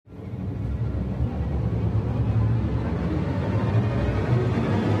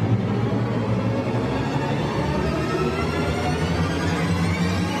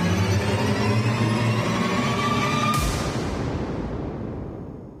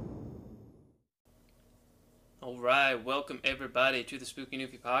Alright, welcome everybody to the Spooky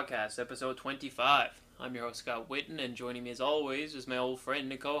Newfie Podcast, episode 25. I'm your host, Scott Witten, and joining me as always is my old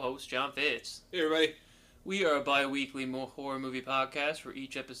friend and co-host, John Fitz. Hey everybody. We are a bi-weekly horror movie podcast where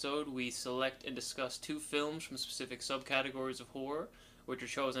each episode we select and discuss two films from specific subcategories of horror, which are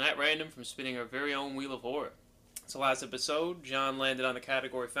chosen at random from spinning our very own Wheel of Horror. So last episode, John landed on the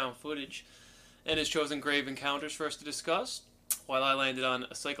category Found Footage, and has chosen Grave Encounters for us to discuss, while I landed on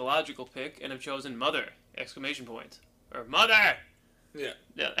a psychological pick and have chosen Mother! Exclamation point. Or Mother! Yeah.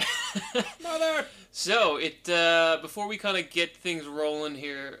 Mother! So, before we kind of get things rolling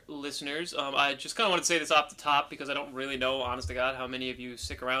here, listeners, I just kind of want to say this off the top because I don't really know, honest to God, how many of you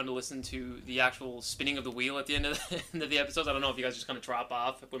stick around to listen to the actual spinning of the wheel at the end of the episodes. I don't know if you guys just kind of drop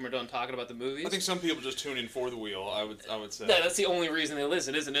off when we're done talking about the movies. I think some people just tune in for the wheel, I would say. Yeah, that's the only reason they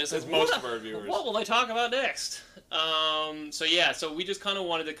listen, isn't it? That's most of our viewers. What will I talk about next? So we just kind of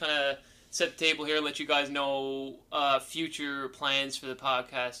wanted to set the table here and let you guys know future plans for the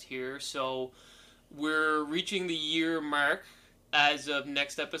podcast here. So we're reaching the year mark as of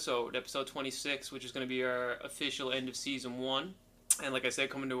next episode 26, which is going to be our official end of season 1. And like I said,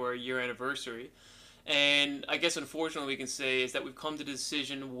 coming to our year anniversary. And I guess unfortunately we can say is that we've come to the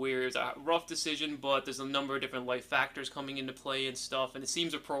decision where it's a rough decision, but there's a number of different life factors coming into play and stuff. And it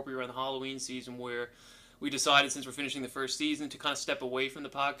seems appropriate around the Halloween season where we decided, since we're finishing the first season, to kind of step away from the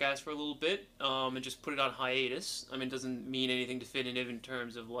podcast for a little bit and just put it on hiatus. I mean, it doesn't mean anything definitive in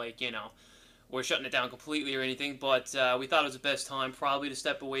terms of, we're shutting it down completely or anything, but we thought it was the best time probably to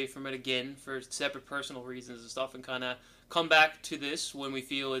step away from it again for separate personal reasons and stuff and kind of come back to this when we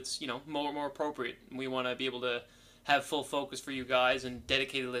feel it's, more appropriate. We want to be able to have full focus for you guys and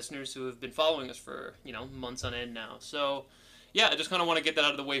dedicated listeners who have been following us for, months on end now. So yeah, I just kind of want to get that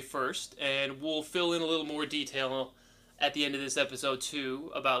out of the way first, and we'll fill in a little more detail at the end of this episode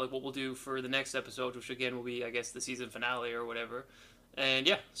too about what we'll do for the next episode, which again will be, I guess, the season finale or whatever. And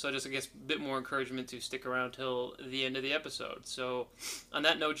yeah, so just, I guess, a bit more encouragement to stick around till the end of the episode. So on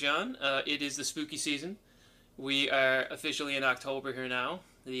that note, John, it is the spooky season. We are officially in October here now,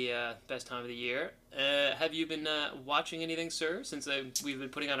 the best time of the year. Have you been watching anything, sir, since we've been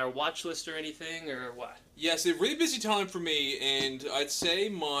putting on our watch list or anything, or what? Yes, a really busy time for me, and I'd say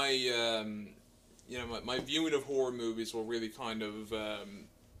my my viewing of horror movies will really kind of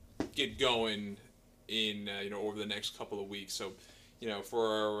get going in over the next couple of weeks. So, for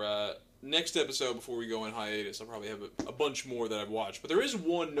our next episode before we go in hiatus, I'll probably have a bunch more that I've watched. But there is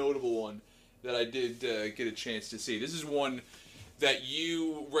one notable one that I did get a chance to see. This is one that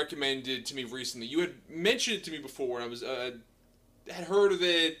you recommended to me recently. You had mentioned it to me before, and I was had heard of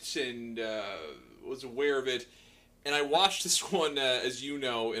it and was aware of it. And I watched this one, as you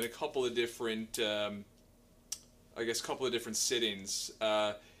know, in a couple of different, different sittings.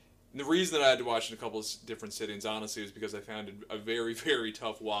 And the reason that I had to watch it in a couple of different sittings, honestly, was because I found it a very, very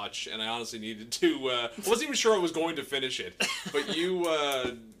tough watch, and I honestly needed to. I wasn't even sure I was going to finish it, but you.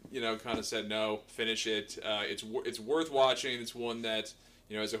 Kind of said no, finish it. It's worth watching. It's one that,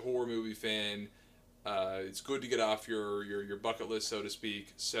 as a horror movie fan, it's good to get off your bucket list, so to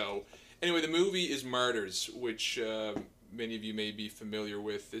speak. So, anyway, the movie is Martyrs, which many of you may be familiar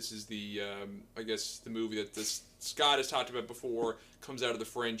with. This is the movie that Scott has talked about before. Comes out of the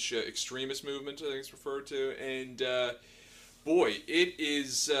French extremist movement, I think it's referred to, and boy, it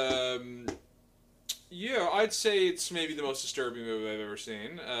is. Yeah, I'd say it's maybe the most disturbing movie I've ever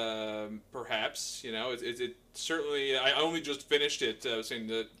seen. Perhaps, it certainly. I only just finished it. I was saying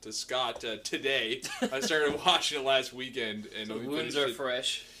to Scott today. I started watching it last weekend, and so the wounds are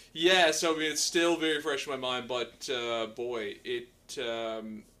fresh. Yeah, so I mean, it's still very fresh in my mind. But boy, it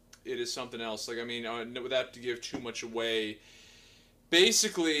is something else. Like, I mean, without to give too much away,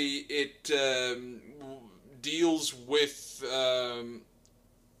 basically it deals with.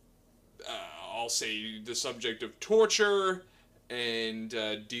 I'll say the subject of torture and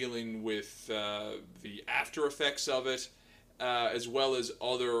dealing with the after effects of it, as well as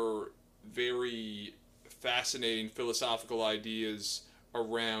other very fascinating philosophical ideas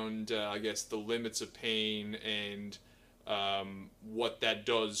around, the limits of pain and what that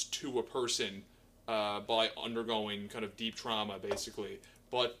does to a person by undergoing kind of deep trauma, basically.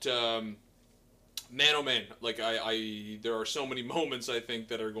 But man, oh man, there are so many moments, I think,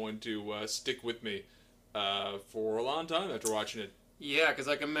 that are going to stick with me for a long time after watching it. Yeah, because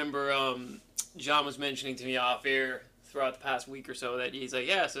I can remember John was mentioning to me off air throughout the past week or so that he's like,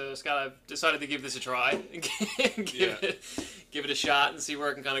 yeah, so Scott, I've decided to give this a try, give it a shot and see where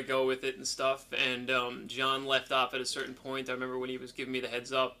I can kind of go with it and stuff. And John left off at a certain point. I remember when he was giving me the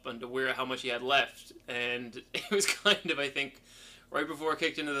heads up on how much he had left, and it was kind of, I think, right before it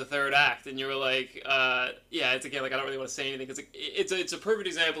kicked into the third act, and you were like, yeah, it's again like I don't really want to say anything because it's a perfect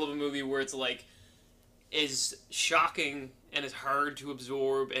example of a movie where it's like as shocking and as hard to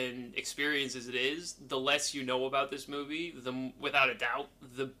absorb and experience as it is, the less you know about this movie, without a doubt,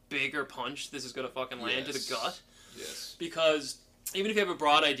 the bigger punch this is gonna fucking land to the gut. Yes. Because even if you have a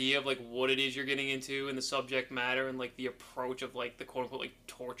broad idea of like what it is you're getting into and the subject matter and like the approach of like the quote unquote like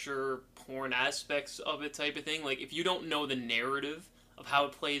torture porn aspects of it type of thing, like if you don't know the narrative of how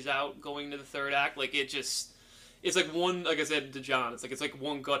it plays out going to the third act, like it's like one, like I said to John, it's like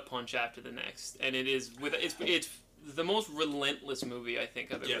one gut punch after the next, and it's the most relentless movie I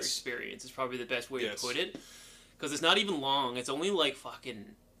think I've ever experienced. It's probably the best way to put it, because it's not even long. It's only like fucking,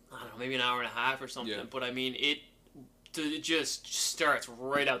 I don't know, maybe an hour and a half or something. Yeah. But I mean, it just starts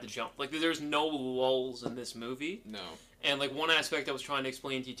right out the jump. Like there's no lulls in this movie. No. And like one aspect I was trying to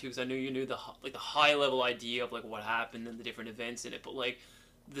explain to you too, because I knew you knew the high level idea of like what happened and the different events in it, but like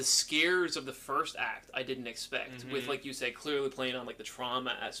the scares of the first act I didn't expect, with like you said, clearly playing on like the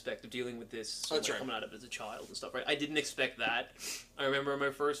trauma aspect of dealing with this coming out of it as a child and stuff, right? I didn't expect that. I remember in my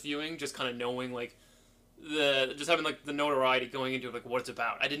first viewing just kind of knowing like just having like the notoriety going into like what it's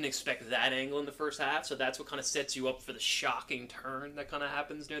about. I didn't expect that angle in the first half, so that's what kind of sets you up for the shocking turn that kind of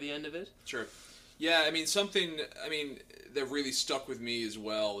happens near the end of it. Sure. Yeah, I mean, that really stuck with me as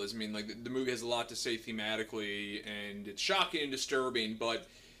well is, like, the movie has a lot to say thematically, and it's shocking and disturbing, but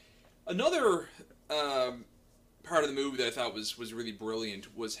another part of the movie that I thought was really brilliant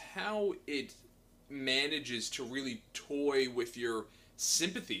was how it manages to really toy with your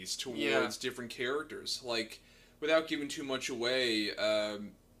sympathies towards different characters. Like, without giving too much away,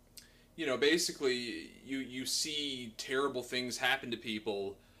 basically, you see terrible things happen to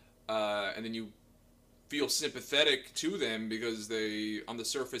people, and then you feel sympathetic to them because they, on the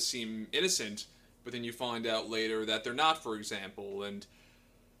surface, seem innocent, but then you find out later that they're not, for example. And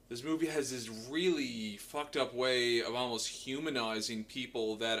this movie has this really fucked up way of almost humanizing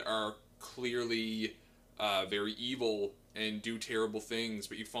people that are clearly very evil and do terrible things,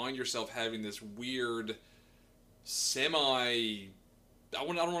 but you find yourself having this weird I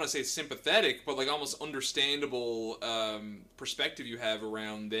don't want to say sympathetic, but like almost understandable perspective you have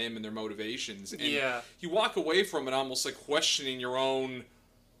around them and their motivations. And you walk away from it almost like questioning your own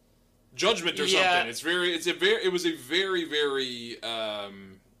judgment or something. It was a very, very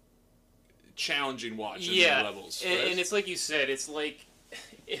challenging watch on many levels. Right? And it's like you said, it's like,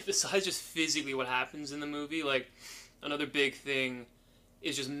 besides just physically what happens in the movie, like another big thing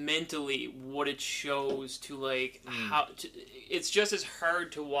is just mentally what it shows to like it's just as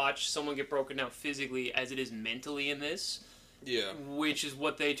hard to watch someone get broken down physically as it is mentally in this. Yeah. Which is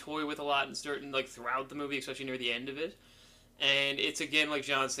what they toy with a lot in certain, like, throughout the movie, especially near the end of it. And it's, again, like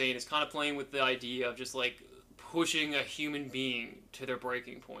John's saying, it's kind of playing with the idea of just, like, pushing a human being to their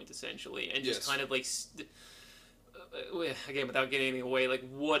breaking point, essentially. And just kind of, like, again, without getting anything away, like,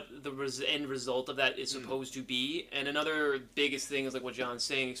 what the end result of that is supposed to be. And another biggest thing is, like, what John's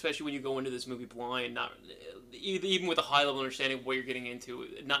saying, especially when you go into this movie blind, not even with a high-level understanding of what you're getting into,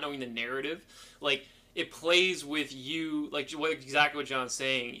 not knowing the narrative, like, it plays with you, like exactly what John's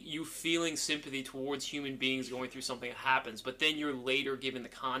saying, you feeling sympathy towards human beings going through something that happens, but then you're later given the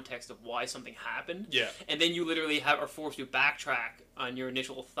context of why something happened. Yeah. And then you literally are forced to backtrack on your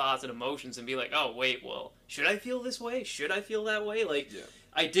initial thoughts and emotions and be like, oh, wait, well, should I feel this way? Should I feel that way? Like,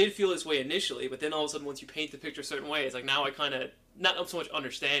 I did feel this way initially, but then all of a sudden once you paint the picture a certain way, it's like now I kind of, not so much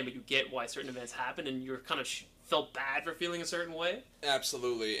understand, but you get why certain events happen, and you're kind of felt bad for feeling a certain way.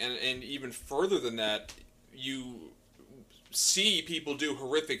 Absolutely, and even further than that, you see people do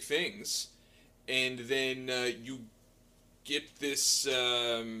horrific things, and then you get this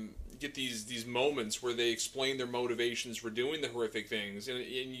these moments where they explain their motivations for doing the horrific things, and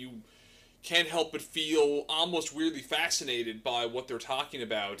you can't help but feel almost weirdly fascinated by what they're talking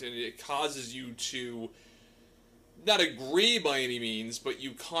about, and it causes you to not agree by any means, but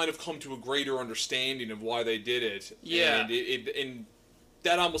you kind of come to a greater understanding of why they did it. Yeah. And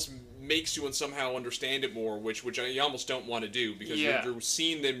that almost makes you somehow understand it more, which you almost don't want to do, because you're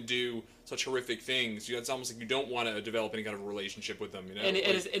seeing them do such horrific things. It's almost like you don't want to develop any kind of relationship with them, you know? And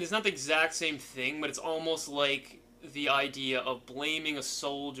it's not the exact same thing, but it's almost like the idea of blaming a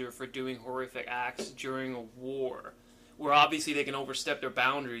soldier for doing horrific acts during a war, where obviously they can overstep their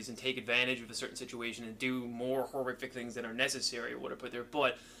boundaries and take advantage of a certain situation and do more horrific things than are necessary or whatever there.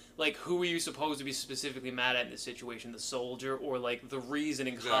 But, like, who are you supposed to be specifically mad at in this situation? The soldier, or, like, the reason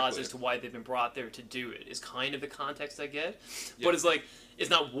and cause as to why they've been brought there to do it is kind of the context I get. But it's like, it's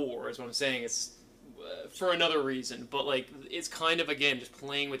not war, is what I'm saying. It's for another reason, but like it's kind of again just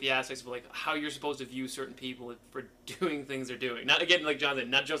playing with the aspects of like how you're supposed to view certain people for doing things they're doing. Not again like John said,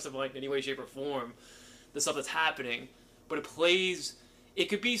 not justifying in any way, shape, or form the stuff that's happening, but it plays. It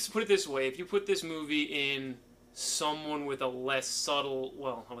could be, put it this way: if you put this movie in someone with a less subtle,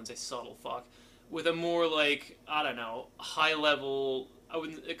 well, I wouldn't say subtle, fuck, with a more like I don't know, high level, I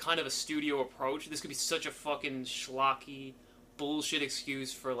wouldn't kind of a studio approach. This could be such a fucking schlocky bullshit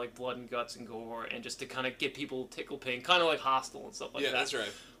excuse for like blood and guts and gore and just to kind of get people tickle pink, kind of like Hostel and stuff like that. Yeah, that's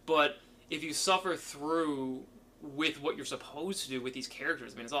right. But if you suffer through with what you're supposed to do with these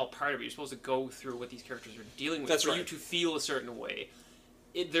characters, I mean, it's all part of it. You're supposed to go through what these characters are dealing with That's for right. you to feel a certain way.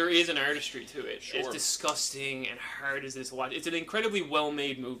 There is an artistry to it. Sure. It's disgusting and hard as this to watch. It's an incredibly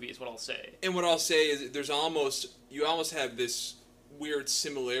well-made movie, is what I'll say. And what I'll say is you almost have this weird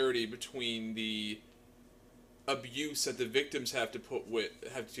similarity between the abuse that the victims have to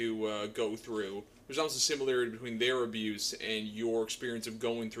go through. There's almost a similarity between their abuse and your experience of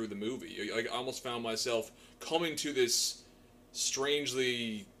going through the movie. Like, I almost found myself coming to this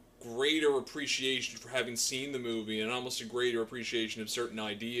strangely greater appreciation for having seen the movie and almost a greater appreciation of certain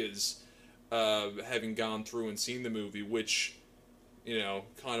ideas having gone through and seen the movie, which, you know,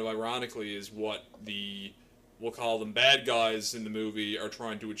 kind of ironically is what we'll call them bad guys in the movie are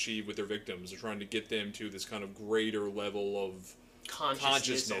trying to achieve with their victims. They're trying to get them to this kind of greater level of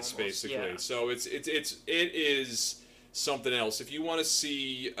consciousness almost, basically. yeah. So it is something else. If you want to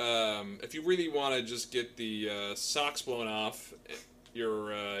see, if you really want to just get the socks blown off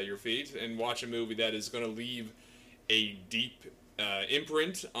your feet and watch a movie that is going to leave a deep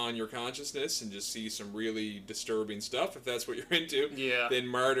imprint on your consciousness and just see some really disturbing stuff, if that's what you're into, Yeah. then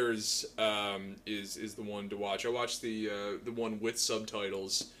Martyrs is the one to watch. I watched the one with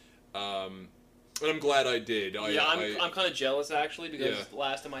subtitles, and I'm glad I did. I'm kind of jealous actually because Yeah. the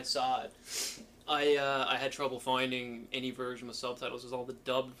last time I saw it, I had trouble finding any version with subtitles. It was all the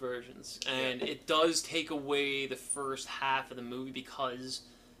dubbed versions, and it does take away the first half of the movie because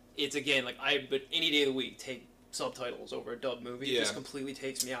it's again like but any day of the week take subtitles over a dubbed movie. Yeah. It just completely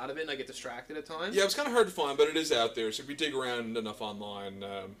takes me out of it, and I get distracted at times. Yeah, it's kind of hard to find, but it is out there. So if you dig around enough online,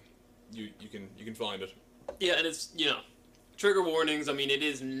 you can find it. Yeah, and it's, you know, trigger warnings. I mean, it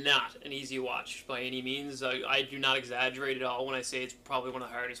is not an easy watch by any means. I do not exaggerate at all when I say it's probably one of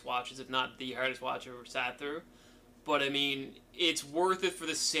the hardest watches, if not the hardest watch I've ever sat through. But I mean, it's worth it for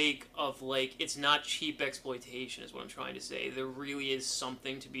the sake of, like, it's not cheap exploitation is what I'm trying to say. There really is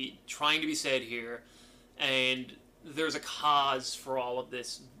something trying to be said here, and there's a cause for all of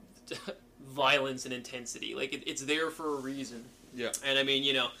this violence and intensity. Like, it's there for a reason. Yeah. And I mean,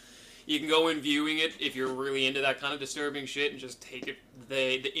 you know, you can go in viewing it if you're really into that kind of disturbing shit and just take it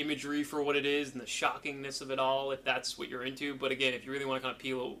the imagery for what it is and the shockingness of it all, if that's what you're into. But again, if you really want to kind of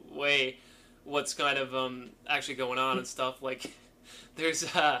peel away what's kind of actually going on and stuff, like there's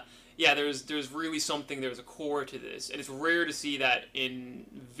really something, there's a core to this, and it's rare to see that in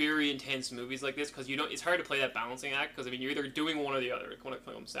very intense movies like this, because it's hard to play that balancing act, because I mean you're either doing one or the other when it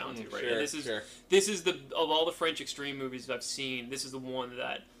comes down to, right? Sure, And this is of all the French extreme movies I've seen, this is the one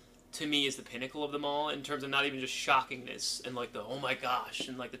that to me is the pinnacle of them all in terms of not even just shockingness and like the oh my gosh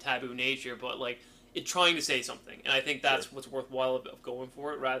and like the taboo nature, but like it trying to say something, and I think that's what's worthwhile of going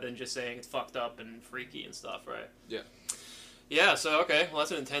for it rather than just saying it's fucked up and freaky and stuff, right? Yeah. Yeah, so, okay, well,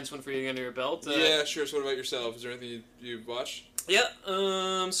 that's an intense one for you to get under your belt. Yeah, sure. So what about yourself? Is there anything you've watched? Yeah,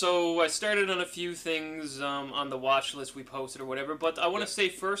 so I started on a few things on the watch list we posted or whatever, but I want to say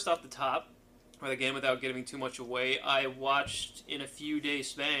first off the top, or again, without giving too much away, I watched in a few days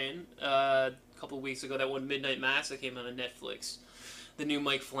span, a couple of weeks ago, that one Midnight Mass that came out on Netflix, the new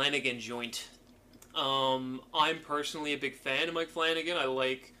Mike Flanagan joint. I'm personally a big fan of Mike Flanagan. I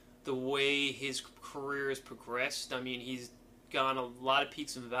like the way his career has progressed. I mean, he's gone a lot of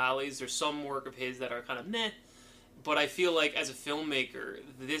peaks and valleys. There's some work of his that are kind of meh, but I feel like as a filmmaker,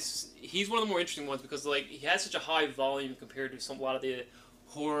 he's one of the more interesting ones because like he has such a high volume compared to a lot of the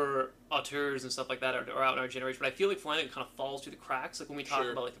horror auteurs and stuff like that are out in our generation. But I feel like Flanagan kind of falls through the cracks, like when we talk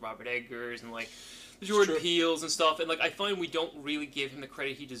about like the Robert Eggers and like the Jordan Peels and stuff. And like I find we don't really give him the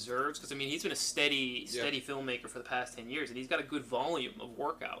credit he deserves because I mean he's been a steady filmmaker for the past 10 years and he's got a good volume of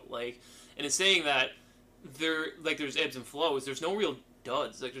work out. Like, and in saying that, there's ebbs and flows. There's no real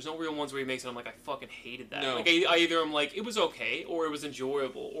duds. Like, there's no real ones where he makes it I'm like, I fucking hated that. No. Like, I either I'm like, it was okay, or it was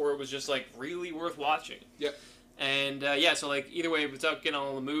enjoyable, or it was just, like, really worth watching. Yep. And, so, like, either way, without getting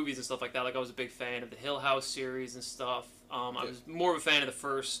all the movies and stuff like that, like, I was a big fan of the Hill House series and stuff. I was more of a fan of the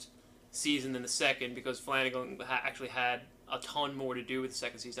first season than the second, because Flanagan actually had a ton more to do with the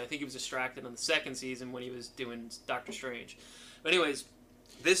second season. I think he was distracted on the second season when he was doing Doctor Strange. But anyways,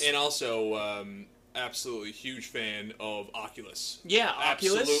 And also, absolutely huge fan of Oculus. Yeah,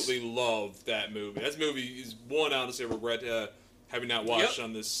 Oculus. Absolutely love that movie. That movie is one, honestly, I regret having not watched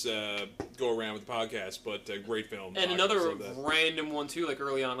on this go around with the podcast, but a great film. And another random one too, like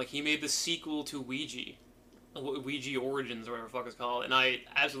early on, like he made the sequel to Ouija Origins, or whatever the fuck it's called, and I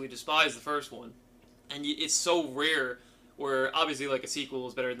absolutely despise the first one. And it's so rare, where obviously like a sequel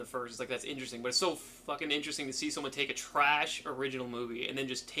is better than the first. It's like that's interesting, but it's so fucking interesting to see someone take a trash original movie and then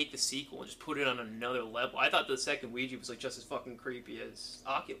just take the sequel and just put it on another level. I thought the second Ouija was like just as fucking creepy as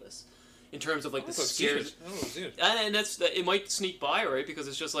Oculus, in terms of like the scares. And it might sneak by, right? Because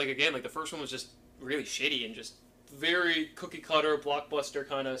it's just like, again, like the first one was just really shitty and just very cookie cutter blockbuster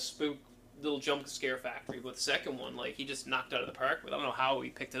kind of spook little jump scare factory. But the second one, like he just knocked out of the park with. I don't know how he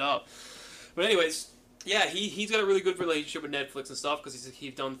picked it up, but anyways. Yeah, he's got a really good relationship with Netflix and stuff, because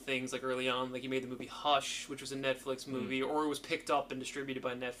he's done things like early on, like he made the movie Hush, which was a Netflix movie, or it was picked up and distributed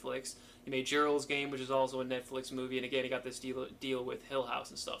by Netflix. He made Gerald's Game, which is also a Netflix movie, and again, he got this deal with Hill House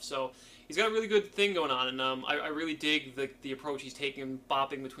and stuff. So he's got a really good thing going on, and I really dig the approach he's taking,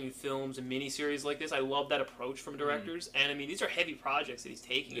 bopping between films and miniseries like this. I love that approach from directors, and I mean, these are heavy projects that he's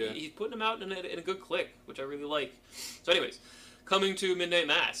taking. Yeah. He's putting them out in a good click, which I really like. So anyways, coming to Midnight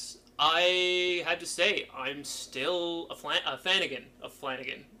Mass. I had to say, I'm still a Flanagan of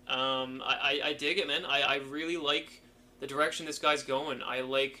Flanagan. I dig it, man. I really like the direction this guy's going. I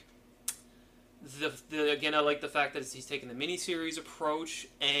like I like the fact that he's taking the miniseries approach,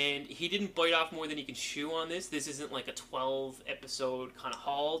 and he didn't bite off more than he can chew on this. This isn't like a 12-episode kind of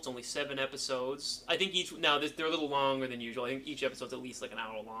haul. It's only 7 episodes. I think they're a little longer than usual. I think each episode's at least like an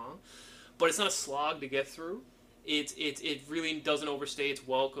hour long. But it's not a slog to get through. It really doesn't overstay its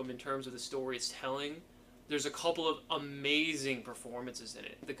welcome in terms of the story it's telling. There's a couple of amazing performances in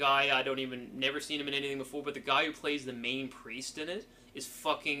it. The guy, never seen him in anything before, but the guy who plays the main priest in it is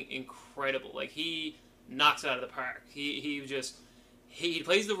fucking incredible. Like, he knocks it out of the park. He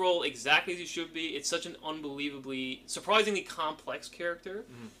plays the role exactly as he should be. It's such an surprisingly complex character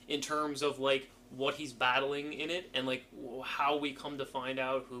in terms of, like, what he's battling in it, and like how we come to find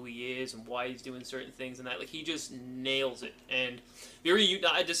out who he is and why he's doing certain things, and that like he just nails it, and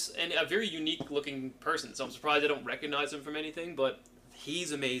a very unique looking person. So I'm surprised I don't recognize him from anything, but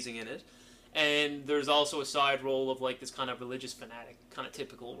he's amazing in it. And there's also a side role of like this kind of religious fanatic, kind of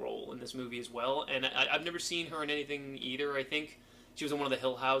typical role in this movie as well. And I've never seen her in anything either. I think she was in one of the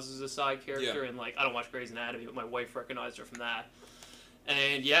Hill Houses as a side character, and like I don't watch Grey's Anatomy, but my wife recognized her from that.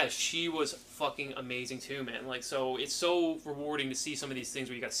 And yeah, she was fucking amazing too, man. Like, so it's so rewarding to see some of these things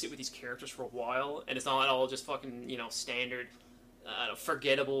where you gotta sit with these characters for a while, and it's not all just fucking, standard,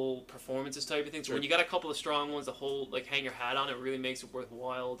 forgettable performances type of thing. So sure. When you got a couple of strong ones to hang your hat on, it really makes it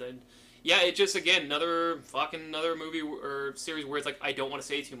worthwhile. And yeah, it just, again, another movie or series where it's like, I don't want to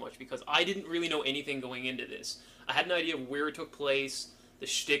say too much, because I didn't really know anything going into this. I had an idea of where it took place, the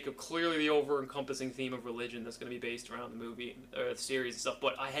shtick of clearly the over-encompassing theme of religion that's going to be based around the movie, or the series and stuff,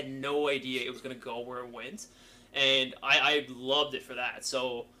 but I had no idea it was going to go where it went, and I loved it for that.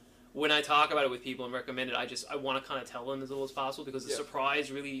 So when I talk about it with people and recommend it, I want to kind of tell them as little as possible, because the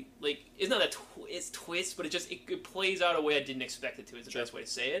surprise really, like, it's not it's twist, but it plays out a way I didn't expect it to, is the best way to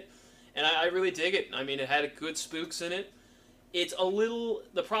say it, and I really dig it. I mean, it had good spooks in it. It's a little,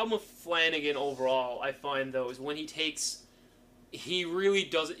 the problem with Flanagan overall, I find, though, is when he really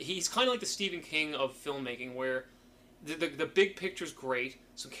does it. He's kind of like the Stephen King of filmmaking, where the big picture's great,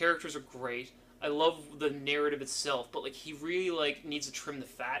 some characters are great. I love the narrative itself, but like he really like needs to trim the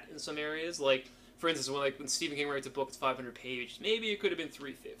fat in some areas. Like, for instance, when Stephen King writes a book, it's 500 pages. Maybe it could have been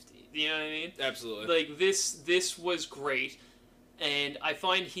 350. You know what I mean? Absolutely. Like this was great, and I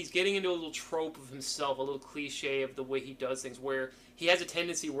find he's getting into a little trope of himself, a little cliche of the way he does things, where he has a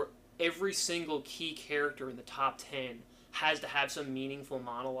tendency where every single key character in the top 10 has to have some meaningful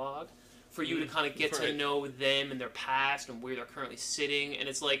monologue for you to kind of get to know them and their past and where they're currently sitting. And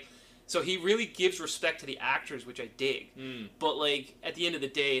it's like, so he really gives respect to the actors, which I dig. But like at the end of the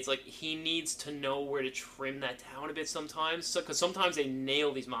day, it's like he needs to know where to trim that down a bit sometimes. Because sometimes they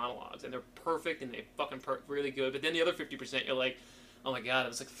nail these monologues and they're perfect and they fucking really good. But then the other 50%, you're like, oh my god, it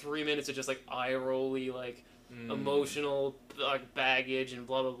was like 3 minutes of just like eye-rolly, like emotional like baggage and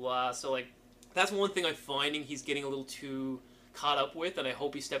blah blah blah. So like, that's one thing I'm finding he's getting a little too caught up with, and I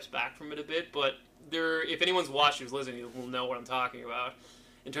hope he steps back from it a bit. But if anyone's watching, who's listening, will know what I'm talking about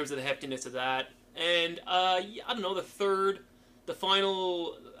in terms of the heftiness of that. And I don't know, the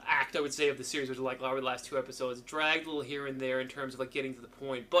final act, I would say, of the series, which is like the last 2 episodes, dragged a little here and there in terms of like getting to the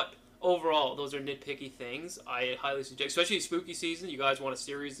point. But overall, those are nitpicky things. I highly suggest, especially spooky season. You guys want a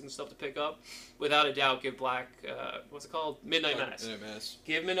series and stuff to pick up. Without a doubt, give what's it called? Midnight Mass. Midnight Mass.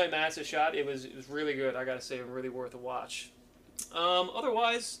 Give Midnight Mass a shot. It was really good. I gotta say, really worth a watch.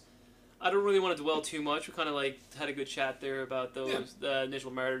 Otherwise, I don't really want to dwell too much. We kind of like had a good chat there about those the initial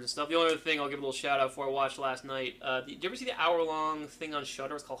murders and stuff. The only other thing I'll give a little shout out for I watched last night. Did you ever see the hour-long thing on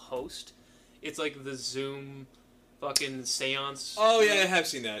Shudder? It's called Host. It's like the Zoom fucking seance. Oh yeah, I have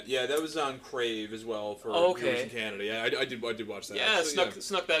seen that. Yeah, that was on Crave as well for viewers in Canada. Yeah, I did watch that. Yeah,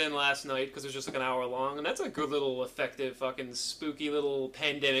 snuck that in last night because it was just like an hour long, and that's a good little effective fucking spooky little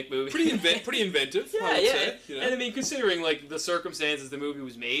pandemic movie. Pretty inventive. Yeah, I would say, you know? And I mean, considering like the circumstances the movie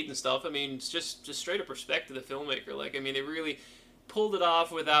was made and stuff, I mean, it's just straight up respect to the filmmaker. Like, I mean, they really pulled it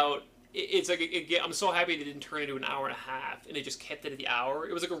off without. It's like I'm so happy they didn't turn it into an hour and a half, and they just kept it at the hour.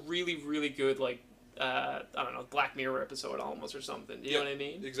 It was like a really really good like. I don't know, Black Mirror episode almost or something. Do you know what I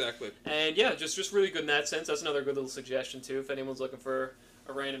mean? Exactly. And yeah, just really good in that sense. That's another good little suggestion too, if anyone's looking for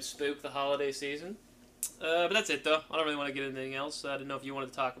a random spook the holiday season. But that's it though. I don't really want to get into anything else. I didn't know if you wanted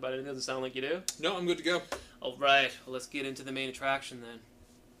to talk about it. It doesn't sound like you do. No, I'm good to go. All right, well, let's get into the main attraction then.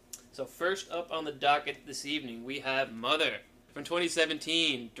 So first up on the docket this evening, we have Mother from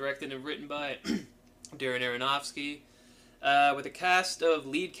 2017, directed and written by Darren Aronofsky, with a cast of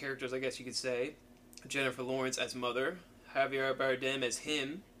lead characters, I guess you could say. Jennifer Lawrence as Mother, Javier Bardem as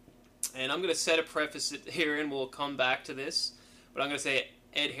him, and I'm going to set a preface here and we'll come back to this, but I'm going to say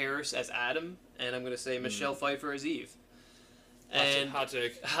Ed Harris as Adam, and I'm going to say Michelle Pfeiffer as Eve. And hot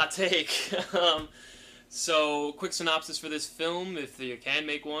take. Hot take. So, quick synopsis for this film, if you can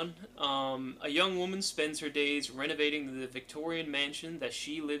make one. A young woman spends her days renovating the Victorian mansion that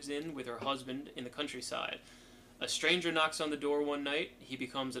she lives in with her husband in the countryside. A stranger knocks on the door one night. He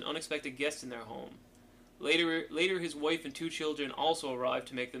becomes an unexpected guest in their home. Later, his wife and 2 children also arrive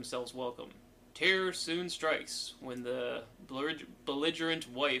to make themselves welcome. Terror soon strikes when the belligerent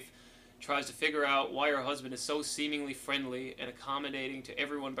wife tries to figure out why her husband is so seemingly friendly and accommodating to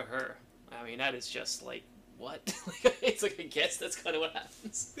everyone but her. I mean, that is just like, what? It's like, I guess that's kind of what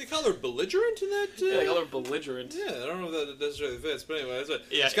happens. They call her belligerent in that? Yeah, they call her belligerent. Yeah, I don't know if that necessarily fits, but anyway, that's it.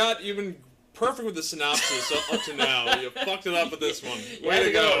 Yeah. Scott, you've been perfect with the synopsis up to now. You fucked it up with this one. Way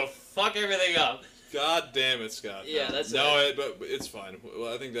to go. Fuck everything up. God damn it, Scott. Yeah, that's but it's fine.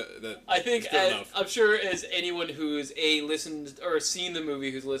 Well, I think I think good enough. I'm sure as anyone who's A, listened or seen the movie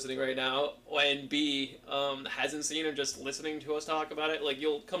who's listening right now, and B, hasn't seen or just listening to us talk about it, like,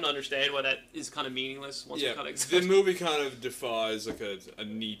 you'll come to understand why that is kind of meaningless once we kind of the movie kind of defies like a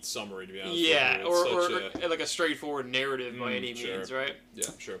neat summary, to be honest. Yeah, or like a straightforward narrative by any means, right? Yeah,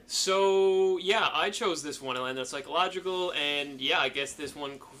 sure. So yeah, I chose this one, Atlanta Psychological, and yeah, I guess this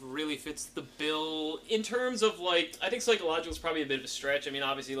one really fits the bill in terms of like, I think psychological is probably a bit of a stretch. I mean,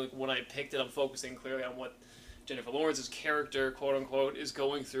 obviously, like when I picked it, I'm focusing clearly on what Jennifer Lawrence's character, quote unquote, is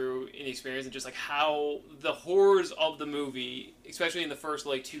going through in the experience, and just like how the horrors of the movie, especially in the first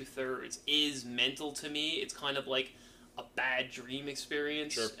like 2/3, is mental to me. It's kind of like a bad dream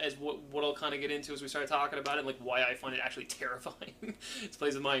experience, as what I'll kind of get into as we start talking about it, like why I find it actually terrifying. It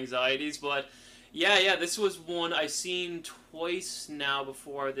plays with my anxieties, but yeah, this was one I've seen twice now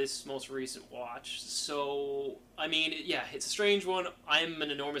before this most recent watch. So, I mean, yeah, it's a strange one. I'm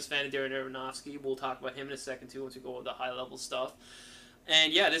an enormous fan of Darren Aronofsky. We'll talk about him in a second, too, once we go over the high-level stuff.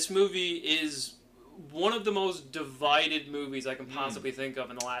 And, yeah, this movie is one of the most divided movies I can possibly think of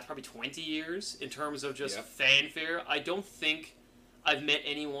in the last probably 20 years in terms of just fanfare. I don't think I've met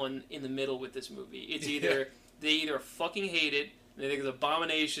anyone in the middle with this movie. It's either they either fucking hate it, and they think it's an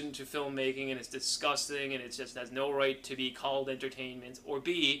abomination to filmmaking, and it's disgusting, and it just has no right to be called entertainment. Or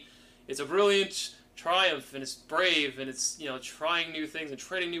B, it's a brilliant triumph, and it's brave, and it's, you know, trying new things and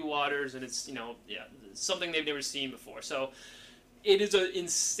treading new waters, and it's, you know, something they've never seen before. So it is an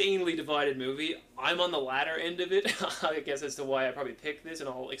insanely divided movie. I'm on the latter end of it, I guess, as to why I probably picked this, and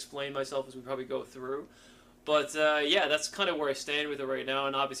I'll explain myself as we probably go through. But, yeah, that's kind of where I stand with it right now,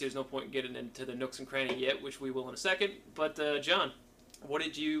 and obviously there's no point in getting into the nooks and crannies yet, which we will in a second. But, John, what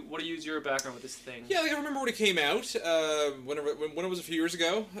is your background with this thing? Yeah, like I remember when it came out, when it was a few years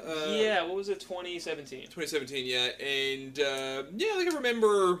ago. Yeah, what was it, 2017? 2017, yeah, and, yeah, like I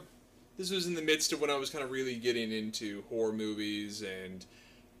remember this was in the midst of when I was kind of really getting into horror movies, and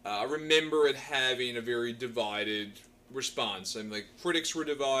I remember it having a very divided response. I mean, like, critics were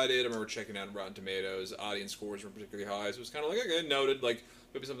divided. I remember checking out Rotten Tomatoes. Audience scores were particularly high, so it was kind of like, okay, noted, like,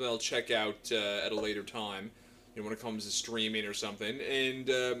 maybe something I'll check out at a later time, you know, when it comes to streaming or something. And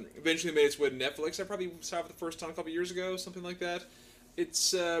eventually made its way to Netflix. I probably saw it for the first time a couple years ago, something like that.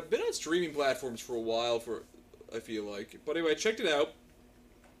 It's been on streaming platforms for a while, I feel like. But anyway, I checked it out.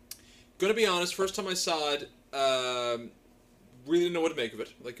 Gonna be honest, first time I saw it, really didn't know what to make of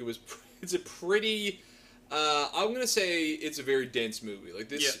it. Like, it's a pretty, I'm gonna say it's a very dense movie. Like,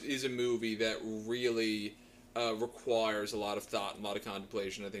 this is a movie that really requires a lot of thought and a lot of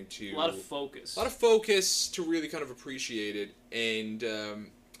contemplation, I think, to... A lot of focus. A lot of focus to really kind of appreciate it. And,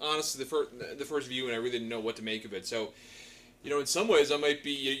 honestly, the first viewing, I really didn't know what to make of it. So, in some ways, I might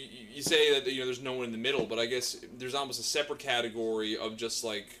be... You say that, there's no one in the middle, but I guess there's almost a separate category of just,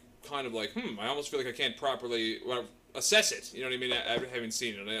 like, kind of like, I almost feel like I can't properly assess it. You know what I mean? After having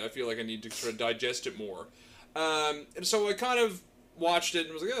seen it, I feel like I need to sort of digest it more. And so I kind of watched it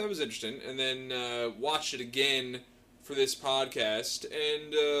and was like, oh, that was interesting. And then watched it again for this podcast,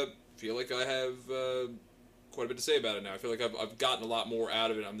 and feel like I have quite a bit to say about it now. I feel like I've gotten a lot more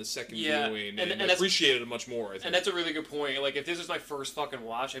out of it on the second viewing, and appreciated it much more, I think. And that's a really good point. Like, if this was my first fucking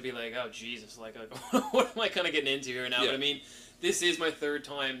watch, I'd be like, oh, Jesus, like what am I kind of getting into here now? Yeah. But I mean, this is my third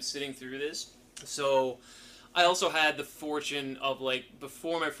time sitting through this, so I also had the fortune of, like,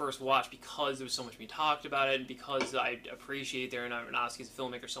 before my first watch, because there was so much being talked about it, and because I appreciate Darren Aronofsky as a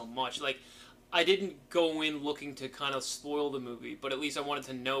filmmaker so much, like, I didn't go in looking to kind of spoil the movie, but at least I wanted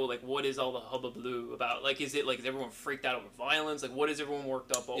to know, like, what is all the hullabaloo about? Like, is everyone freaked out over violence? Like, what is everyone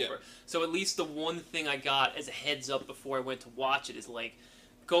worked up over? Yeah. So at least the one thing I got as a heads up before I went to watch it is, like,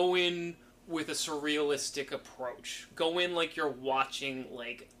 go in with a surrealistic approach. Go in like you're watching,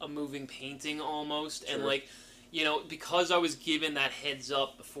 like, a moving painting almost, sure. And, like, because I was given that heads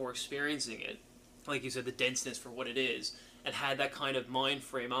up before experiencing it, like you said, the denseness for what it is, and had that kind of mind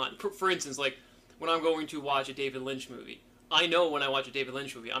frame on. For instance, like, when I'm going to watch a David Lynch movie, I know when I watch a David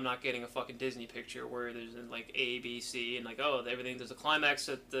Lynch movie, I'm not getting a fucking Disney picture where there's, like, A, B, C, and, like, oh, everything, there's a climax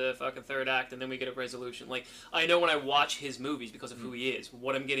at the fucking third act, and then we get a resolution. Like, I know when I watch his movies, because of who he is,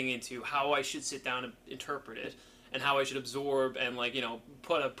 what I'm getting into, how I should sit down and interpret it, and how I should absorb and, like,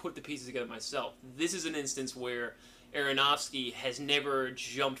 put the pieces together myself. This is an instance where Aronofsky has never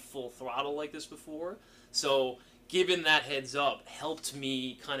jumped full throttle like this before, so given that heads up helped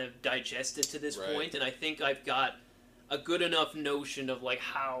me kind of digest it to this point, and I think I've got a good enough notion of, like,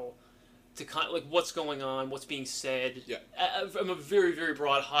 how to kind of, like, what's going on, what's being said, from a very, very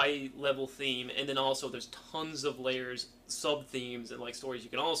broad, high-level theme, and then also there's tons of layers, sub-themes, and, like, stories you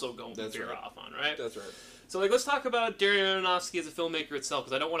can also go and veer off on, right? That's right. So, like, let's talk about Darren Aronofsky as a filmmaker itself,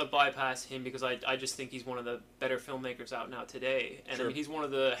 because I don't want to bypass him, because I just think he's one of the better filmmakers out now today. And I mean, he's one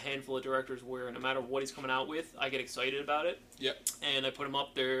of the handful of directors where no matter what he's coming out with, I get excited about it. Yep. And I put him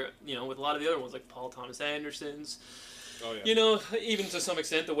up there, with a lot of the other ones, like Paul Thomas Anderson's. Oh, yeah. Even to some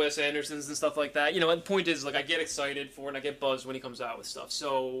extent, the Wes Andersons and stuff like that. And the point is, like, I get excited for it and I get buzzed when he comes out with stuff.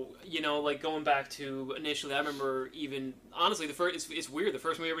 So, like, going back to initially, I remember even, honestly, it's weird. The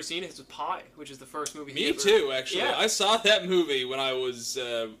first movie I ever seen is Pi, which is the first movie Me too, actually. Yeah. I saw that movie when I was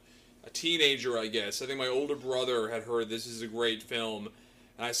a teenager, I guess. I think my older brother had heard this is a great film.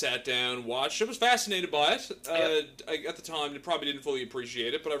 I sat down, watched. I was fascinated by it. At the time, probably didn't fully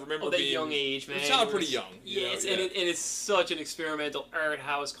appreciate it, but I remember being young age, man. It sounded pretty young. And it's such an experimental art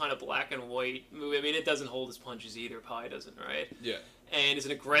house kind of black and white movie. I mean, it doesn't hold its punches either. Pi doesn't, right? Yeah. And it's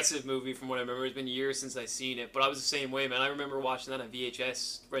an aggressive movie from what I remember. It's been years since I've seen it, but I was the same way, man. I remember watching that on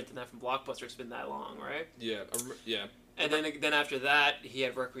VHS, renting that from Blockbuster. It's been that long, right? Yeah. Yeah. And then after that, he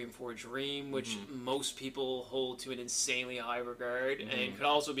had Requiem for a Dream, which most people hold to an insanely high regard, and could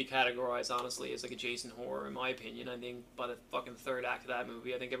also be categorized, honestly, as like a Jason horror, in my opinion. I think by the fucking third act of that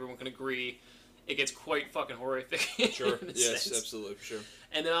movie, I think everyone can agree it gets quite fucking horrific. Sure. Yes, absolutely, for sure.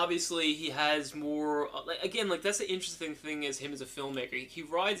 And then obviously he has more, again, like, that's the interesting thing as him as a filmmaker. He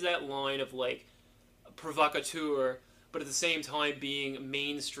rides that line of, like, provocateur, but at the same time being a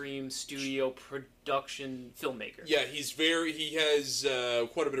mainstream studio production filmmaker. Yeah, he has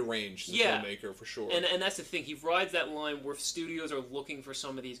quite a bit of range as a filmmaker, for sure. And that's the thing, he rides that line where studios are looking for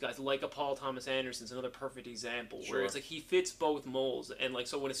some of these guys, like a Paul Thomas Anderson's another perfect example, where it's like he fits both molds, and like,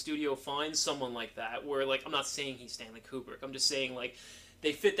 so when a studio finds someone like that, where, like, I'm not saying he's Stanley Kubrick, I'm just saying, like,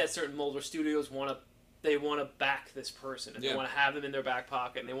 they fit that certain mold where studios want to back this person, and they want to have them in their back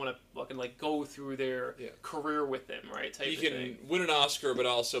pocket, and they want to fucking, like, go through their career with them, right? He can win an Oscar, but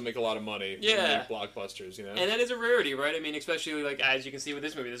also make a lot of money. Yeah, make blockbusters, And that is a rarity, right? I mean, especially, like, as you can see with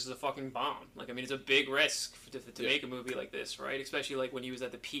this movie, this is a fucking bomb. Like, I mean, it's a big risk to make a movie like this, right? Especially, like, when he was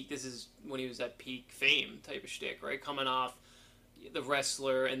at the peak. This is when he was at peak fame type of shtick, right? Coming off The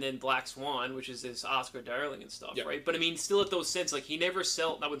Wrestler and then Black Swan, which is this Oscar darling and stuff, right? But I mean, still at those sense, like, he never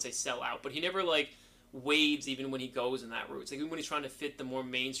I wouldn't say sell out, but he never, like, waves even when he goes in that route. It's like even when he's trying to fit the more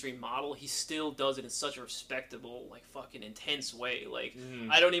mainstream model, he still does it in such a respectable, like fucking intense way. Like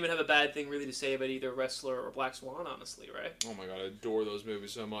I don't even have a bad thing really to say about either Wrestler or Black Swan, honestly, right? Oh my god, I adore those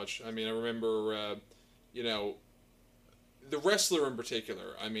movies so much. I mean, I remember, you know, The Wrestler in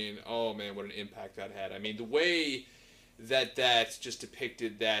particular. I mean, oh man, what an impact that had. I mean, the way that just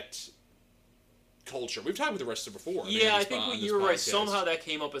depicted that culture. We've talked about The Wrestler before. Yeah, I think you were right. Somehow that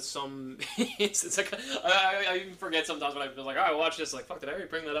came up at some. It's like I even forget sometimes when I was like, "Oh, I watched this." Like, fuck, did I already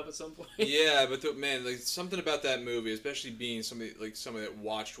bring that up at some point? Yeah, but man, like something about that movie, especially being somebody that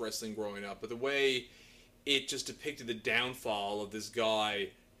watched wrestling growing up, but the way it just depicted the downfall of this guy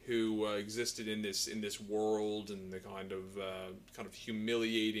who existed in this world and the kind of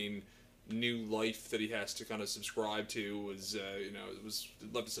humiliating new life that he has to kind of subscribe to was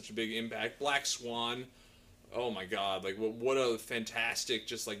it left such a big impact. Black Swan, oh my god, like what a fantastic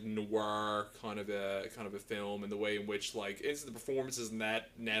just like noir kind of a film, and the way in which like it's the performances in that,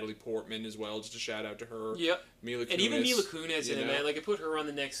 Natalie Portman as well, just a shout out to her. Yep. Mila Kunis, and even Mila Kunis in it, man, like it put her on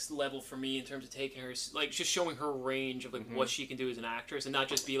the next level for me in terms of taking her, like just showing her range of like what she can do as an actress and not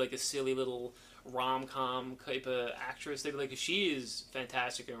just be like a silly little rom-com type of actress. They're like, she is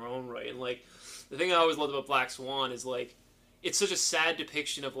fantastic in her own right. And like the thing I always loved about Black Swan is like it's such a sad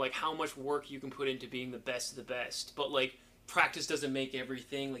depiction of like how much work you can put into being the best of the best, but like practice doesn't make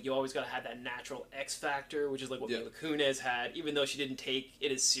everything. Like you always got to have that natural X factor, which is like what Mila Kunis had, even though she didn't take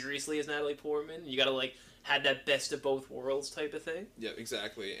it as seriously as Natalie Portman. You got to like had that best of both worlds type of thing. Yeah,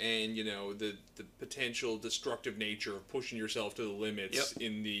 exactly. And you know the potential destructive nature of pushing yourself to the limits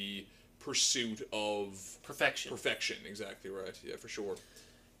in the pursuit of perfection. Exactly right. Yeah, for sure.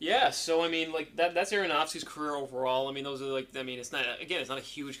 Yeah, so I mean, like that's Aronofsky's career overall. I mean, those are like, I mean, it's not a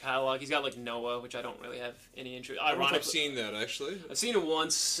huge catalog. He's got like Noah, which I don't really have any interest. I don't know if I've seen that actually. I've seen it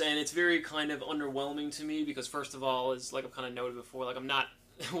once, and it's very kind of underwhelming to me because first of all, as like I've kind of noted before, like I'm not,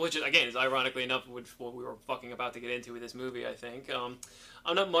 which is, again is ironically enough, which what we were fucking about to get into with this movie. I think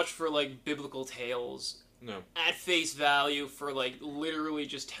I'm not much for like biblical tales. No. At face value for like literally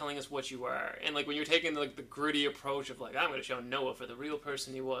just telling us what you are, and like when you're taking like the gritty approach of like I'm going to show Noah for the real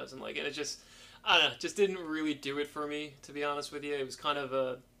person he was, and like and it just I don't know, just didn't really do it for me, to be honest with you. It was kind of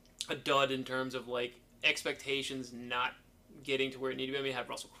a dud in terms of like expectations not getting to where it needed to be. I mean, it had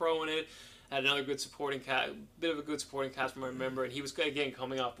Russell Crowe in it, had another good supporting cast, bit of a good supporting cast from what I remember, and he was again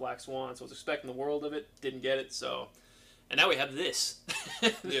coming off Black Swan, so I was expecting the world of it, didn't get it, so and now we have this,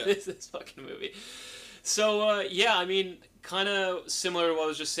 this fucking movie. So, yeah, I mean, kind of similar to what I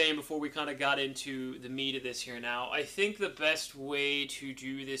was just saying before we kind of got into the meat of this here now. I think the best way to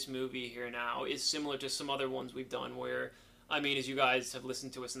do this movie here now is similar to some other ones we've done where, I mean, as you guys have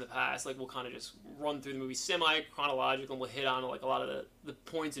listened to us in the past, like, we'll kind of just run through the movie semi-chronological and we'll hit on, like, a lot of the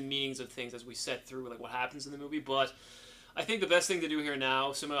points and meanings of things as we set through, like, what happens in the movie. But I think the best thing to do here now,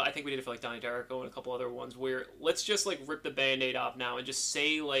 I think we did it for, like, Donnie Darko and a couple other ones, where let's just, like, rip the Band-Aid off now and just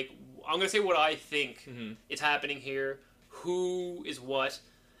say, like, I'm going to say what I think is happening here, who is what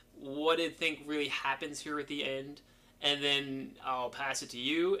I think really happens here at the end, and then I'll pass it to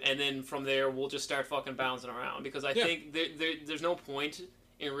you, and then from there we'll just start fucking bouncing around, because I think there's no point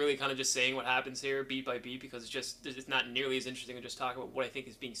in really kind of just saying what happens here beat by beat, because it's not nearly as interesting to just talk about what I think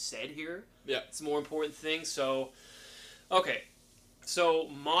is being said here. Yeah. It's a more important thing, so, okay. So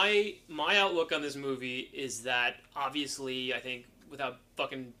my outlook on this movie is that, obviously, I think, without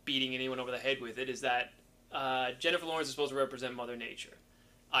fucking beating anyone over the head with it, is that Jennifer Lawrence is supposed to represent Mother Nature.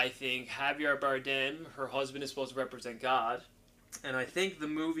 I think Javier Bardem, her husband, is supposed to represent God. And I think the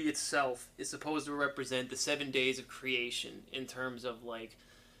movie itself is supposed to represent the 7 days of creation in terms of, like,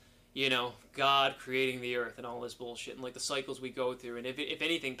 you know, God creating the earth and all this bullshit and, like, the cycles we go through. And if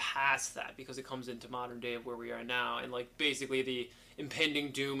anything past that, because it comes into modern day of where we are now and, like, basically the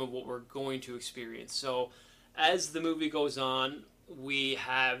impending doom of what we're going to experience. So as the movie goes on, we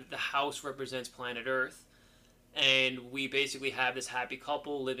have the house represents planet Earth, and we basically have this happy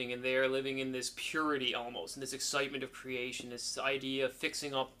couple living in this purity almost, and this excitement of creation, this idea of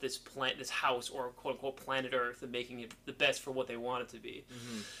fixing up this house, or quote-unquote planet Earth, and making it the best for what they want it to be.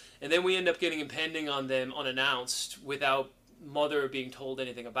 And then we end up getting impending on them unannounced, without Mother being told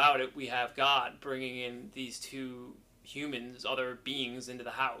anything about it. We have God bringing in these two humans, other beings, into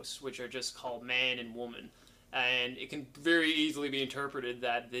the house, which are just called man and woman. And it can very easily be interpreted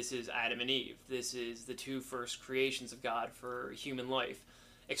that this is Adam and Eve. This is the two first creations of God for human life.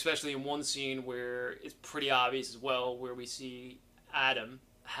 Especially in one scene where it's pretty obvious as well, where we see Adam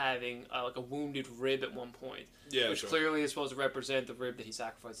having like a wounded rib at one point. Yeah, which clearly is supposed to represent the rib that he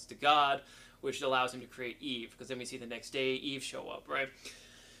sacrifices to God, which allows him to create Eve. Because then we see the next day Eve show up, right?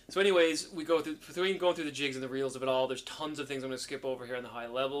 So, anyways, we go through going through the jigs and the reels of it all. There's tons of things I'm going to skip over here on the high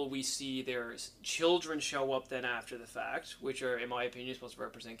level. We see there's children show up then after the fact, which are, in my opinion, supposed to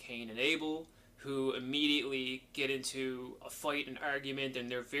represent Cain and Abel, who immediately get into a fight, an argument, and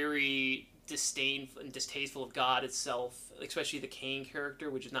they're very disdainful and distasteful of God itself, especially the Cain character,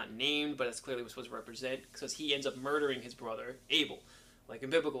 which is not named, but that's clearly what it's supposed to represent, because he ends up murdering his brother Abel, like in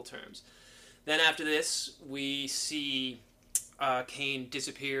biblical terms. Then after this, we see Cain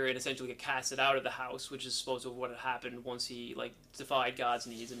disappear and essentially get casted out of the house, which is supposed to what had happened once he like defied God's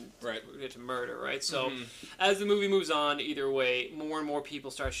needs and get to murder, right? So as the movie moves on, either way, more and more people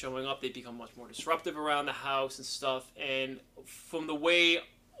start showing up. They become much more disruptive around the house and stuff. And from the way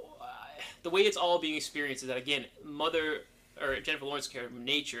it's all being experienced is that, again, Jennifer Lawrence's character,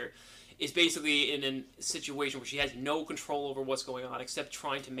 Nature, is basically in a situation where she has no control over what's going on except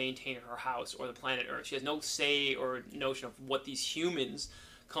trying to maintain her house or the planet Earth. She has no say or notion of what these humans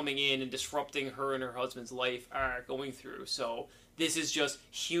coming in and disrupting her and her husband's life are going through. So this is just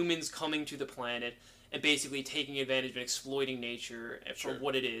humans coming to the planet and basically taking advantage and exploiting nature for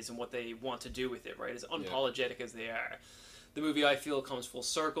what it is and what they want to do with it, right? As unapologetic as they are. The movie, I feel, comes full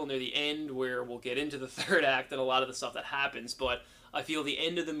circle near the end, where we'll get into the third act and a lot of the stuff that happens, but I feel the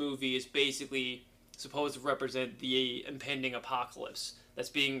end of the movie is basically supposed to represent the impending apocalypse that's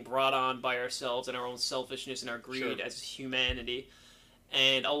being brought on by ourselves and our own selfishness and our greed as humanity.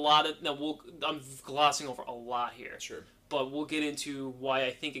 And a lot of... Now, I'm glossing over a lot here. Sure. But we'll get into why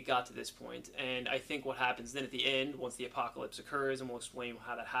I think it got to this point. And I think what happens then at the end, once the apocalypse occurs, and we'll explain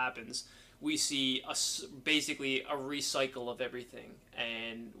how that happens, we see basically a recycle of everything,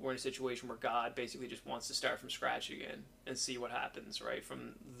 and we're in a situation where God basically just wants to start from scratch again and see what happens, right,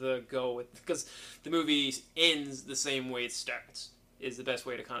 from the go. Because the movie ends the same way it starts, is the best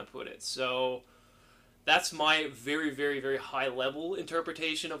way to kind of put it. So that's my very, very, very high-level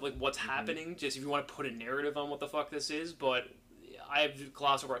interpretation of like what's happening, just if you want to put a narrative on what the fuck this is, but I've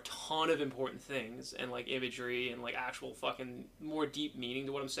glossed over a ton of important things and like imagery and like actual fucking more deep meaning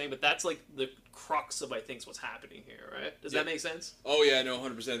to what I'm saying, but that's like the crux of I think what's happening here, right? Does that make sense? Oh yeah, no,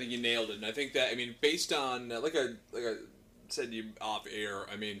 100%. I think you nailed it, and I think that based on like I said to you off air,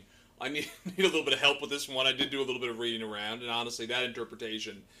 I need a little bit of help with this one. I did do a little bit of reading around, and honestly, that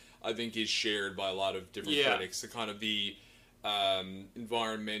interpretation I think is shared by a lot of different critics. The kind of the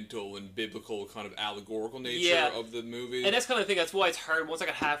environmental and biblical kind of allegorical nature of the movie, and that's kind of the thing. That's why it's hard. Once I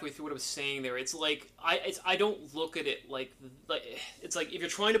got halfway through what I was saying there, it's like I don't look at it like it's like if you're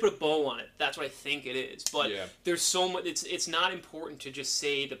trying to put a bow on it, that's what I think it is. But there's so much. It's not important to just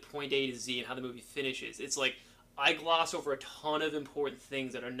say the point A to Z and how the movie finishes. It's like I gloss over a ton of important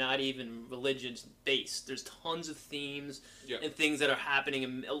things that are not even religion based. There's tons of themes and things that are happening,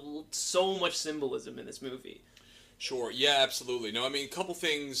 and so much symbolism in this movie. Sure. Yeah, absolutely. No, a couple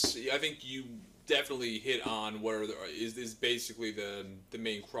things. I think you definitely hit on what is basically the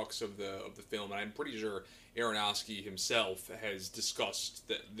main crux of the film, and I'm pretty sure Aronofsky himself has discussed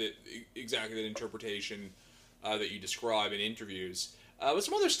that exactly that interpretation that you describe in interviews. But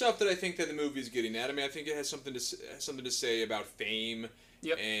some other stuff that I think that the movie is getting at. I think it has something to say about fame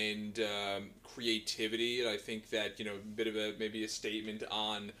and creativity, and I think that a bit of maybe a statement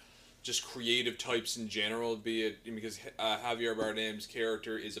on just creative types in general, be it because Javier Bardem's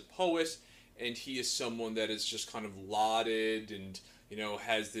character is a poet, and he is someone that is just kind of lauded and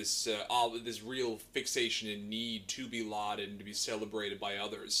has this this real fixation and need to be lauded and to be celebrated by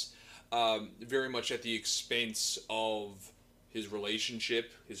others, very much at the expense of his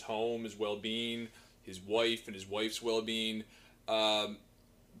relationship, his home, his well-being, his wife and his wife's well-being,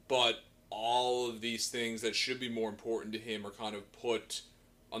 but all of these things that should be more important to him are kind of put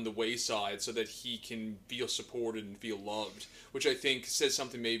on the wayside so that he can feel supported and feel loved, which I think says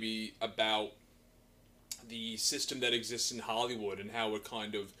something maybe about the system that exists in Hollywood and how it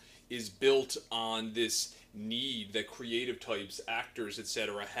kind of is built on this need that creative types, actors,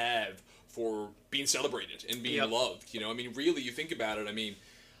 etc. have for being celebrated and being loved. Really, you think about it,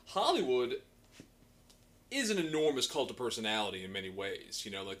 Hollywood is an enormous cult of personality in many ways,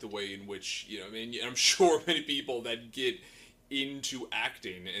 like the way in which, I'm sure many people that get into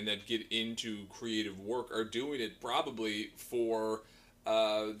acting and that get into creative work are doing it probably for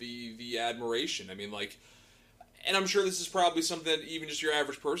the admiration. And I'm sure this is probably something that even just your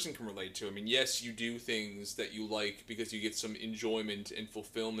average person can relate to. Yes, you do things that you like because you get some enjoyment and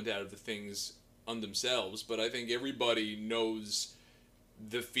fulfillment out of the things on themselves, but I think everybody knows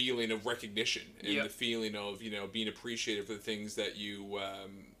the feeling of recognition and the feeling of being appreciated for the things that you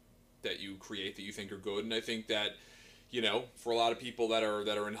create that you think are good. And I think that you know, for a lot of people that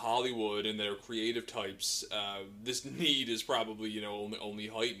are in Hollywood and that are creative types, this need is probably, you know, only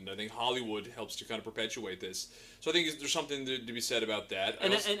heightened. I think Hollywood helps to kind of perpetuate this. So I think there's something to be said about that.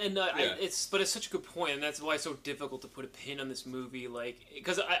 But it's such a good point, and that's why it's so difficult to put a pin on this movie, like,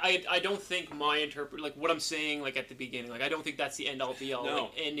 because I don't think like what I'm saying, like at the beginning, like I don't think that's the end all be all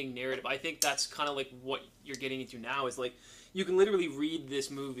like ending narrative. I think that's kind of like what you're getting into now is like you can literally read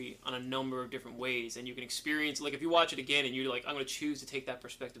this movie on a number of different ways, and you can experience, like, if you watch it again and you're like, I'm going to choose to take that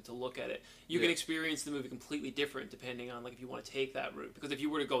perspective to look at it, you can experience the movie completely different depending on, like, if you want to take that route. Because if you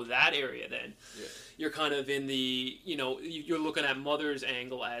were to go that area, then you're kind of in the, you know, you're looking at Mother's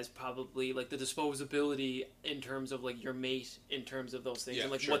angle as probably, like, the disposability in terms of, like, your mate, in terms of those things,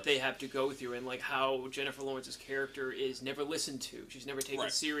 and, like, what they have to go through, and, like, how Jennifer Lawrence's character is never listened to. She's never taken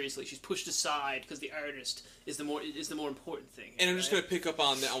seriously. She's pushed aside because the artist is the more important thing. And I'm just going to pick up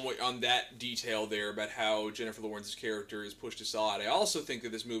on that detail there about how Jennifer Lawrence's character is pushed aside. I also think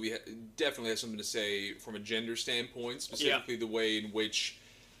that this movie definitely has something to say from a gender standpoint, specifically the way in which,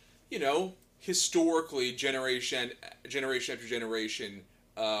 you know, historically, generation after generation,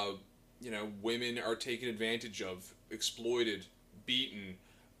 you know, women are taken advantage of, exploited, beaten,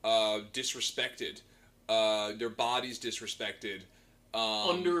 disrespected, their bodies disrespected.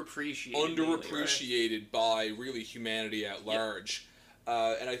 Underappreciated by really humanity at large.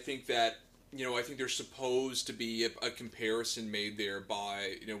 And I think that, you know, I think there's supposed to be a comparison made there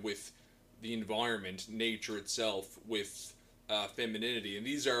by, you know, with the environment, nature itself, with femininity. And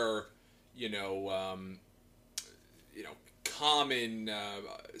these are, you know, common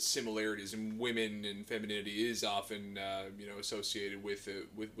similarities, and women and femininity is often, you know, associated with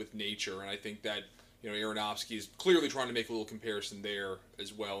nature. And I think that, you know, Aronofsky is clearly trying to make a little comparison there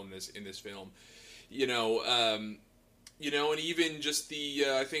as well in this film. You know, and even just the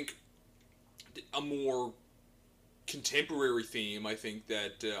I think a more contemporary theme, I think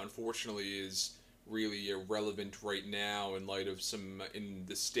that unfortunately is really irrelevant right now in light of some in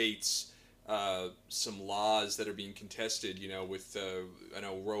the States, some laws that are being contested. You know, with I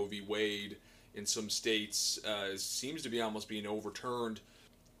know Roe v. Wade in some states seems to be almost being overturned.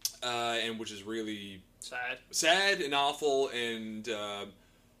 And which is really sad and awful, and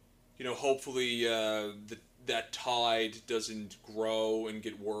you know, hopefully that tide doesn't grow and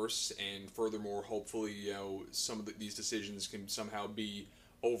get worse, and furthermore, hopefully, you know, some of these decisions can somehow be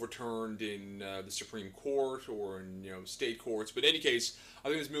overturned in the Supreme Court or in, you know, state courts. But in any case, I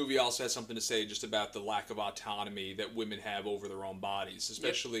think this movie also has something to say just about the lack of autonomy that women have over their own bodies,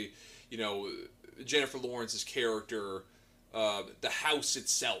 especially you know, Jennifer Lawrence's character. The house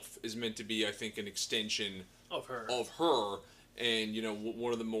itself is meant to be, I think, an extension of her. And, you know,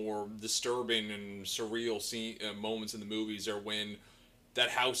 one of the more disturbing and surreal moments in the movies are when that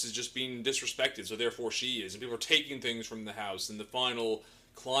house is just being disrespected, so therefore she is. And people are taking things from the house. And the final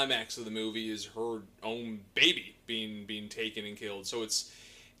climax of the movie is her own baby being taken and killed. So it's,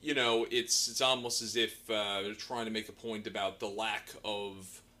 you know, it's almost as if they're trying to make a point about the lack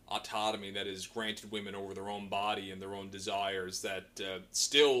of autonomy that is granted women over their own body and their own desires that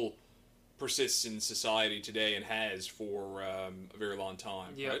still persists in society today and has for a very long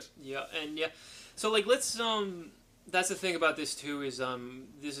time. Right? So, like, let's that's the thing about this too is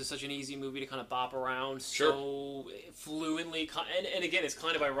this is such an easy movie to kind of bop around so fluently, and again, it's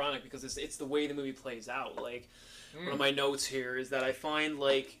kind of ironic because it's the way the movie plays out. Like, one of my notes here is that I find,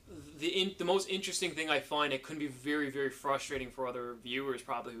 like, the most interesting thing I find, it could be very, very frustrating for other viewers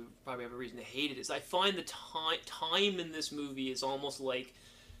probably who probably have a reason to hate it, is I find the time in this movie is almost like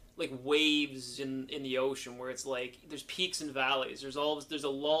waves in the ocean, where it's like there's peaks and valleys. There's a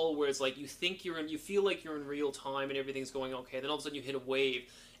lull where it's like you feel like you're in real time and everything's going okay. Then all of a sudden you hit a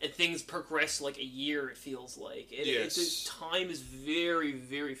wave and things progress like a year. It feels like time is very,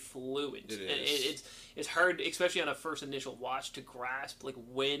 very fluid. It's hard, especially on a first initial watch, to grasp like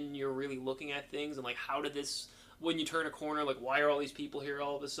when you're really looking at things and like how did this, when you turn a corner, like why are all these people here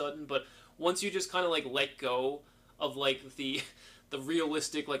all of a sudden? But once you just kind of like let go of like the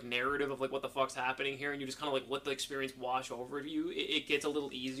realistic like narrative of like what the fuck's happening here, and you just kind of like let the experience wash over you, it gets a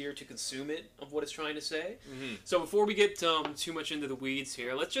little easier to consume it of what it's trying to say. So before we get too much into the weeds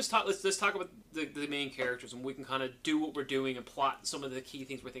here, let's talk about the main characters, and we can kind of do what we're doing and plot some of the key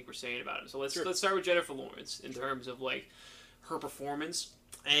things we think we're saying about it. So let's start with Jennifer Lawrence in terms of like her performance,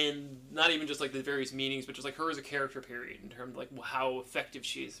 and not even just like the various meanings, but just like her as a character period in terms of like how effective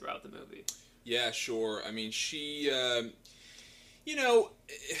she is throughout the movie. Yeah, sure. I mean, she you know,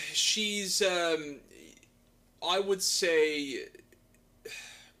 she's, I would say,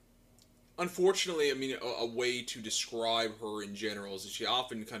 unfortunately, I mean, a way to describe her in general is that she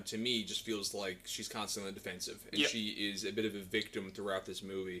often, kind of, to me, just feels like she's constantly on the defensive, and she is a bit of a victim throughout this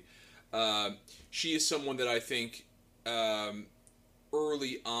movie. She is someone that I think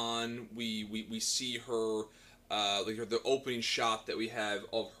early on we see her, like the opening shot that we have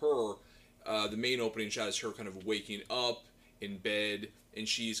of her. The main opening shot is her kind of waking up in bed, and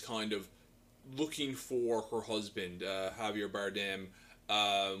she's kind of looking for her husband, Javier Bardem.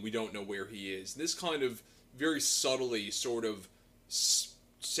 We don't know where he is. This kind of very subtly sort of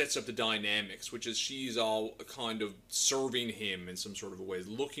sets up the dynamics, which is she's all kind of serving him in some sort of a way,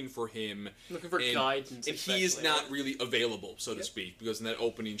 looking for him. Looking for guidance. And he is not really available, so to speak, because in that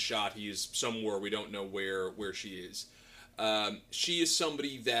opening shot, he is somewhere we don't know where she is. She is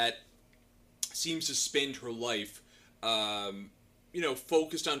somebody that seems to spend her life,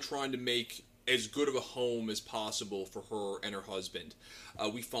 focused on trying to make as good of a home as possible for her and her husband.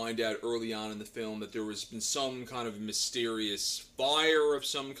 We find out early on in the film that there has been some kind of mysterious fire of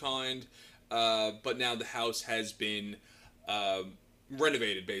some kind, but now the house has been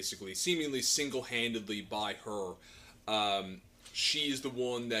renovated, basically, seemingly single-handedly by her. She's the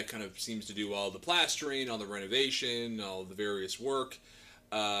one that kind of seems to do all the plastering, all the renovation, all the various work.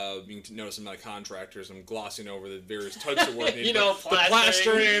 You can notice I'm not a contractor, so I'm glossing over the various types of work. The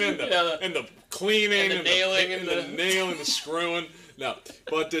plastering and the cleaning and the nailing and the nailing, the screwing. No,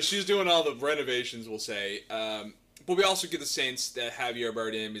 but she's doing all the renovations, we'll say. But we also get the sense that Javier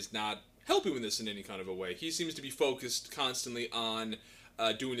Bardem is not helping with this in any kind of a way. He seems to be focused constantly on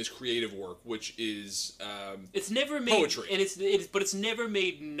doing his creative work, which is it's never made poetry, and but it's never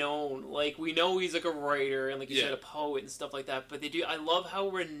made known. Like, we know he's like a writer and, like you said, a poet and stuff like that. But I love how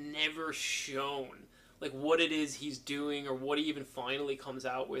we're never shown like what it is he's doing or what he even finally comes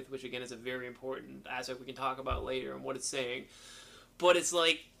out with, which again is a very important aspect we can talk about later and what it's saying. But it's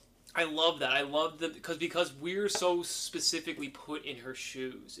like, I love that. I love because we're so specifically put in her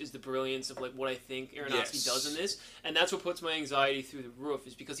shoes is the brilliance of like what I think Aronofsky does in this, and that's what puts my anxiety through the roof.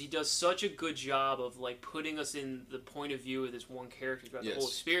 Is because he does such a good job of like putting us in the point of view of this one character throughout the whole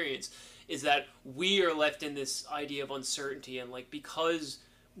experience. Is that we are left in this idea of uncertainty, and like because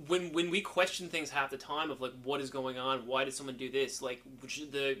when we question things half the time of like what is going on, why did someone do this, like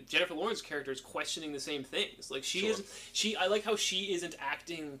the Jennifer Lawrence character is questioning the same things. Like I like how she isn't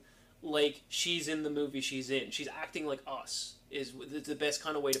acting like she's in the movie she's in. She's acting like us is the best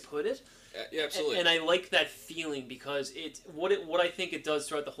kind of way to put it. Yeah, absolutely. And I like that feeling because what I think it does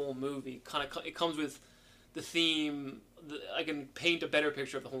throughout the whole movie. It comes with the theme. I can paint a better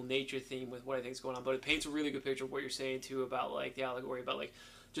picture of the whole nature theme with what I think is going on, but it paints a really good picture of what you're saying too about like the allegory about like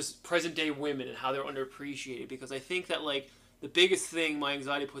just present day women and how they're underappreciated. Because I think that like the biggest thing my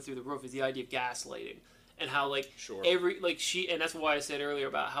anxiety put through the roof is the idea of gaslighting. And how like and that's why I said earlier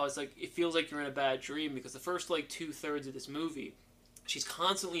about how it's like it feels like you're in a bad dream, because the first like 2/3 of this movie, she's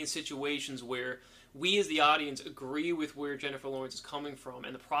constantly in situations where we as the audience agree with where Jennifer Lawrence is coming from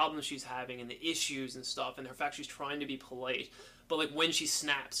and the problems she's having and the issues and stuff, and the fact she's trying to be polite, but like when she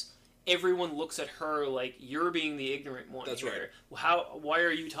snaps, everyone looks at her like you're being the ignorant one. That's here. right. Why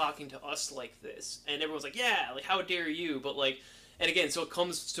are you talking to us like this? And everyone's like, yeah, like how dare you? But like. And again, so it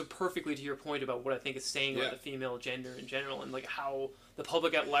comes to perfectly to your point about what I think is saying about the female gender in general, and like how the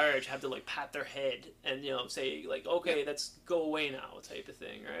public at large have to like pat their head and say like, okay, let's go away now, type of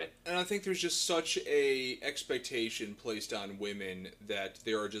thing, right? And I think there's just such a expectation placed on women that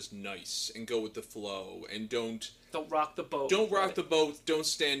they are just nice and go with the flow and don't rock the boat. Don't rock the boat. Don't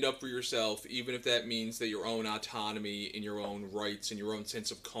stand up for yourself, even if that means that your own autonomy and your own rights and your own sense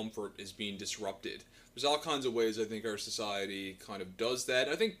of comfort is being disrupted. There's all kinds of ways I think our society kind of does that.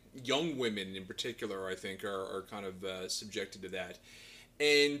 I think young women in particular, I think, are kind of subjected to that.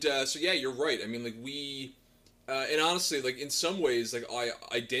 And so, yeah, you're right. I mean, like, and honestly, like, in some ways, like, I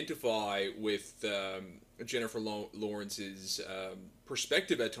identify with Jennifer Lawrence's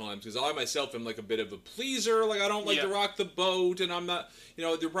perspective at times, because I myself am, like, a bit of a pleaser. Like, I don't like to rock the boat, and I'm not, there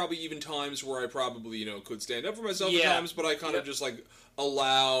are probably even times where I probably, could stand up for myself at times, but I kind of just, like,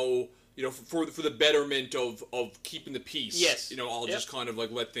 allow... for the betterment of keeping the peace. Yes. I'll just kind of like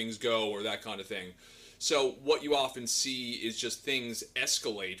let things go or that kind of thing. So what you often see is just things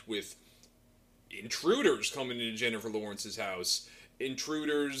escalate with intruders coming into Jennifer Lawrence's house.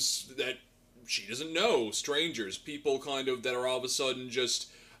 Intruders that she doesn't know, strangers, people kind of that are all of a sudden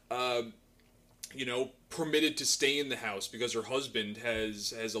just, permitted to stay in the house because her husband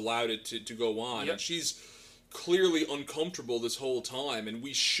has allowed it to go on. Yep. And she's clearly uncomfortable this whole time, and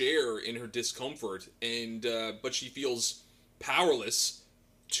we share in her discomfort, and but she feels powerless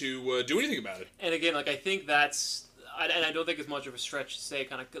to do anything about it. And again, like I think that's and I don't think it's much of a stretch to say,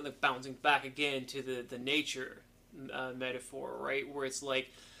 kind of like bouncing back again to the nature metaphor, right? Where it's like,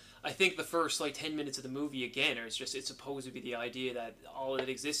 I think the first like 10 minutes of the movie again is just, it's supposed to be the idea that all that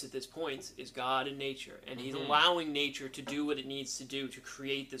exists at this point is God and nature, and he's allowing nature to do what it needs to do to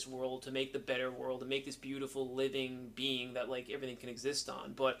create this world, to make the better world, to make this beautiful living being that like everything can exist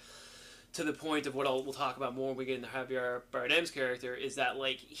on. But to the point of what we'll talk about more when we get into Javier Bardem's character, is that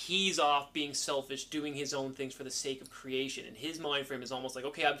like he's off being selfish, doing his own things for the sake of creation, and his mind frame is almost like,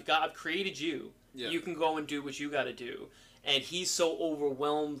 okay, I've created you, you can go and do what you got to do. And he's so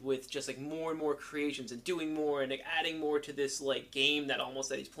overwhelmed with just like more and more creations and doing more and like adding more to this like game that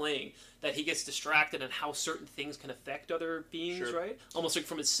he's playing, that he gets distracted on how certain things can affect other beings, right? Almost like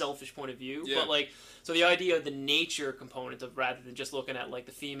from his selfish point of view. But like, so the idea of the nature component of, rather than just looking at like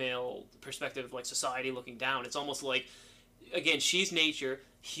the female perspective of like society looking down, it's almost like, again, she's nature.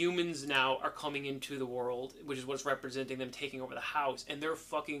 Humans now are coming into the world, which is what's representing them taking over the house, and they're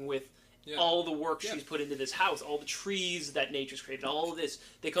fucking with all the work she's put into this house, all the trees that nature's created, all of this.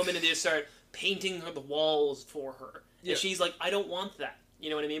 They come in and they start painting the walls for her. And she's like, I don't want that.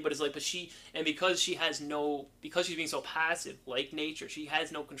 You know what I mean? But it's like, because she's being so passive, like nature, she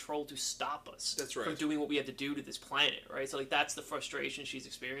has no control to stop us from doing what we have to do to this planet, right? So like, that's the frustration she's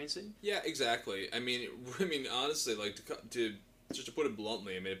experiencing. Yeah, exactly. I mean, honestly, like, to put it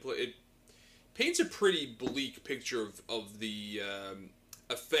bluntly, I mean, it paints a pretty bleak picture of the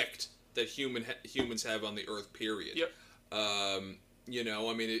effect that humans have on the Earth, period. You know,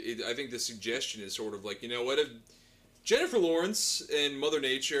 I mean, I think the suggestion is sort of like, you know, what if Jennifer Lawrence and Mother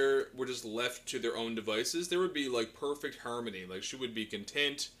Nature were just left to their own devices, there would be, like, perfect harmony. Like, she would be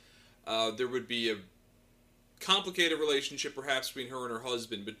content. There would be a complicated relationship, perhaps, between her and her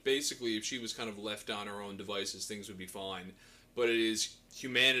husband, but basically, if she was kind of left on her own devices, things would be fine. But it is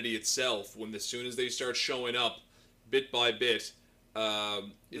humanity itself, when as soon as they start showing up, bit by bit,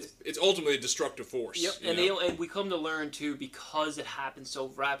 it's ultimately a destructive force. And we come to learn too, because it happens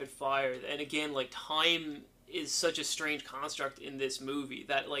so rapid fire, and again, like, time is such a strange construct in this movie,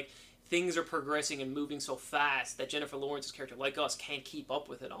 that like things are progressing and moving so fast that Jennifer Lawrence's character, like us, can't keep up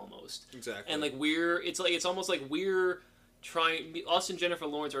with it almost. Exactly. And like it's almost like we're us and Jennifer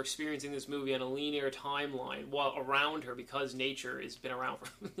Lawrence are experiencing this movie on a linear timeline, while around her, because nature has been around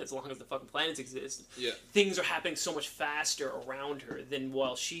for as long as the fucking planets exist. Things are happening so much faster around her than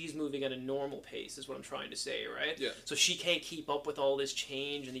while she's moving at a normal pace, is what I'm trying to say, right? So she can't keep up with all this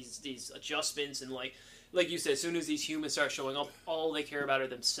change and these adjustments, and like you said, as soon as these humans start showing up, all they care about are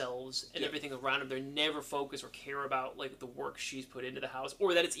themselves and everything around them. They're never focused or care about like the work she's put into the house,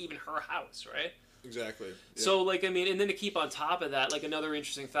 or that it's even her house, right? Exactly. So, like, I mean, and then to keep on top of that, like, another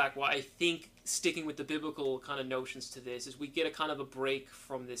interesting fact, why I think sticking with the biblical kind of notions to this, is we get a kind of a break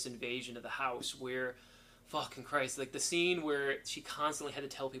from this invasion of the house, where, fucking Christ, like, the scene where she constantly had to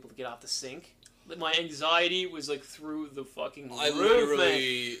tell people to get off the sink. Like, my anxiety was, like, through the fucking roof,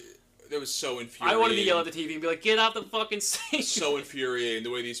 man. That was so infuriating. I wanted to yell at the TV and be like, get off the fucking sink. So infuriating, the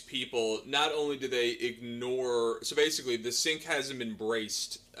way these people, not only do they ignore, so basically, the sink hasn't been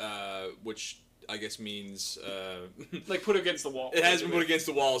braced, which I guess means like put against the wall. It has been put against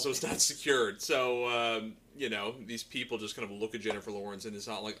the wall, so it's not secured. So you know, these people just kind of look at Jennifer Lawrence, and it's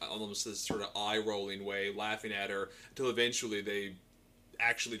not like almost this sort of eye-rolling way, laughing at her, until eventually they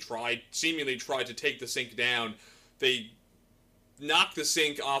actually seemingly tried to take the sink down. They knock the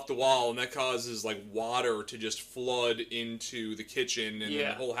sink off the wall, and that causes like water to just flood into the kitchen, and then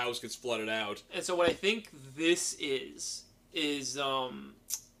the whole house gets flooded out. And so what I think this is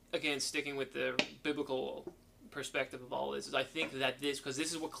again, sticking with the biblical perspective of all this, is I think that because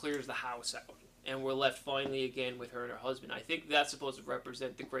this is what clears the house out, and we're left finally again with her and her husband. I think that's supposed to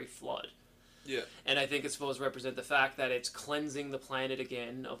represent the Great Flood. And I think it's supposed to represent the fact that it's cleansing the planet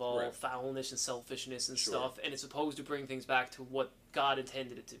again of all foulness and selfishness and stuff, and it's supposed to bring things back to what God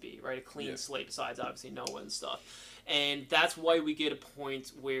intended it to be, right? A clean slate, besides obviously Noah and stuff. And that's why we get a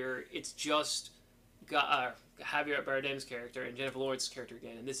point where it's just Javier Bardem's character and Jennifer Lawrence's character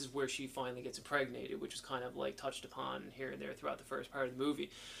again, and this is where she finally gets impregnated, which is kind of like touched upon here and there throughout the first part of the movie.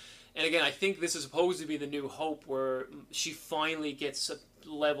 And again, I think this is supposed to be the new hope, where she finally gets a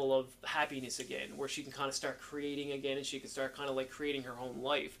level of happiness again, where she can kind of start creating again, and she can start kind of like creating her own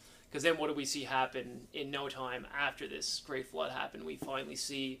life. Because then what do we see happen in no time after this Great Flood happened? We finally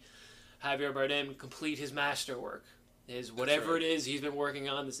see Javier Bardem complete his masterwork. Is whatever it is he's been working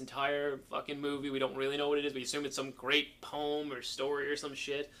on this entire fucking movie. We don't really know what it is. We assume it's some great poem or story or some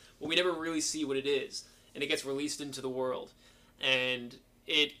shit, but we never really see what it is. And it gets released into the world, and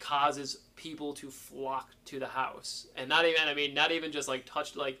it causes people to flock to the house. And not even just like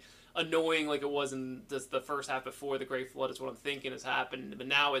touched, like, annoying like it was in the first half before the Great Flood is what I'm thinking has happened. But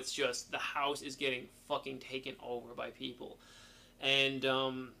now it's just the house is getting fucking taken over by people. And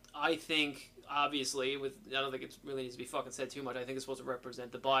I think, obviously, I don't think it really needs to be fucking said too much. I think it's supposed to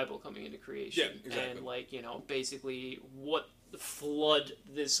represent the Bible coming into creation. Yeah, exactly. And, like, you know, basically what the flood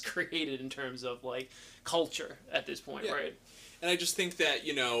this created in terms of, like, culture at this point, Yeah. right? And I just think that,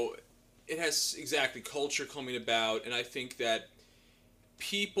 you know, it has exactly culture coming about, and I think that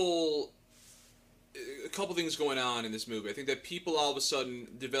people, a couple things going on in this movie. I think that people all of a sudden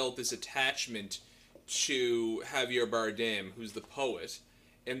develop this attachment to Javier Bardem, who's the poet,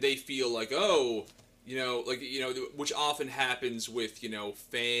 and they feel like, oh, you know, like, you know, which often happens with, you know,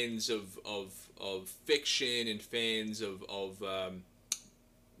 fans of fiction and fans of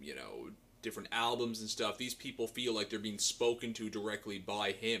you know, different albums and stuff. These people feel like they're being spoken to directly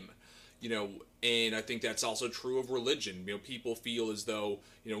by him, you know, and I think that's also true of religion. You know, people feel as though,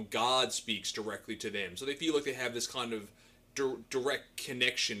 you know, God speaks directly to them, so they feel like they have this kind of direct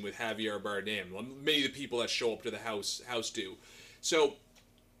connection with Javier Bardem. Many of the people that show up to the house do. So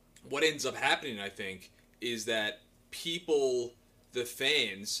what ends up happening, I think, is that people, the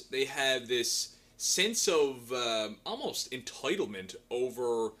fans, they have this sense of almost entitlement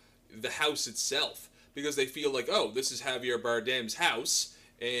over the house itself, because they feel like, oh, this is Javier Bardem's house,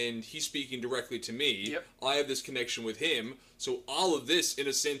 and he's speaking directly to me. Yep. I have this connection with him, so all of this, in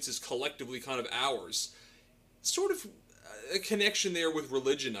a sense, is collectively kind of ours. Sort of a connection there with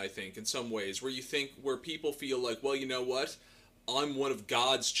religion, I think, in some ways, where people feel like, well, you know what? I'm one of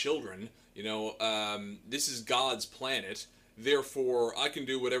God's children. You know, this is God's planet. Therefore, I can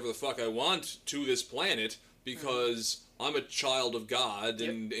do whatever the fuck I want to this planet because I'm a child of God,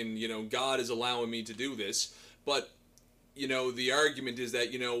 and you know, God is allowing me to do this. But, you know, the argument is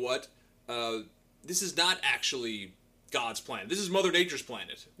that, you know what? This is not actually God's planet. This is Mother Nature's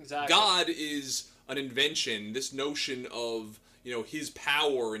planet. Exactly. God is an invention. This notion of, you know, his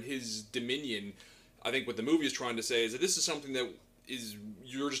power and his dominion. I think what the movie is trying to say is that this is something that is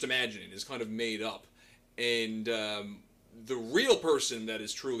you're just imagining, is kind of made up, and the real person that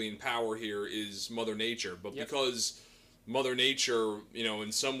is truly in power here is Mother Nature. But because Mother Nature, you know,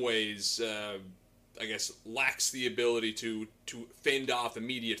 in some ways, I guess, lacks the ability to fend off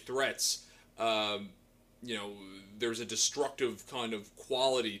immediate threats, you know, there's a destructive kind of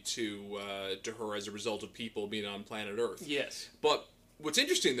quality to her as a result of people being on planet Earth. Yes. But what's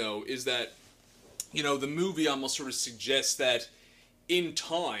interesting, though, is that, you know, the movie almost sort of suggests that in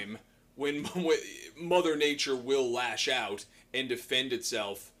time, when Mother Nature will lash out and defend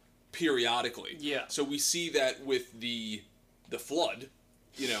itself periodically. Yeah. So we see that with the flood,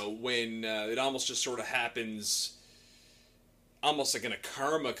 you know, when it almost just sort of happens, almost like in a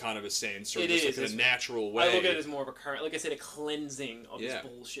karma kind of a sense, or it just is. like in a natural way. I look at it as more of a current, like I said, a cleansing of this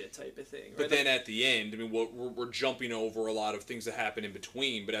bullshit type of thing. Right? But then at the end, I mean, we're jumping over a lot of things that happen in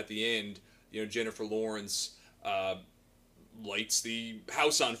between, but at the end, you know, Jennifer Lawrence lights the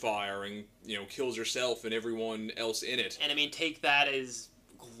house on fire and, you know, kills herself and everyone else in it. And I mean, take that as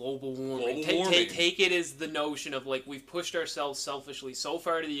global warming. Warming. Take it as the notion of, like, we've pushed ourselves selfishly so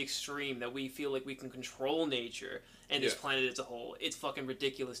far to the extreme that we feel like we can control nature and this planet as a whole. It's fucking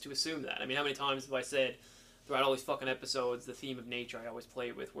ridiculous to assume that. I mean, how many times have I said throughout all these fucking episodes the theme of nature I always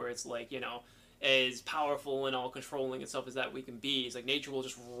play with, where it's like, you know, as powerful and all controlling and stuff as that we can be, it's like nature will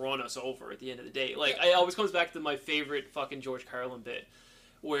just run us over at the end of the day. Like, it always comes back to my favorite fucking George Carlin bit,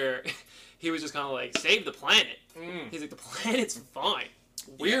 where he was just kind of like, save the planet. He's like, the planet's fine.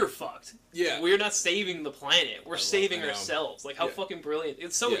 We're fucked. Yeah. We're not saving the planet. We're saving ourselves. Like, how fucking brilliant.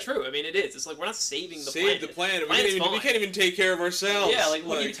 It's so true. I mean, it is. It's like, we're not saving the planet. Save the planet. We can't even take care of ourselves. Yeah, like,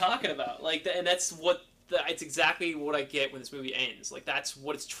 what are you talking about? Like, and that's what... it's exactly what I get when this movie ends. Like, that's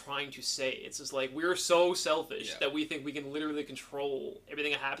what it's trying to say. It's just like, we're so selfish that we think we can literally control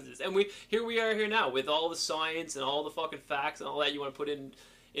everything that happens. And we are here now with all the science and all the fucking facts and all that you want to put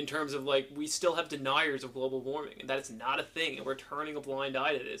in terms of, like, we still have deniers of global warming and that it's not a thing, and we're turning a blind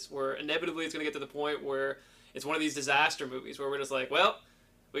eye to this, where inevitably it's going to get to the point where it's one of these disaster movies where we're just like, well,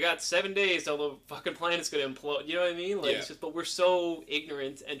 we got 7 days till the fucking planet's gonna implode. You know what I mean? Like, it's just, but we're so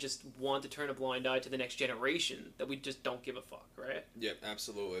ignorant and just want to turn a blind eye to the next generation that we just don't give a fuck, right? Yeah,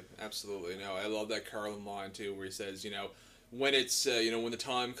 absolutely, absolutely. No, I love that Carlin line too, where he says, you know, when it's, you know, when the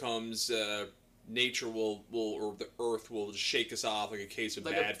time comes, nature will or the earth will just shake us off like a case of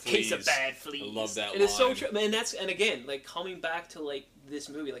bad fleas. Case of bad fleas. I love that line. And it's so true. Man, and again, like, coming back to, like, this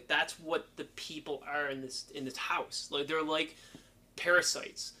movie, like, that's what the people are in this house. Like, they're like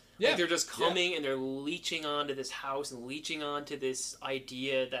parasites. Yeah. Like, they're just coming and they're leeching onto this house and leeching onto this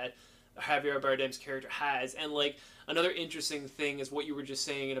idea that Javier Bardem's character has. And like another interesting thing is what you were just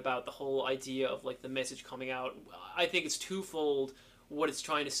saying about the whole idea of like the message coming out. I think it's twofold what it's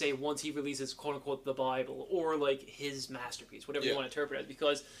trying to say once he releases quote unquote the Bible or like his masterpiece, whatever you want to interpret it as.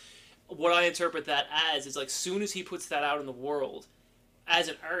 Because what I interpret that as is like soon as he puts that out in the world, as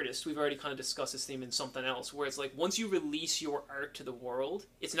an artist, we've already kind of discussed this theme in something else, where it's like once you release your art to the world,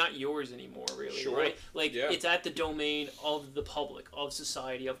 it's not yours anymore, really, right? Like it's at the domain of the public, of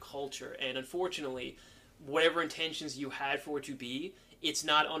society, of culture, and unfortunately, whatever intentions you had for it to be, it's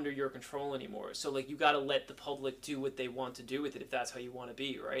not under your control anymore. So like you got to let the public do what they want to do with it if that's how you want to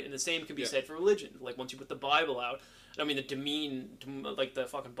be, right? And the same can be said for religion. Like once you put the Bible out, I don't mean to demean like the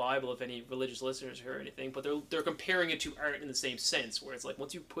fucking Bible of any religious listeners or anything, but they're comparing it to art in the same sense, where it's like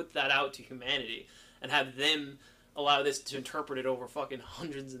once you put that out to humanity and have them allow this to interpret it over fucking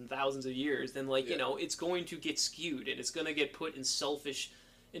hundreds and thousands of years, then like you know it's going to get skewed and it's going to get put in selfish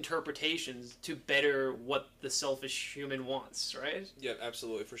interpretations to better what the selfish human wants, right? Yeah,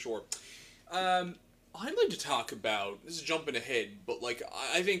 absolutely, for sure. I'd like to talk about, this is jumping ahead, but like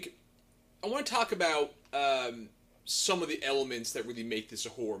I think I want to talk about some of the elements that really make this a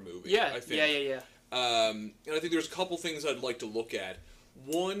horror movie. Yeah, I think. yeah. And I think there's a couple things I'd like to look at.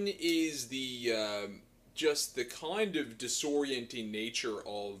 One is the just the kind of disorienting nature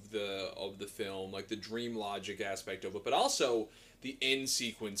of the film, like the dream logic aspect of it, but also the end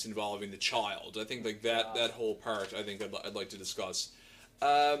sequence involving the child. I think like that whole part, I think I'd like to discuss.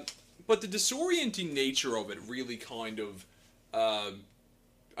 But the disorienting nature of it really kind of,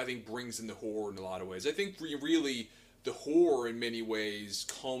 I think, brings in the horror in a lot of ways. I think really the horror in many ways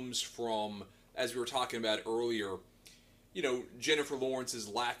comes from, as we were talking about earlier, you know, Jennifer Lawrence's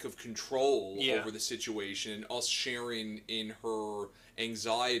lack of control over the situation and us sharing in her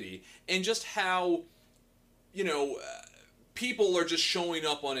anxiety and just how, you know, people are just showing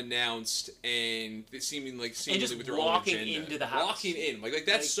up unannounced and seemingly with their own agenda. Into the house. Walking in. Like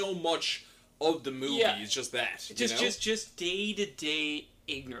that's so much of the movie is just that. Just day-to-day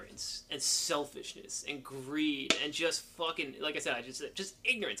ignorance and selfishness and greed and just fucking, like I said, just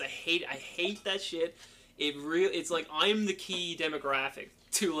ignorance. I hate that shit. It's like I'm the key demographic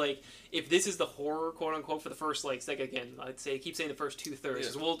to like if this is the horror quote unquote for the first like again I'd say keep saying the first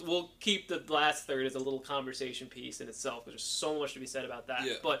 2/3. We'll keep the last third as a little conversation piece in itself because there's so much to be said about that.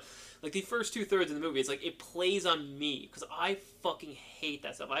 But like the first 2/3 of the movie, it's like it plays on me because I fucking hate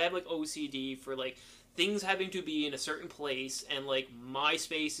that stuff. I have like OCD for like things having to be in a certain place and like my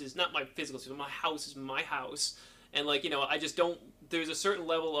space is not my physical space, my house is my house, and like you know I just don't. There's a certain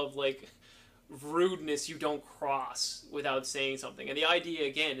level of like rudeness you don't cross without saying something. And the idea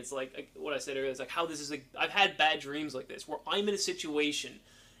again, it's like what I said earlier, it's like how this is like I've had bad dreams like this where I'm in a situation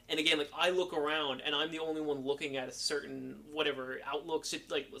and again like I look around and I'm the only one looking at a certain whatever outlook,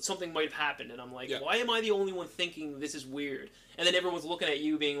 like something might have happened and I'm like why am I the only one thinking this is weird? And then everyone's looking at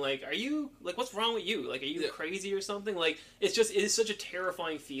you being like, are you like what's wrong with you? Like are you crazy or something? Like it is such a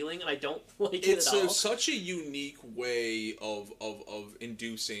terrifying feeling and I don't like it at all. It's such a unique way of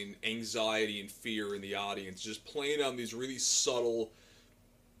inducing anxiety and fear in the audience, just playing on these really subtle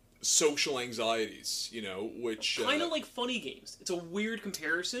social anxieties, you know, which kind of like funny games. It's a weird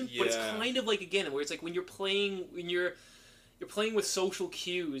comparison, but it's kind of like again where it's like when you're playing with social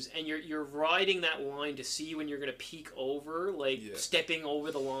cues and you're riding that line to see when you're going to peek over, like stepping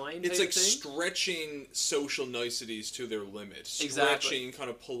over the line. It's like stretching social niceties to their limit, stretching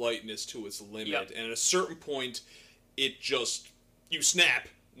kind of politeness to its limit, and at a certain point, you snap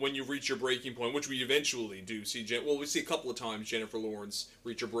when you reach your breaking point, which we eventually do see. We see a couple of times Jennifer Lawrence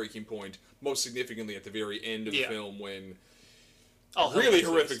reach her breaking point, most significantly at the very end of the film when really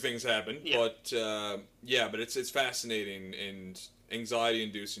horrific things happen. But but it's fascinating and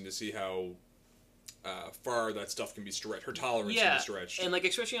anxiety-inducing to see how far that stuff can be stretched. Her tolerance can be stretched. And like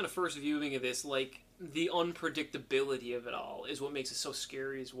especially on a first viewing of this, like the unpredictability of it all is what makes it so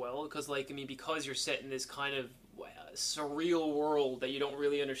scary as well. Because like I mean, because you're set in this kind of surreal world that you don't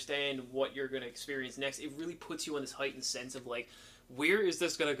really understand what you're going to experience next, it really puts you on this heightened sense of like, where is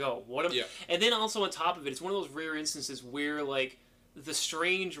this going to go? And then also on top of it, it's one of those rare instances where like the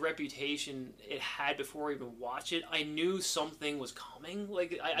strange reputation it had before I even watched it, I knew something was coming.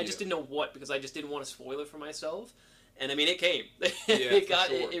 Like I just didn't know what, because I just didn't want to spoil it for myself. And I mean, it came.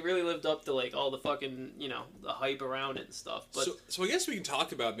 It really lived up to like all the fucking the hype around it and stuff. But so I guess we can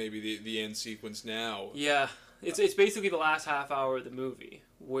talk about maybe the end sequence now. Yeah, it's basically the last half hour of the movie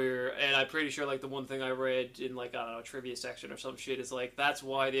and I'm pretty sure like the one thing I read in like I don't know a trivia section or some shit is like that's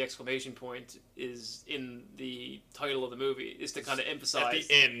why the exclamation point is in the title of the movie is to kind of emphasize at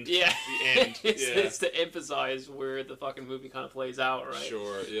the end. Yeah, the end. it's to emphasize where the fucking movie kind of plays out, right?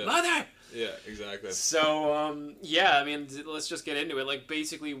 Sure. Yeah. Mother. Yeah. Exactly. So yeah, I mean, let's just get into it. Like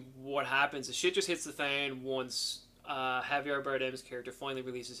basically, what happens is shit just hits the fan once. Javier Bardem's character finally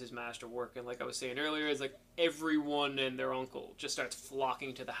releases his masterwork, and like I was saying earlier, it's like everyone and their uncle just starts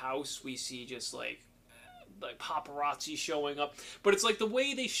flocking to the house. We see just like paparazzi showing up, but it's like the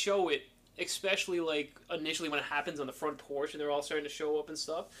way they show it, especially like initially when it happens on the front porch and they're all starting to show up and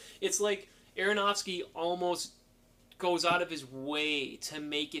stuff. It's like Aronofsky almost goes out of his way to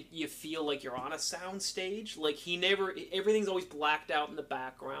make it you feel like you're on a sound stage. Like everything's always blacked out in the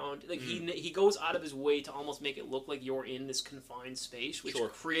background. Like he goes out of his way to almost make it look like you're in this confined space, which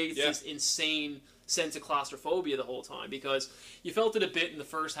creates this insane sense of claustrophobia the whole time, because you felt it a bit in the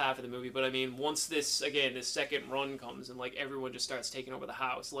first half of the movie, but I mean once this second run comes and like everyone just starts taking over the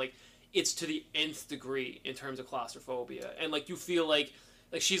house, like it's to the nth degree in terms of claustrophobia, and like you feel like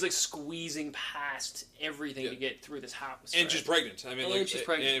she's like squeezing past everything to get through this house, and she's pregnant. I mean, and she's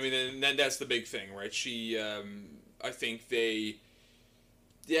pregnant. I mean, and then that's the big thing, right? She, I think they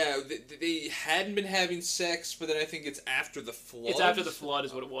hadn't been having sex, but then I think it's after the flood. It's after the flood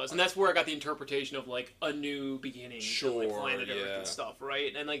is what it was, and that's where I got the interpretation of like a new beginning, like planet Earth and stuff,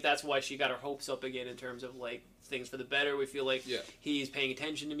 right? And like that's why she got her hopes up again in terms of like things for the better. We feel like he's paying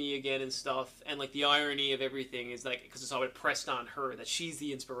attention to me again and stuff, and like the irony of everything is like because it's always pressed on her that she's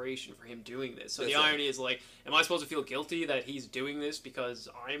the inspiration for him doing this. So the irony is like, am I supposed to feel guilty that he's doing this because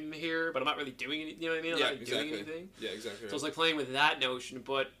I'm here, but I'm not really doing anything? You know what I mean? I'm not doing anything. Yeah, exactly. So it's like playing with that notion,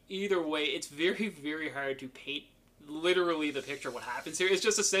 but either way, it's very, very hard to paint literally the picture of what happens here. It's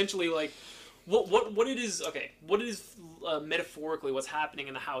just essentially like what it is. Okay, what it is metaphorically what's happening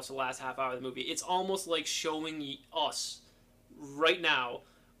in the house the last half hour of the movie. It's almost like showing us right now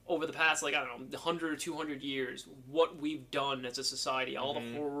over the past like I don't know 100 or 200 years what we've done as a society, all the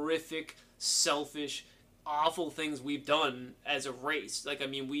horrific, selfish, awful things we've done as a race. Like I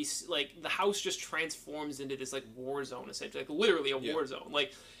mean, we like the house just transforms into this like war zone essentially, like literally a war zone.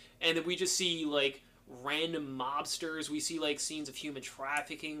 Like, and then we just see like random mobsters. We see like scenes of human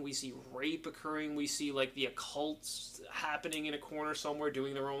trafficking. We see rape occurring. We see like the occults happening in a corner somewhere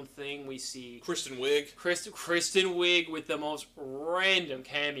doing their own thing. We see Kristen Wiig. Kristen Wiig with the most random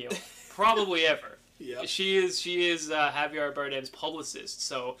cameo probably ever. Yeah, she is Javier Bardem's publicist.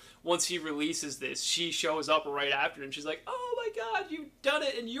 So once he releases this, she shows up right after, and she's like, "Oh my God, you've done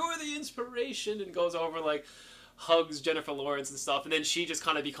it, and you're the inspiration," and goes over like hugs Jennifer Lawrence and stuff, and then she just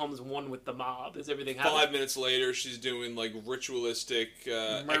kind of becomes one with the mob as everything happens. 5 minutes later, she's doing like ritualistic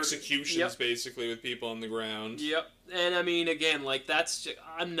executions basically with people on the ground. Yep, and I mean again, like that's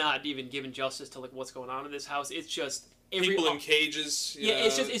I'm not even giving justice to like what's going on in this house. It's just people in cages.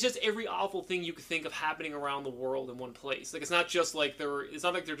 It's just every awful thing you could think of happening around the world in one place. Like it's not like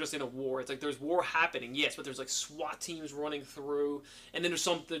they're just in a war. It's like there's war happening, yes, but there's like SWAT teams running through, and then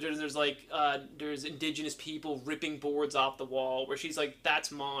there's indigenous people ripping boards off the wall. Where she's like,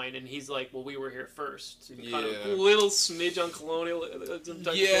 "That's mine," and he's like, "Well, we were here first." Kind of little smidge on colonialism.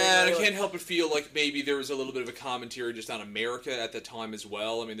 Yeah, and I can't help but feel like maybe there was a little bit of a commentary just on America at the time as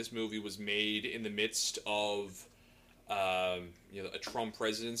well. I mean, this movie was made in the midst of a Trump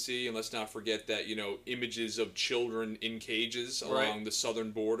presidency, and let's not forget that images of children in cages along the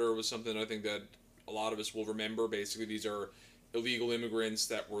southern border was something I think that a lot of us will remember. Basically, these are illegal immigrants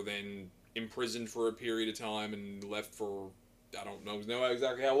that were then imprisoned for a period of time and left for I don't know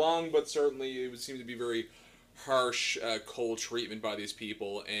exactly how long, but certainly it would seem to be very harsh, cold treatment by these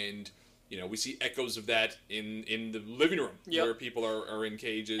people, and we see echoes of that in the living room where people are in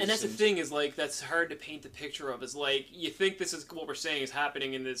cages. And that's the thing is like that's hard to paint the picture of. Is like you think this is what we're saying is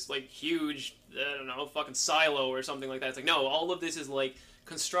happening in this like huge fucking silo or something like that. It's like no, all of this is like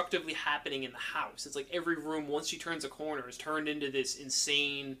constructively happening in the house. It's like every room once she turns a corner is turned into this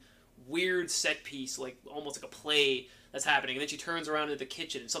insane, weird set piece, like almost like a play that's happening. And then she turns around into the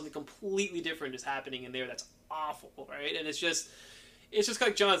kitchen and something completely different is happening in there. That's awful, right? And it's just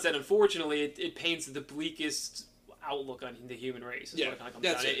like John said, unfortunately, it paints the bleakest outlook on the human race. What it kind of comes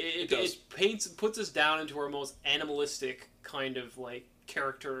down. It puts us down into our most animalistic kind of like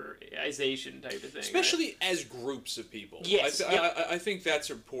characterization type of thing. Especially as groups of people. Yes. I think that's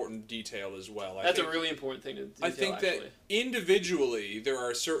an important detail as well. That's a really important thing to detail, I think actually. that individually, there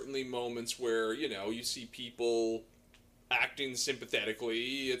are certainly moments where, you see people acting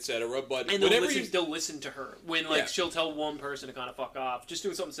sympathetically, etc. But and whenever they'll listen to her when she'll tell one person to kind of fuck off, just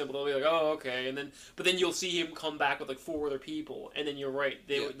doing something simple. They'll be like, oh, okay, and then you'll see him come back with like 4 other people, and then you're right,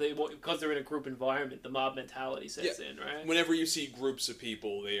 they because they're in a group environment, the mob mentality sets in, right? Whenever you see groups of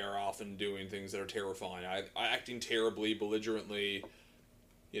people, they are often doing things that are terrifying, acting terribly, belligerently.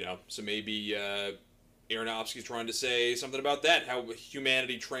 So maybe Aronofsky's trying to say something about that, how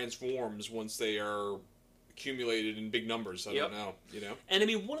humanity transforms once they are accumulated in big numbers. I don't know, And I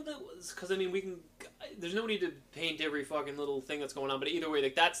mean, one of the, because I mean, we can, there's no need to paint every fucking little thing that's going on, but either way,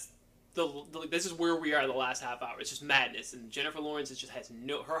 like that's this is where we are the last half hour. It's just madness, and Jennifer Lawrence just has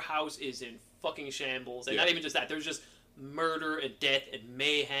her house is in fucking shambles, and not even just that. There's just murder and death and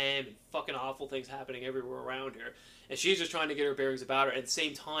mayhem and fucking awful things happening everywhere around her, and she's just trying to get her bearings about her. At the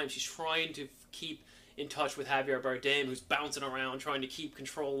same time, she's trying to keep in touch with Javier Bardem, who's bouncing around trying to keep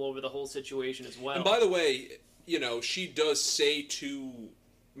control over the whole situation as well. And by the way, she does say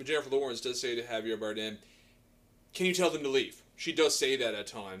Jennifer Lawrence does say to Javier Bardem, can you tell them to leave? She does say that at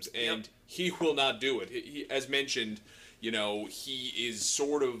times, and he will not do it. He, as mentioned, he is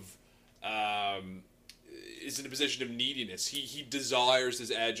sort of is in a position of neediness. He desires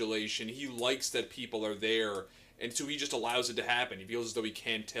his adulation. He likes that people are there. And so he just allows it to happen. He feels as though he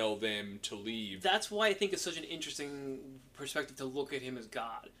can't tell them to leave. That's why I think it's such an interesting perspective to look at him as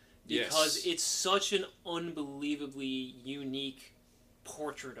God. Because it's such an unbelievably unique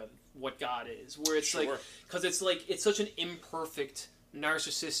portrait of what God is. Where it's it's such an imperfect,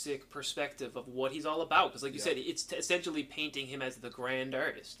 narcissistic perspective of what he's all about. Because like you said, it's essentially painting him as the grand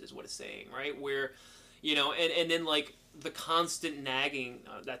artist, is what it's saying, right? Where, and then like, the constant nagging,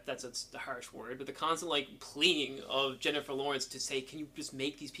 that's a harsh word, but the constant pleading of Jennifer Lawrence to say, can you just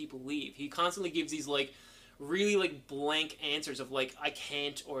make these people leave? He constantly gives these really blank answers of I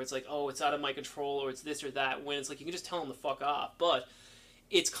can't, or it's oh, it's out of my control, or it's this or that, when it's you can just tell him to fuck off. But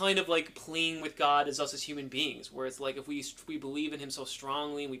it's kind of pleading with God as us as human beings, where it's if we believe in him so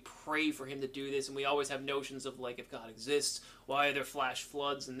strongly and we pray for him to do this, and we always have notions of if God exists, why are there flash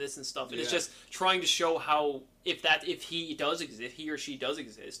floods and this and stuff, and it's just trying to show how if he does exist, he or she does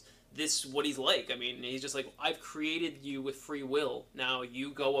exist, this is what he's like. I mean, he's just I've created you with free will, now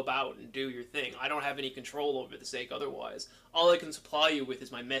you go about and do your thing. I don't have any control over the sake otherwise. All I can supply you with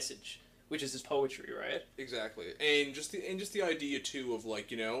is my message, which is his poetry, right? Exactly. And just the idea too of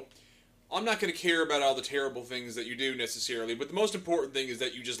I'm not going to care about all the terrible things that you do necessarily, but the most important thing is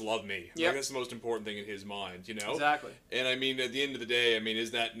that you just love me. Yeah, that's the most important thing in his mind, Exactly. And I mean, at the end of the day, I mean,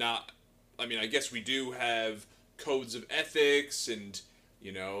 is that not? I mean, I guess we do have codes of ethics and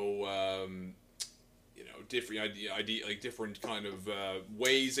different kind of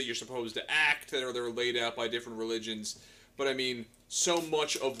ways that you're supposed to act that are laid out by different religions. But I mean, so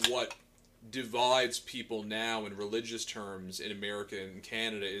much of what divides people now in religious terms in America and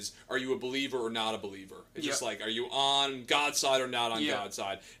Canada is, are you a believer or not a believer? It's just are you on God's side or not on God's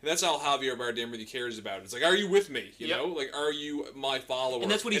side? And that's all Javier Bardem really cares about. It's are you with me? You know? Are you my follower?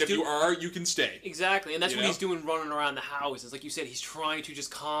 And that's what he's doing. If you are, you can stay. Exactly. And that's what he's doing running around the house. Is like you said, he's trying to just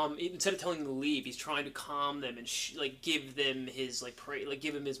calm, instead of telling them to leave, he's trying to calm them and give them his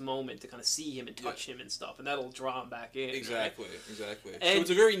give him his moment to kind of see him and touch him and stuff, and that'll draw him back in. Exactly. Right? Exactly. And so it's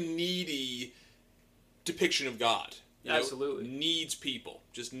a very needy depiction of God. Absolutely. Needs people.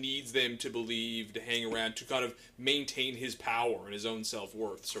 Just needs them to believe, to hang around, to kind of maintain his power and his own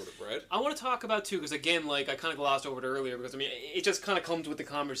self-worth, sort of, right? I want to talk about, too, because, again, I kind of glossed over it earlier, because, I mean, it just kind of comes with the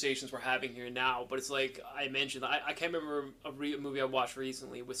conversations we're having here now, but it's I mentioned, I can't remember a movie I watched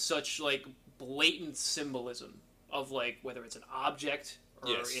recently with such, blatant symbolism of, whether it's an object or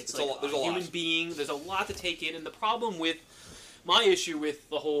it's a human being. There's a lot to take in, and the problem with my issue with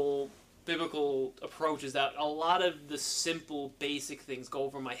the whole biblical approach is that a lot of the simple, basic things go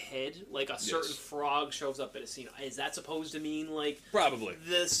over my head. A certain frog shows up at a scene. Is that supposed to mean probably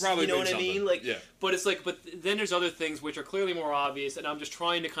this? Probably, you know what I mean? Yeah. But it's but then there's other things which are clearly more obvious, and I'm just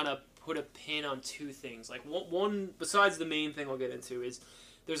trying to kind of put a pin on two things. One besides the main thing I'll get into is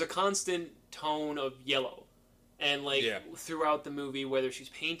there's a constant tone of yellow. And, throughout the movie, whether she's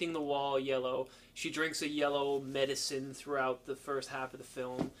painting the wall yellow, she drinks a yellow medicine throughout the first half of the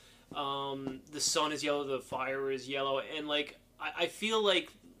film. The sun is yellow, the fire is yellow, and, I feel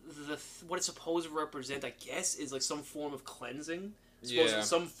what it's supposed to represent, I guess, is, some form of cleansing.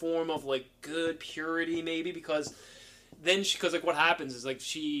 Some form of, good purity, maybe, because then what happens is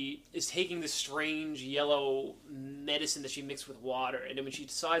she is taking this strange yellow medicine that she mixed with water, and then when she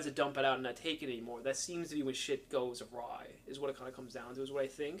decides to dump it out and not take it anymore, that seems to be when shit goes awry, is what it kind of comes down to, is what I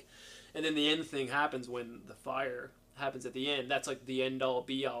think. And then the end thing happens when the fire happens at the end. That's like the end all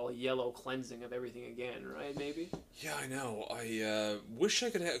be all yellow cleansing of everything again, right? Maybe. Yeah, I know. I wish I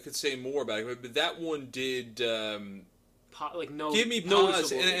could say more about it, but that one did Like no, give me no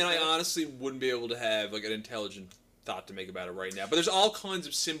pause, and I honestly wouldn't be able to have like an intelligent thought to make about it right now. But there's all kinds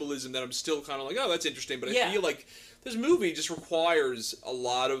of symbolism that I'm still kind of like, oh, that's interesting. But I feel like this movie just requires a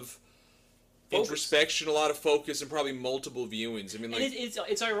lot of introspection, a lot of focus, and probably multiple viewings. I mean, like, and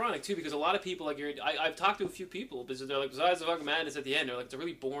it's ironic too, because a lot of people like I've talked to a few people because they're like, besides the fucking madness at the end, they're like, it's a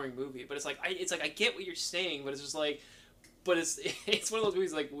really boring movie. But it's like I get what you're saying, but it's just like, but it's one of those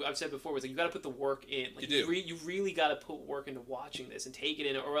movies like I've said before. It's like you got to put the work in. Like, you do. You really got to put work into watching this and take it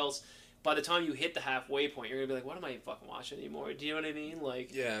in, or else by the time you hit the halfway point, you're gonna be like, what am I fucking watching anymore? Do you know what I mean?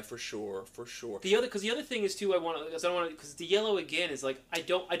 Like, yeah, for sure. The other thing is too, because the yellow again is like I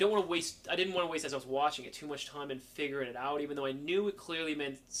didn't want to waste as I was watching it too much time and figuring it out, even though I knew it clearly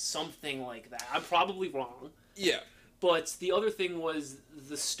meant something like that. I'm probably wrong. Yeah. But the other thing was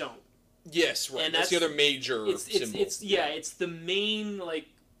the stone. Yes, right. And that's the other major symbol. It's the main like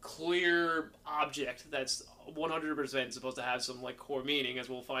clear object that's 100% supposed to have some like core meaning, as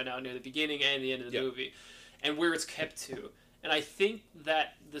we'll find out near the beginning and the end of the movie, and where it's kept to. And I think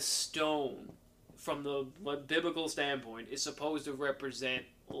that the stone, from the biblical standpoint, is supposed to represent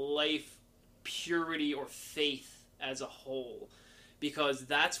life, purity, or faith as a whole, because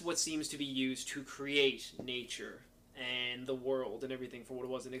that's what seems to be used to create nature and the world and everything for what it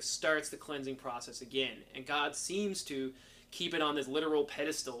was, and it starts the cleansing process again. And God seems to keep it on this literal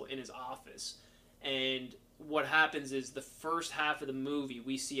pedestal in his office. And what happens is the first half of the movie,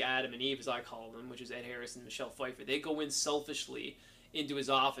 we see Adam and Eve, as I call them, which is Ed Harris and Michelle Pfeiffer. They go in selfishly into his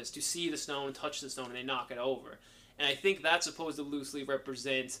office to see the stone, touch the stone, and they knock it over. And I think that's supposed to loosely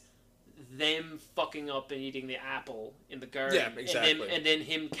represent them fucking up and eating the apple in the garden. Yeah, exactly. And then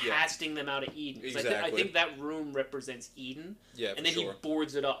him casting them out of Eden. Exactly. I think that room represents Eden. Yeah, and then he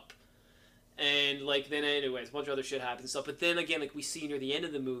boards it up. And, like, then anyways, a bunch of other shit happens and stuff. But then, again, like we see near the end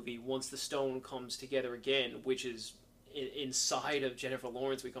of the movie, once the stone comes together again, which is inside of Jennifer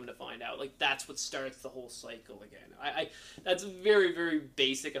Lawrence, we come to find out. Like, that's what starts the whole cycle again. That's a very, very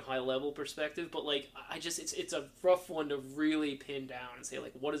basic and high-level perspective, but, like, it's a rough one to really pin down and say,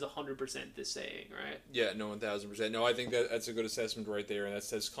 like, what is 100% this saying, right? Yeah, no, 1,000%. No, I think that's a good assessment right there, and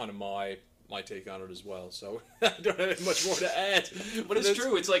that's kind of my take on it as well, so I don't have much more to add. But it's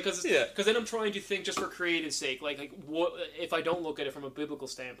true. It's like because then I'm trying to think just for creative sake, like what if I don't look at it from a biblical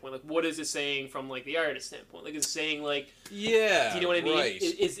standpoint? Like, what is it saying from like the artist standpoint? Like, it's saying like do you know what I mean? Right.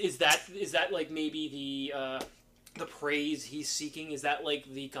 Is that like maybe the praise he's seeking? Is that like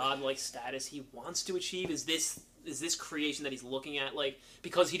the godlike status he wants to achieve? Is this creation that he's looking at, like,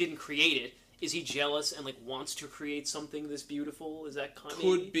 because he didn't create it? Is he jealous and like wants to create something this beautiful? Is that kind of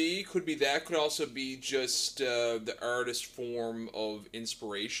could be that? Could also be just the artist form of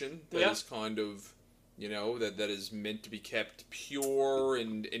inspiration that is kind of, you know, that is meant to be kept pure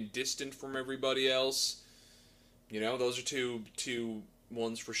and distant from everybody else. You know, those are two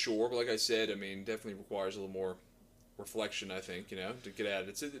ones for sure. But like I said, I mean, definitely requires a little more reflection, I think, you know, to get at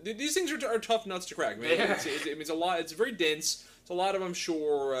it. These things are tough nuts to crack. I mean, it's a lot. It's very dense. It's a lot of, I'm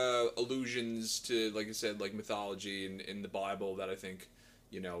sure, allusions to, like I said, like mythology in the Bible that I think,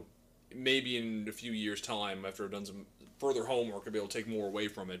 you know, maybe in a few years' time, after I've done some further homework, I'll be able to take more away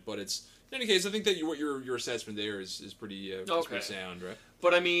from it. But it's, in any case, I think that your assessment there is pretty sound, right?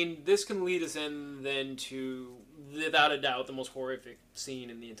 But I mean, this can lead us in then to, without a doubt, the most horrific scene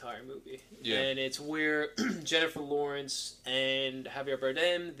in the entire movie. Yeah. And it's where Jennifer Lawrence and Javier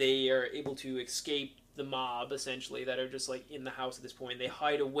Bardem, they are able to escape the mob, essentially, that are just like in the house at this point. They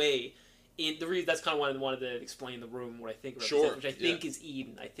hide away in the reason. That's kind of why I wanted to explain the room, what I think represents, which I think is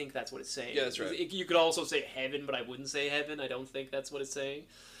Eden. I think that's what it's saying. Yeah, that's right. You could also say heaven, but I wouldn't say heaven. I don't think that's what it's saying.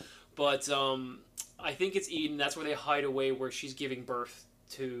 But I think it's Eden. That's where they hide away, where she's giving birth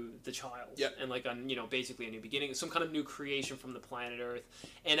to the child. Yep. And like on, you know, basically a new beginning, some kind of new creation from the planet Earth.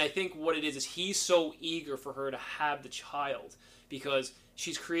 And I think what it is he's so eager for her to have the child because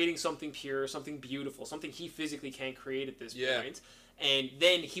she's creating something pure, something beautiful, something he physically can't create at this point. And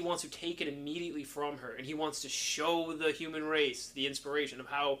then he wants to take it immediately from her, and he wants to show the human race the inspiration of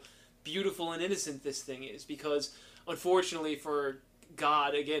how beautiful and innocent this thing is, because unfortunately for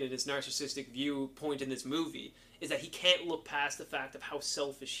God, again, in his narcissistic viewpoint in this movie, is that he can't look past the fact of how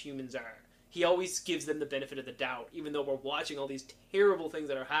selfish humans are. He always gives them the benefit of the doubt, even though we're watching all these terrible things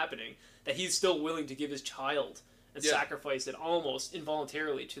that are happening, that he's still willing to give his child and sacrifice it almost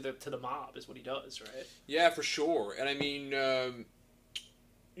involuntarily to the mob is what he does, right? Yeah, for sure. And I mean,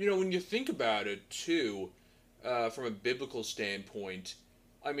 you know, when you think about it, too, from a biblical standpoint,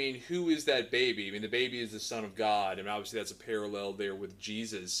 I mean, who is that baby? I mean, the baby is the Son of God, and obviously that's a parallel there with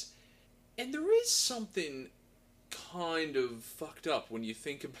Jesus. And there is something kind of fucked up when you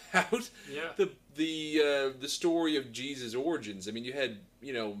think about Yeah. the story of Jesus' origins. I mean, you had,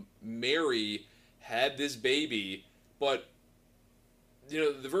 Mary had this baby, but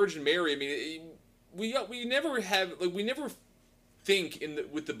the Virgin Mary. I mean, we never have, like, we never think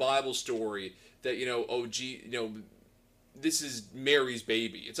with the Bible story that this is Mary's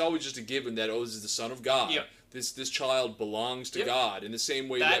baby. It's always just a given that this is the Son of God. Yeah. This child belongs to God in the same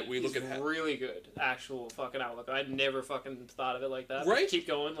way that we look at really good actual fucking outlook. I'd never fucking thought of it like that. Right? Keep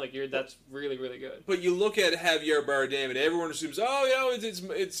going. Like that's really, really good. But you look at Javier Bardem, and everyone assumes,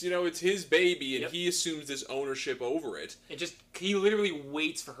 it's his baby, and he assumes this ownership over it. He literally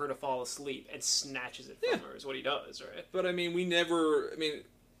waits for her to fall asleep and snatches it from her. Is what he does, right? But I mean,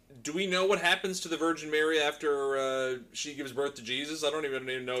 do we know what happens to the Virgin Mary after she gives birth to Jesus? I don't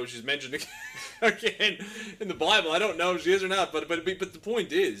even know if she's mentioned again in the Bible. I don't know if she is or not. But the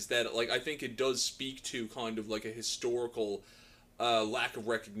point is that, like, I think it does speak to kind of like a historical lack of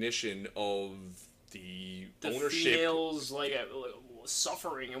recognition of the ownership. Females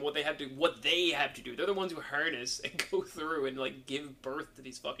suffering and what they have to do. They're the ones who harness and go through and like give birth to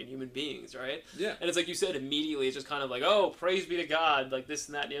these fucking human beings, right? Yeah. And it's like you said, immediately it's just kind of like, oh, praise be to God, like this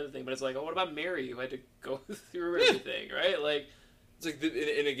and that and the other thing. But it's like, oh, what about Mary who had to go through everything, right? Like, it's like,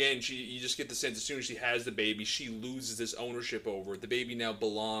 and again, you just get the sense as soon as she has the baby, she loses this ownership over it. The baby now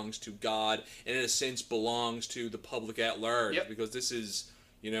belongs to God, and in a sense belongs to the public at large, because this is,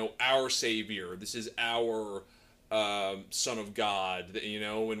 our Savior. This is our Son of God,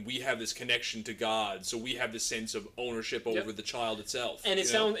 and we have this connection to God, so we have this sense of ownership over the child itself. And it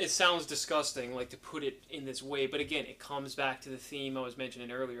sounds disgusting, like, to put it in this way, but again, it comes back to the theme I was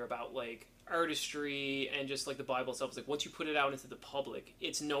mentioning earlier about, like, artistry and just, like, the Bible itself. It's like, once you put it out into the public,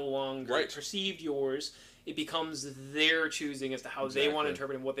 it's no longer perceived yours. It becomes their choosing as to how they want to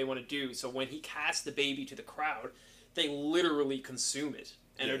interpret and what they want to do. So when he casts the baby to the crowd, they literally consume it.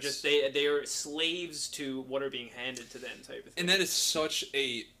 And are just they are slaves to what are being handed to them, type of thing. And that is such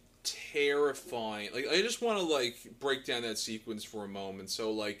a terrifying. Like, I just want to, like, break down that sequence for a moment.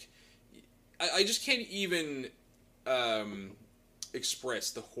 So, like, I just can't even express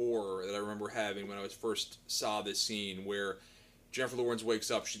the horror that I remember having when I first saw this scene where Jennifer Lawrence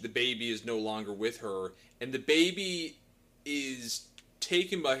wakes up. The baby is no longer with her, and the baby is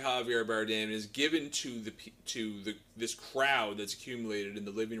taken by Javier Bardem and is given to this crowd that's accumulated in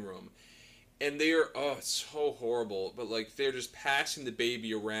the living room, and they're it's so horrible, but like they're just passing the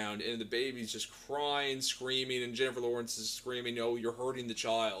baby around, and the baby's just crying, screaming, and Jennifer Lawrence is screaming, "Oh, you're hurting the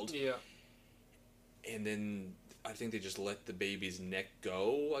child!" Yeah. And then I think they just let the baby's neck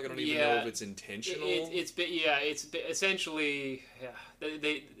go. Like, I don't even know if it's intentional. It's essentially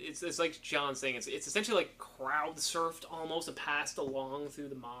it's like John's saying. It's essentially like crowd surfed almost and passed along through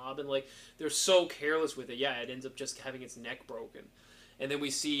the mob, and like they're so careless with it. Yeah, it ends up just having its neck broken. And then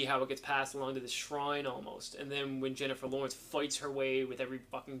we see how it gets passed along to the shrine almost. And then when Jennifer Lawrence fights her way with every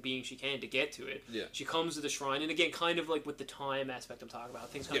fucking being she can to get to it, she comes to the shrine. And again, kind of like with the time aspect I'm talking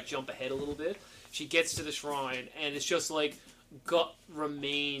about, things kind of jump ahead a little bit. She gets to the shrine, and it's just like gut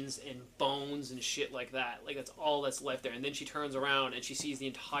remains and bones and shit like that. Like, that's all that's left there. And then she turns around, and she sees the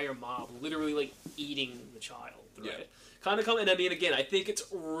entire mob literally, like, eating the child, right? Kind of and I mean, again, I think it's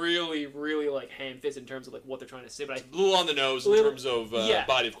really, really, like, ham-fisted in terms of, like, what they're trying to say, but blew on the nose in terms of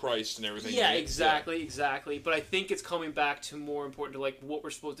body of Christ and everything. Yeah, exactly. But I think it's coming back to more important to, like, what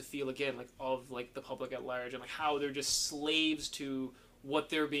we're supposed to feel, again, like, of, like, the public at large, and, like, how they're just slaves to what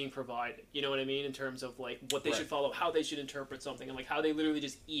they're being provided. You know what I mean? In terms of, like, what they should follow, how they should interpret something, and, like, how they literally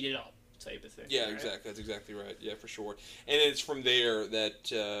just eat it up. Type of thing. Yeah, right? Exactly. That's exactly right. Yeah, for sure. And it's from there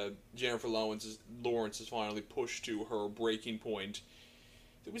that Jennifer Lawrence is finally pushed to her breaking point.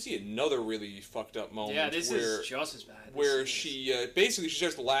 Then we see another really fucked up moment. Yeah, this is just as bad. Where she basically she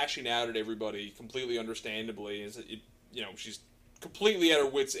starts lashing out at everybody completely understandably. She's completely at her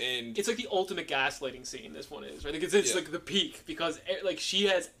wit's end. It's like the ultimate gaslighting scene. This one is right. It's like the peak because like she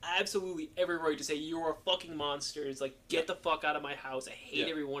has absolutely every right to say you're fucking monsters. Like get the fuck out of my house. I hate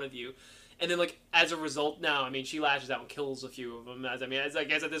every one of you. And then like as a result, now I mean she lashes out and kills a few of them. As I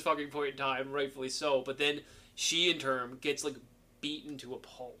guess at this fucking point in time, rightfully so. But then she in turn gets like beaten to a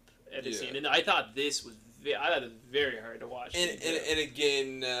pulp at the scene. And I thought this was it was very hard to watch. And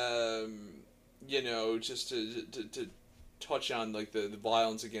again, just to touch on like the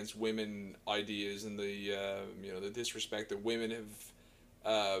violence against women ideas and the the disrespect that women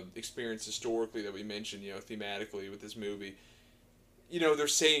have experienced historically that we mentioned thematically with this movie. they're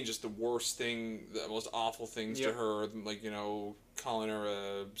saying just the worst thing, the most awful things to her, like, calling her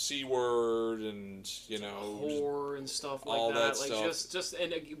a C word and, whore and stuff like all that. that Like, stuff. just,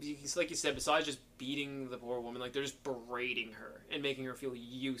 and like you said, besides just beating the poor woman, like, they're just berating her and making her feel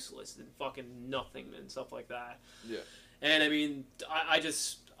useless and fucking nothing and stuff like that. Yeah. And I mean, I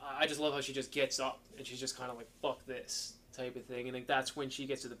just love how she just gets up and she's just kind of like, fuck this type of thing. And like that's when she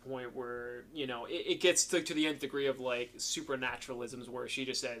gets to the point where, it gets to the nth degree of like supernaturalisms where she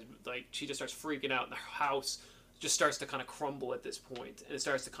just says, like, she just starts freaking out and the house just starts to kind of crumble at this point and it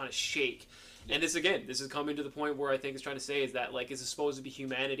starts to kind of shake. And this is coming to the point where I think it's trying to say is that, like, it's supposed to be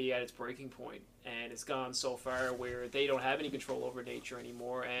humanity at its breaking point, and it's gone so far where they don't have any control over nature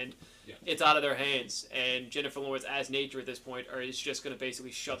anymore, and it's out of their hands. And Jennifer Lawrence as nature at this point is just going to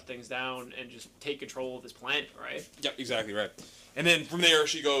basically shut things down and just take control of this planet, right? Yep, exactly right. And then from there,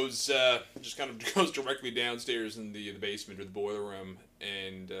 she goes, just kind of goes directly downstairs in the basement or the boiler room,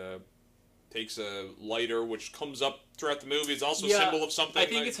 and takes a lighter, which comes up throughout the movie. It's also a symbol of something. I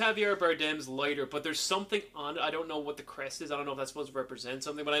think it's Javier Bardem's lighter, but there's something on it. I don't know what the crest is. I don't know if that's supposed to represent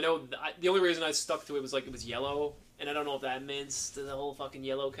something, but I know the only reason I stuck to it was, like, it was yellow, and I don't know if that means the whole fucking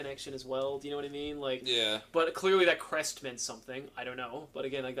yellow connection as well. Do you know what I mean? Like, yeah. But clearly that crest meant something. I don't know. But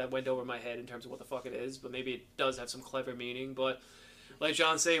again, like, that went over my head in terms of what the fuck it is, but maybe it does have some clever meaning. But like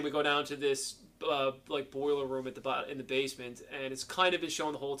John's saying, we go down to this like boiler room at in the basement, and it's kind of been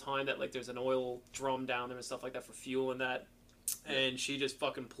shown the whole time that, like, there's an oil drum down there and stuff like that for fuel and that, and she just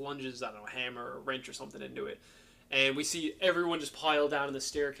fucking plunges, I don't know, a hammer or a wrench or something into it, and we see everyone just pile down in the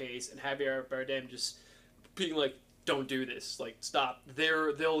staircase, and Javier Bardem just being like, don't do this, like, stop,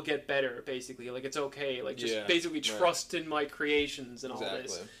 they'll get better, basically, like, it's okay, like, just basically trust in my creations and all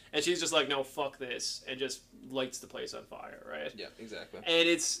this, and she's just like, no, fuck this, and just lights the place on fire, right? Yeah, exactly. And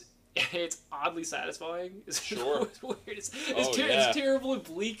it's oddly satisfying. Sure. It's weird. It's terrible and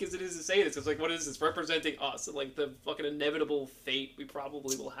bleak as it is to say this. It's like, what is this? Representing us and, like, the fucking inevitable fate we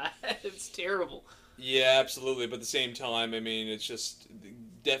probably will have. It's terrible. Yeah, absolutely. But at the same time, I mean, it's just the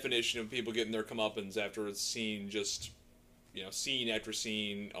definition of people getting their comeuppance after it's seen just, scene after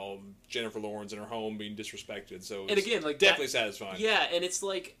scene of Jennifer Lawrence in her home being disrespected. So it's, and again, like, definitely satisfying. Yeah, and it's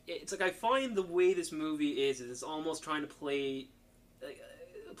like I find the way this movie is it's almost trying to play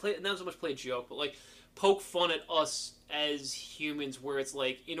not so much play a joke, but, like, poke fun at us as humans, where it's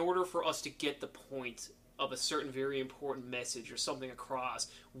like, in order for us to get the point of a certain very important message or something across,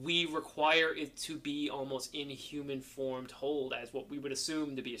 we require it to be almost in human form told as what we would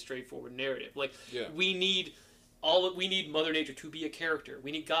assume to be a straightforward narrative. Like, we need Mother Nature to be a character.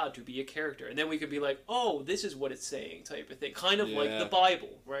 We need God to be a character. And then we could be like, oh, this is what it's saying, type of thing. Kind of like the Bible,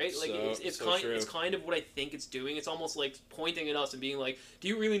 right? Like, it's kind of what I think it's doing. It's almost like pointing at us and being like, do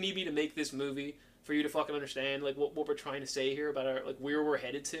you really need me to make this movie for you to fucking understand, like, what we're trying to say here about our, like, where we're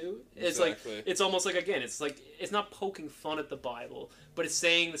headed to? It's like, it's almost like, again, it's like, it's not poking fun at the Bible, but it's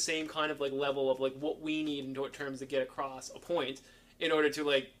saying the same kind of, like, level of, like, what we need in terms to get across a point in order to,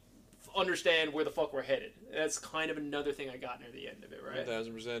 like, understand where the fuck we're headed. That's kind of another thing I got near the end of it, right?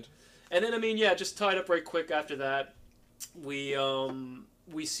 1000%. And then, I mean, just tied up right quick after that, we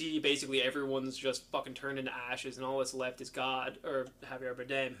see basically everyone's just fucking turned into ashes, and all that's left is God, or Javier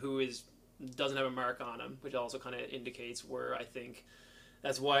Bardem, who doesn't have a mark on him, which also kind of indicates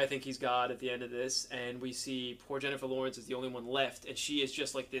that's why I think he's God at the end of this. And we see poor Jennifer Lawrence is the only one left, and she is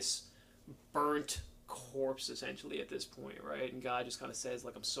just like this burnt corpse essentially at this point, right? And God just kind of says,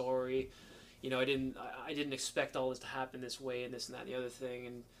 like, I'm sorry, I didn't expect all this to happen this way, and this and that and the other thing.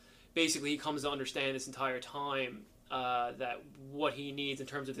 And basically he comes to understand this entire time that what he needs in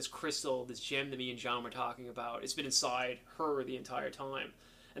terms of this crystal, this gem that me and John were talking about, it's been inside her the entire time.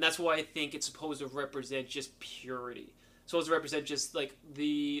 And that's why I think it's supposed to represent just purity. It's supposed to represent just, like,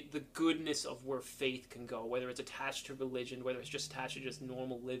 the goodness of where faith can go, whether it's attached to religion, whether it's just attached to just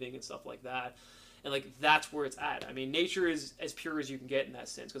normal living and stuff like that. And, like, that's where it's at. I mean, nature is as pure as you can get in that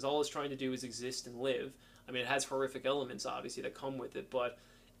sense, because all it's trying to do is exist and live. I mean, it has horrific elements, obviously, that come with it, but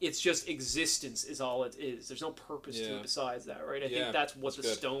it's just existence is all it is. There's no purpose to it besides that, right? I think that's what the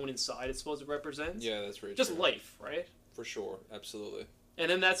stone inside is supposed to represent. Yeah, that's right. Just life, right? For sure, absolutely. And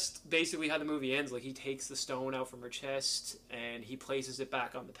then that's basically how the movie ends. Like, he takes the stone out from her chest, and he places it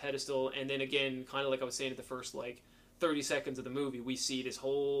back on the pedestal, and then again, kind of like I was saying at the first, like, 30 seconds of the movie, we see this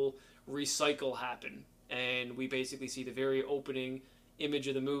whole recycle happen, and we basically see the very opening image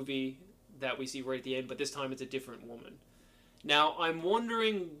of the movie that we see right at the end, but this time it's a different woman. Now, I'm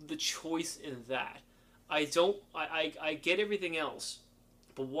wondering the choice in that. I get everything else,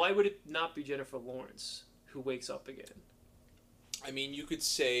 but why would it not be Jennifer Lawrence who wakes up again? I mean, you could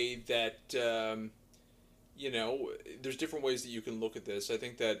say that, you know, there's different ways that you can look at this. I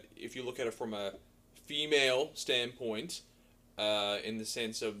think that if you look at it from a female standpoint, in the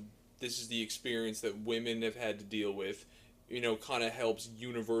sense of this is the experience that women have had to deal with, you know, kind of helps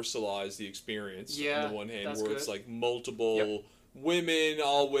universalize the experience. Yeah, on the one hand, that's where good. it's like multiple women,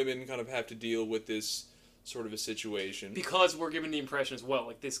 all women kind of have to deal with this sort of a situation. Because we're given the impression as well,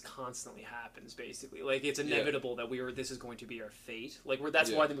 like this constantly happens. Basically, like it's inevitable that this is going to be our fate. Like that's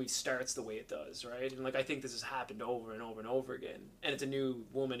why the movie starts the way it does, right? And like I think this has happened over and over and over again, and it's a new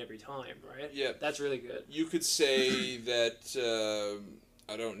woman every time, right? Yeah, that's really good. You could say that.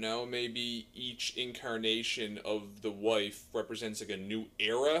 I don't know, maybe each incarnation of the wife represents like a new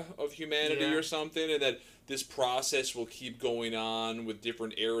era of humanity or something, and that this process will keep going on with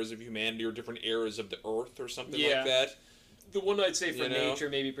different eras of humanity or different eras of the earth or something like that. The one I'd say for nature,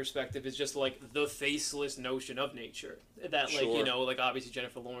 maybe perspective, is just like the faceless notion of nature. That, like, you know, like obviously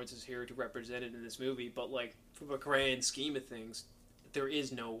Jennifer Lawrence is here to represent it in this movie, but like from a grand scheme of things, there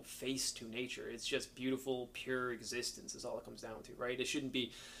is no face to nature. It's just beautiful, pure existence is all it comes down to, right? It shouldn't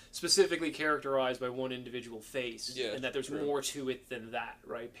be specifically characterized by one individual face, and that there's more to it than that,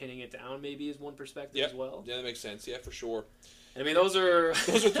 right? Pinning it down maybe is one perspective as well. Yeah, that makes sense. Yeah, for sure. I mean, those are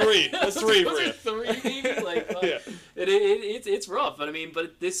three. That's three for you. Those are three, maybe. Like, it's rough. But I mean,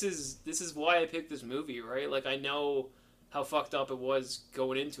 this is why I picked this movie, right? Like, I know how fucked up it was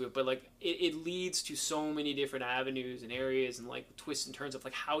going into it, but like it leads to so many different avenues and areas and like twists and turns of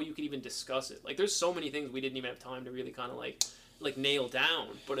like how you can even discuss it. Like there's so many things we didn't even have time to really kind of like nail down.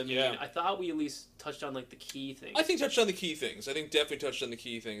 But I mean, I thought we at least touched on like the key things. I think touched on the key things. I think definitely touched on the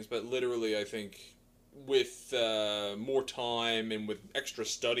key things, but literally I think with more time and with extra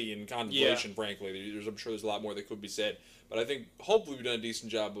study and contemplation, frankly, I'm sure there's a lot more that could be said. But I think hopefully we've done a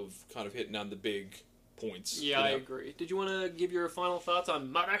decent job of kind of hitting on the big points. Yeah, I agree. Did you want to give your final thoughts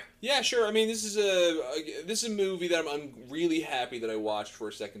on Mother? Yeah, sure. I mean, this is a movie that I'm really happy that I watched for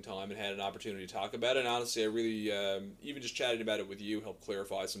a second time and had an opportunity to talk about it. And honestly, I really even just chatting about it with you helped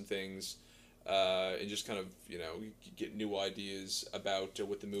clarify some things and just kind of get new ideas about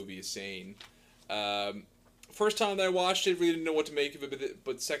what the movie is saying. First time that I watched it, really didn't know what to make of it,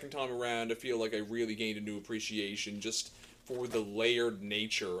 but second time around, I feel like I really gained a new appreciation just for the layered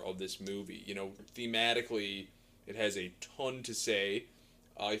nature of this movie. You know, thematically, it has a ton to say.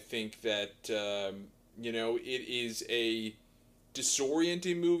 I think that, it is a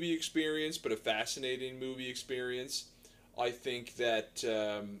disorienting movie experience, but a fascinating movie experience. I think that,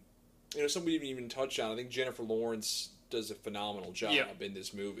 something we didn't even touch on, I think Jennifer Lawrence does a phenomenal job in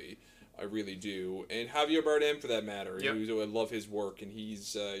this movie. I really do. And Javier Bardem, for that matter. I love his work, and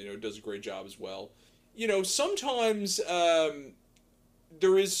he's, does a great job as well. Sometimes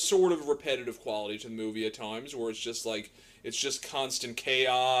there is sort of repetitive quality to the movie at times, where it's just constant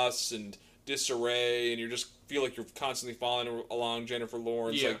chaos and disarray, and you just feel like you're constantly following along Jennifer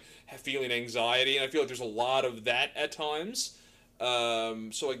Lawrence, like feeling anxiety, and I feel like there's a lot of that at times.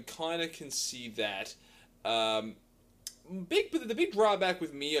 So I kind of can see that. But the big drawback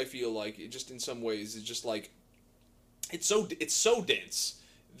with me, I feel like, just in some ways, is just like it's so dense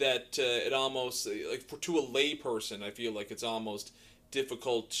that it almost, to a lay person, I feel like it's almost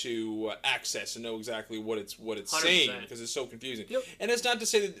difficult to access and know exactly what it's 100%. Saying, because it's so confusing. And it's not to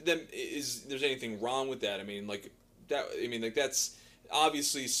say that there's anything wrong with that. I mean, that's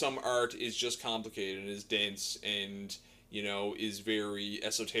obviously some art is just complicated and is dense and is very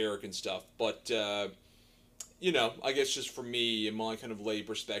esoteric and stuff. But I guess just for me, in my kind of lay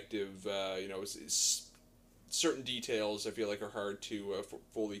perspective, it's certain details I feel like are hard to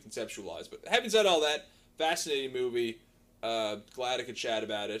fully conceptualize. But having said all that, fascinating movie. Glad I could chat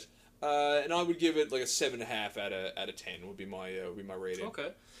about it. And I would give it like a 7.5 out of 10 would be my rating. Okay.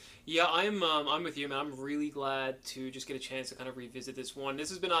 Yeah, I'm with you, man. I'm really glad to just get a chance to kind of revisit this one. This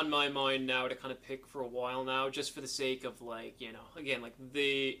has been on my mind now to kind of pick for a while now, just for the sake of again, like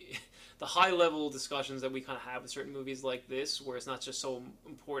the high level discussions that we kind of have with certain movies like this, where it's not just so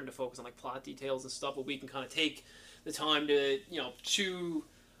important to focus on like plot details and stuff, but we can kind of take the time to chew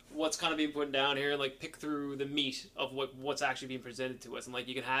what's kind of being put down here and like pick through the meat of what's actually being presented to us, and like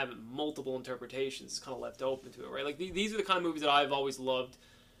you can have multiple interpretations kind of left open to it, right? Like these are the kind of movies that I've always loved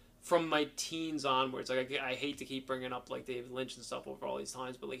from my teens onwards. Like I hate to keep bringing up like David Lynch and stuff over all these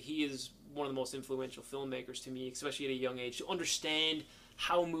times, but like he is one of the most influential filmmakers to me, especially at a young age, to understand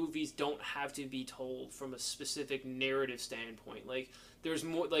how movies don't have to be told from a specific narrative standpoint. Like there's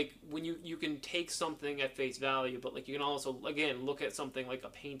more, like when you can take something at face value, but like you can also again look at something like a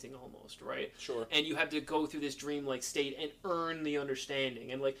painting almost, right? Sure. And you have to go through this dreamlike state and earn the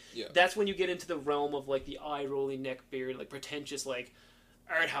understanding, and like that's when you get into the realm of like the eye rolling, neck beard, like pretentious, like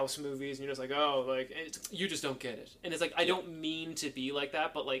art house movies, and you're just like, oh, like you just don't get it. And it's like I don't mean to be like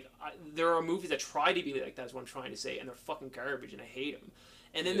that, but like there are movies that try to be like that. Is what I'm trying to say, and they're fucking garbage, and I hate them.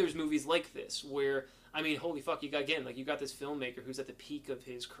 And then there's movies like this where I mean, holy fuck, you got this filmmaker who's at the peak of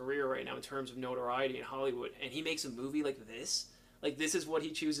his career right now in terms of notoriety in Hollywood, and he makes a movie like this. Like this is what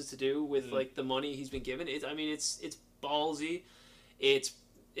he chooses to do with like the money he's been given. It's ballsy.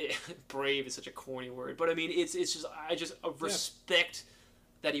 Brave is such a corny word, but I mean it's just respect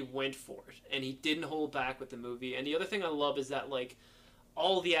that he went for it and he didn't hold back with the movie. And the other thing I love is that like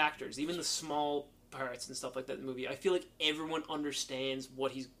all the actors, even the small parts and stuff like that in the movie, I feel like everyone understands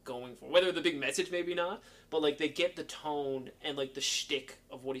what he's going for. Whether the big message, maybe not, but like they get the tone and like the shtick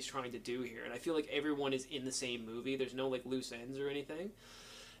of what he's trying to do here. And I feel like everyone is in the same movie. There's no like loose ends or anything.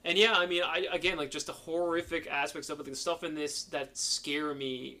 And yeah, I mean, again, like just the horrific aspects of it, the stuff in this that scare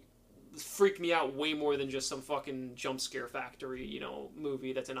me, freak me out way more than just some fucking jump scare factory, you know,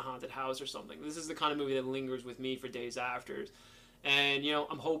 movie that's in a haunted house or something. This is the kind of movie that lingers with me for days after. And, you know,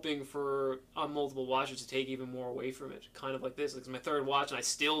 I'm hoping for multiple watches to take even more away from it. Kind of like this. Like, it's my third watch, and I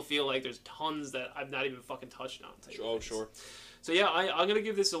still feel like there's tons that I've not even fucking touched on. Oh, sure. So, yeah, I'm going to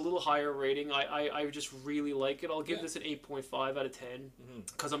give this a little higher rating. I just really like it. I'll give this an 8.5 out of 10.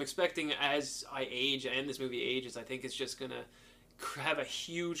 Because I'm expecting as I age and this movie ages, I think it's just going to have a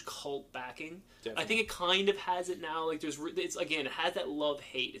huge cult backing. Definitely. I think it kind of has it now. Like it's again, it has that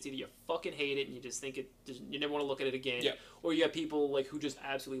love-hate. It's either you fucking hate it and you just think you never want to look at it again, or you have people like who just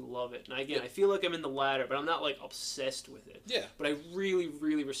absolutely love it. And again, I feel like I'm in the latter, but I'm not like obsessed with it. Yeah. But I really,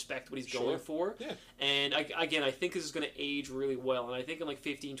 really respect what he's going for. Yeah. And I think this is going to age really well. And I think in like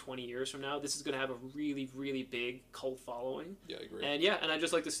 15, 20 years from now, this is going to have a really, really big cult following. Yeah, I agree. And I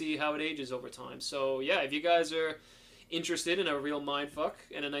just like to see how it ages over time. So yeah, if you guys are interested in a real mindfuck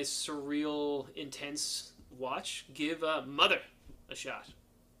and a nice surreal intense watch, give Mother a shot.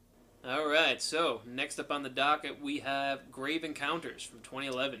 Alright, so next up on the docket we have Grave Encounters from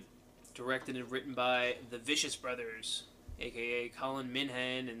 2011, directed and written by the Vicious Brothers, aka Colin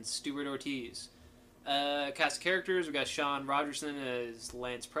Minhan and Stuart Ortiz. Cast of characters, we got Sean Rogerson as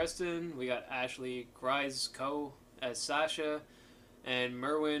Lance Preston, we got Ashley Gryzko as Sasha, and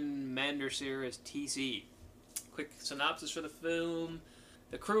Merwin Manderseer as TC. Quick synopsis for the film.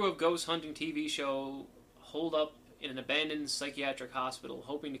 The crew of ghost hunting TV show hold up in an abandoned psychiatric hospital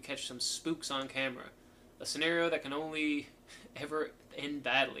hoping to catch some spooks on camera. A scenario that can only ever end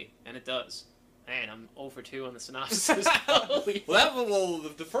badly, and it does. Man, I'm 0 for 2 on the synopsis. The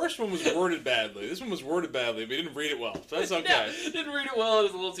first one was worded badly. This one was worded badly, but you didn't read it well, so that's okay. Didn't read it well, it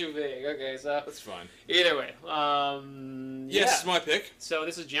was a little too vague. Okay, so... That's fine. Either way, Yes, it's my pick. So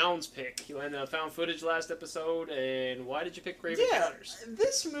this is John's pick. You had found footage last episode, and why did you pick Grave Encounters?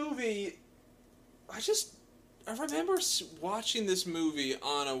 This movie, I remember watching this movie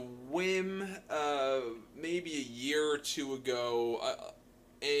on a whim, maybe a year or two ago,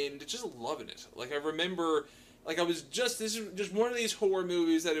 and just loving it. Like, I remember, like, this is just one of these horror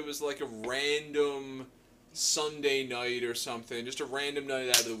movies that it was like a random Sunday night or something, just a random night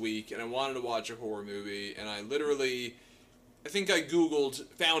out of the week, and I wanted to watch a horror movie, and I think I Googled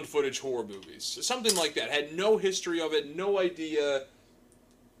found footage horror movies. Something like that. Had no history of it, no idea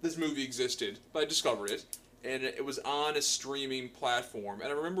this movie existed, but I discovered it. And it was on a streaming platform.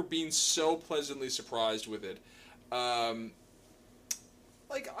 And I remember being so pleasantly surprised with it. I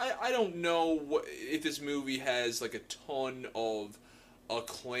don't know if this movie has like a ton of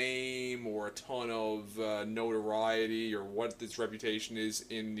acclaim or a ton of notoriety or what its reputation is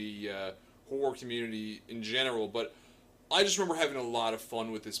in the horror community in general, but I just remember having a lot of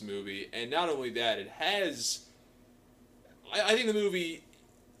fun with this movie, and not only that, it has... I think the movie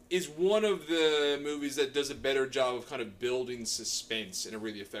is one of the movies that does a better job of kind of building suspense in a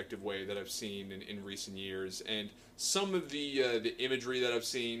really effective way that I've seen in recent years, and some of the imagery that I've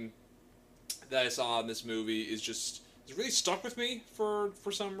seen, that I saw in this movie is really stuck with me for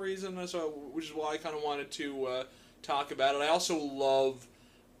some reason, which is why I kind of wanted to talk about it. I also love...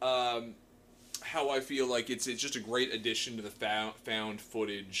 how I feel like it's just a great addition to the found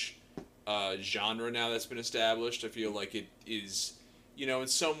footage genre now that's been established. I feel like it is, in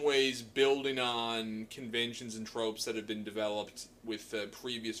some ways building on conventions and tropes that have been developed with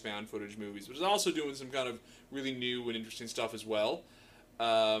previous found footage movies, but is also doing some kind of really new and interesting stuff as well.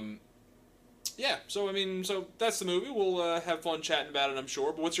 So that's the movie. We'll have fun chatting about it, I'm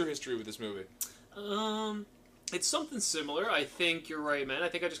sure. But what's your history with this movie? It's something similar. I think you're right, man. I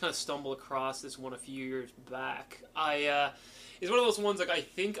think I just kind of stumbled across this one a few years back. It's one of those ones, like, I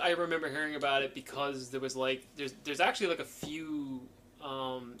think I remember hearing about it because there was, like, there's actually, like, a few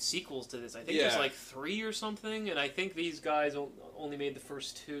sequels to this. I think there's Yeah. like 3 or something, and I think these guys only made the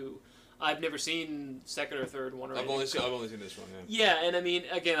first 2. I've never seen second or third one. Or I've only seen this one. Yeah, and I mean,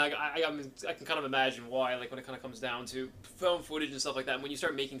 again, I can kind of imagine why. Like when it kind of comes down to found footage and stuff like that. And when you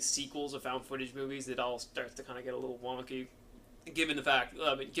start making sequels of found footage movies, it all starts to kind of get a little wonky. Given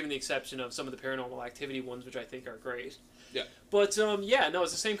the exception of some of the Paranormal Activity ones, which I think are great. Yeah. But yeah, no,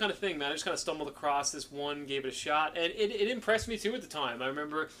 it's the same kind of thing, man. I just kind of stumbled across this one, gave it a shot, and it impressed me too at the time. I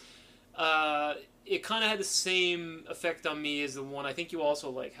remember. It kind of had the same effect on me as the one I think you also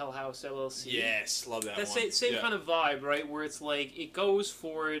like, Hell House LLC. Yes, love that one. Same kind of vibe, right? Where it's like it goes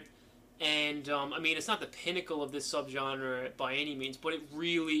for it, and I mean it's not the pinnacle of this subgenre by any means, but it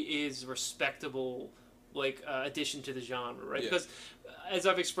really is respectable, like addition to the genre, right? Yeah. Because as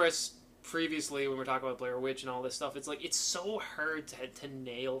I've expressed previously when we're talking about Blair Witch and all this stuff, it's like it's so hard to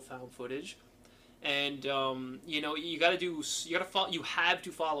nail found footage. And you know, you have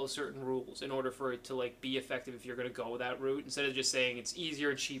to follow certain rules in order for it to like be effective if you're going to go that route, instead of just saying it's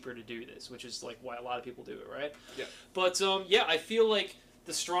easier and cheaper to do this, which is like why a lot of people do it, right? Yeah. But yeah, I feel like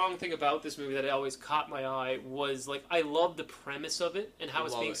the strong thing about this movie that always caught my eye was like I love the premise of it and how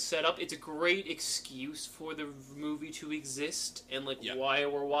it's being set up. It's a great excuse for the movie to exist and like why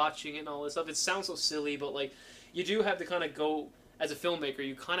we're watching it and all this stuff. It sounds so silly, but like you do have to kind of go. As a filmmaker,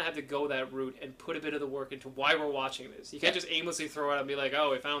 you kind of have to go that route and put a bit of the work into why we're watching this. You can't just aimlessly throw it out and be like, oh,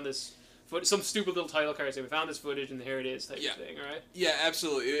 we found this some stupid little title card saying we found this footage and here it is type of thing, right? Yeah,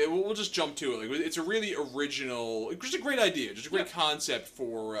 absolutely. We'll just jump to it. Like, it's a really original, just a great idea, just a great concept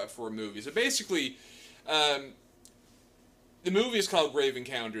for a movie. So basically, the movie is called Grave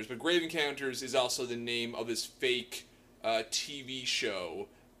Encounters, but Grave Encounters is also the name of this fake TV show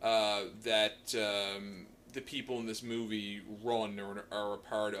that the people in this movie run or are a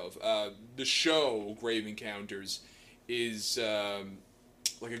part of. The show, Grave Encounters, is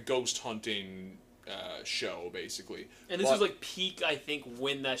like a ghost hunting show, basically. And this was like peak, I think,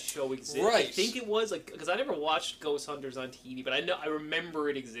 when that show existed. Right. I think it was, like, because I never watched Ghost Hunters on TV, but I remember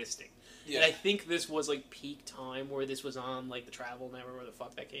it existing. Yeah. And I think this was, like, peak time where this was on, like, the Travel Network, where the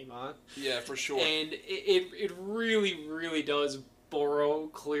fuck that came on. Yeah, for sure. And it really, really does borrow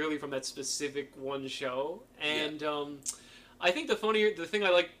clearly from that specific one show. And I think the thing I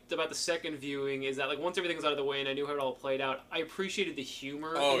liked about the second viewing is that, like, once everything was out of the way and I knew how it all played out, I appreciated the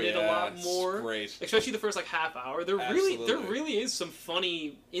humor in it a lot more. Great. Especially the first like half hour. There really is some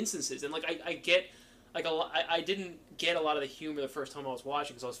funny instances, and like I get like I didn't get a lot of the humor the first time I was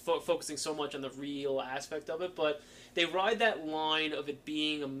watching because I was focusing so much on the real aspect of it. But they ride that line of it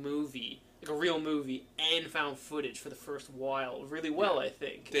being a movie, like a real movie, and found footage for the first while really well. I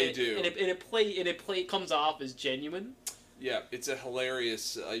think they do, and it comes off as genuine. Yeah, it's a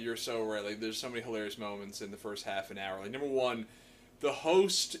hilarious. You're so right. Like, there's so many hilarious moments in the first half an hour. Like, number one, the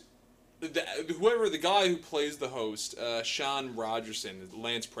host, the guy who plays the host, Sean Rogerson,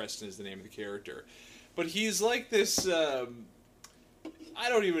 Lance Preston is the name of the character, but he's like this. I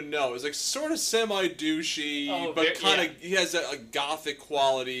don't even know. It's like sort of semi-douchey, but kind of he has a gothic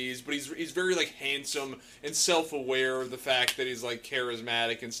qualities. But he's very like handsome and self-aware of the fact that he's like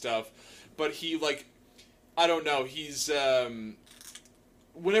charismatic and stuff. But he like. I don't know. He's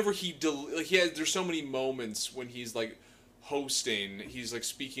whenever there's so many moments when he's like hosting, he's like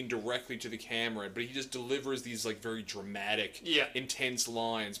speaking directly to the camera, but he just delivers these like very dramatic, intense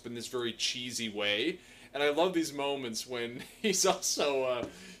lines, but in this very cheesy way. And I love these moments when he's also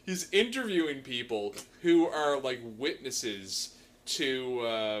he's interviewing people who are like witnesses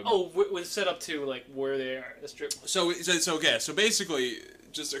to with set up to like where they are. That's true. So basically.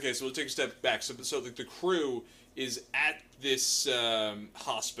 So we'll take a step back. So the crew is at this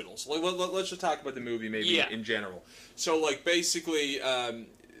hospital. So let's just talk about the movie maybe in general. So like basically,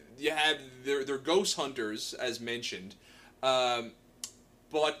 you have they're ghost hunters as mentioned,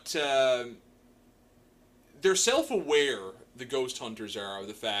 but they're self-aware. The ghost hunters are of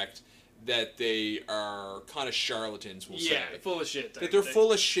the fact that they are kind of charlatans. We'll say full of shit. That they're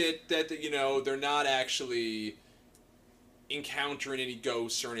full of shit. That they're not actually encountering any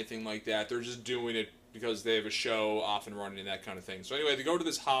ghosts or anything like that. They're just doing it because they have a show off and running and that kind of thing. So anyway, they go to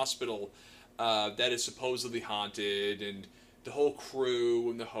this hospital that is supposedly haunted, and the whole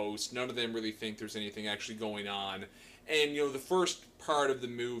crew and the host, none of them really think there's anything actually going on. And the first part of the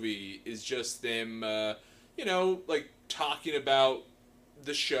movie is just them like talking about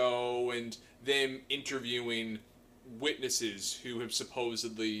the show and them interviewing witnesses who have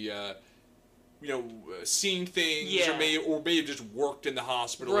supposedly seen things or may have just worked in the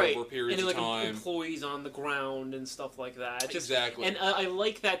hospital over periods of time. Employees on the ground and stuff like that. Exactly. And I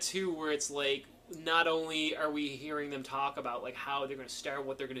like that too, where it's like not only are we hearing them talk about like how they're going to start,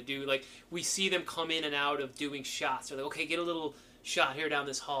 what they're going to do, like we see them come in and out of doing shots. They're like, okay, get a little shot here down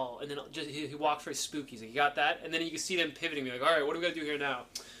this hall, and then just he walks very spooky. He's like, you got that? And then you can see them pivoting, like, all right, what are we going to do here now?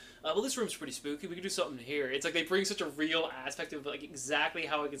 Well, this room's pretty spooky. We can do something here. It's like they bring such a real aspect of like exactly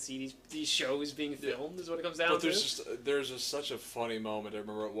how I can see these shows being filmed. Is what it comes down but to. There's just such a funny moment. I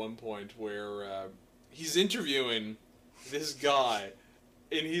remember at one point where he's interviewing this guy,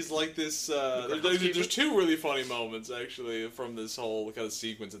 and he's like this. There's two really funny moments actually from this whole kind of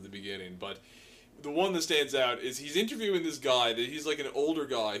sequence at the beginning, but the one that stands out is he's interviewing this guy that he's like an older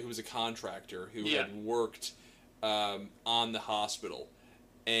guy who was a contractor who had worked on the hospital.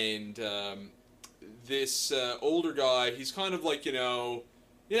 And this older guy, he's kind of like, not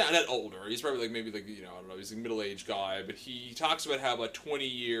older. He's probably like maybe like, I don't know, he's a middle-aged guy. But he talks about how about 20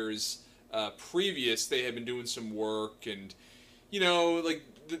 years previous they had been doing some work. And, like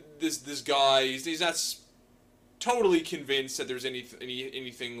this guy, he's not totally convinced that there's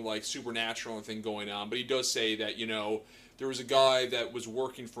anything like supernatural or anything going on. But he does say that, there was a guy that was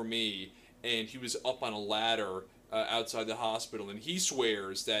working for me and he was up on a ladder outside the hospital, and he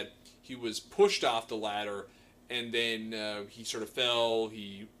swears that he was pushed off the ladder, and then he sort of fell,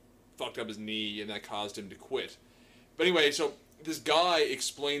 he fucked up his knee, and that caused him to quit. But anyway, so this guy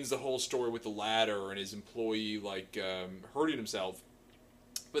explains the whole story with the ladder and his employee, hurting himself.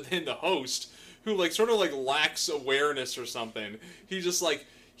 But then the host, who, sort of lacks awareness or something, he just,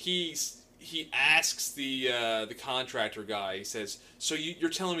 he asks the contractor guy, he says, so you're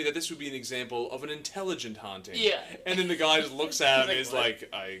telling me that this would be an example of an intelligent haunting? Yeah. And then the guy just looks at him and is like,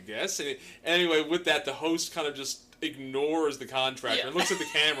 I guess. And anyway, with that, the host kind of just ignores the contractor and looks at the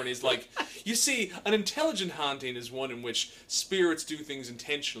camera and he's like, you see, an intelligent haunting is one in which spirits do things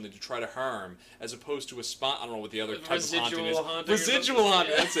intentionally to try to harm, as opposed to I don't know what the other type of haunting is. Residual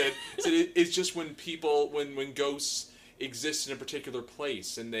haunting, that's it. So it's just when when ghosts exist in a particular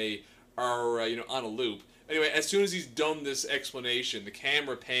place and they are on a loop. Anyway, as soon as he's done this explanation, the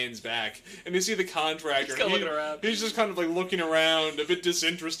camera pans back, and you see the contractor. He's just kind of looking around, a bit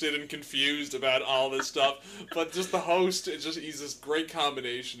disinterested and confused about all this stuff. But just the host, he's this great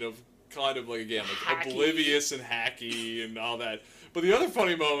combination of kind of oblivious and hacky and all that. But the other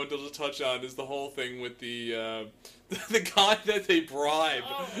funny moment to touch on is the whole thing with the guy that they bribe.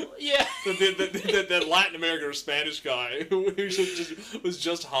 Oh, yeah. That Latin American or Spanish guy who was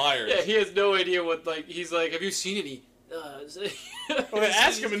just hired. Yeah, he has no idea what, he's like, have you seen any... Well, they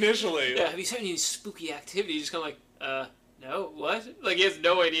ask him initially. Yeah, have you seen any spooky activity? He's just kind of no, what? He has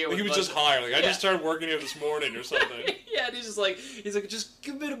no idea what... He was just hired. I just started working here this morning or something. Yeah, and he's like, just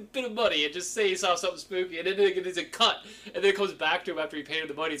give me a bit of money and just say you saw something spooky. And then there's a cut. And then it comes back to him after he paid him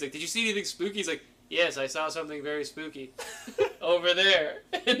the money. He's like, did you see anything spooky? He's like, yes, I saw something very spooky over there.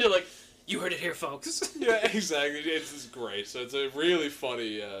 And they're like, you heard it here, folks. Yeah, exactly. It's just great. So it's a really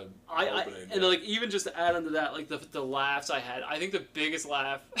funny opening. And even just to add on to that, the laughs I had, I think the biggest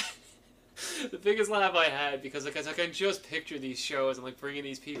laugh... The biggest laugh I had, because I can just picture these shows and bringing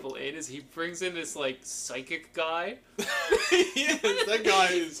these people in, is he brings in this psychic guy. Yes, that guy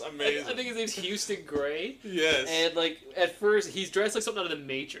is amazing. I think his name's Houston Gray. Yes. And at first he's dressed like something out of the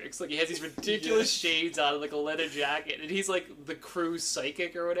Matrix. He has these ridiculous shades on, a leather jacket, and he's the crew's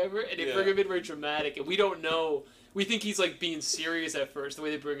psychic or whatever. And they bring him in very dramatic, and we don't know. We think he's being serious at first, the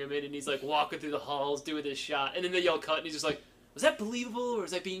way they bring him in, and he's walking through the halls doing this shot, and then they yell cut, and he's just like, was that believable, or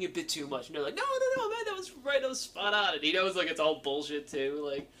was that being a bit too much? And they're like, no, man, that was right, that was spot on. And he knows, it's all bullshit,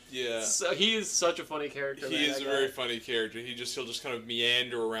 too. Yeah. So he is such a funny character. He is a very funny character. He'll just kind of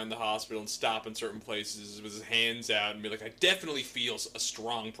meander around the hospital and stop in certain places with his hands out and be like, I definitely feel a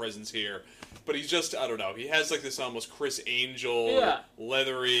strong presence here. But he's just, I don't know, he has this almost Chris Angel,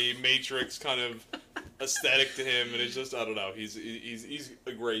 leathery, Matrix kind of aesthetic to him, and it's just, I don't know, he's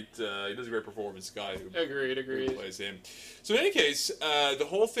a great, he does a great performance, guy who Agreed. plays him. So in any case, the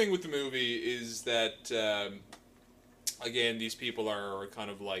whole thing with the movie is that, again, these people are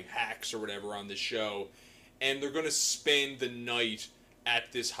kind of hacks or whatever on this show, and they're going to spend the night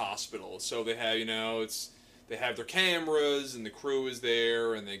at this hospital. So they have, they have their cameras, and the crew is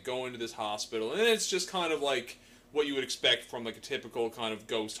there, and they go into this hospital, and it's just kind of what you would expect from a typical kind of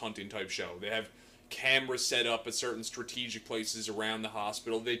ghost hunting type show. They have cameras set up at certain strategic places around the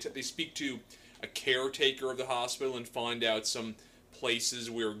hospital. They speak to a caretaker of the hospital and find out some places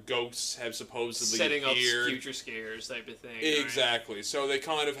where ghosts have supposedly setting appeared. Up future scares type of thing. Exactly. Right? So they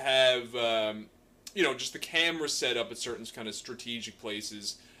kind of have, just the camera set up at certain kind of strategic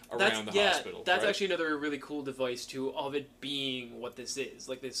places around the hospital. That's right? actually another really cool device too, of it being what this is,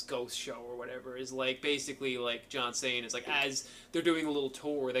 like this ghost show or whatever, is like basically like John's saying, is like as they're doing a little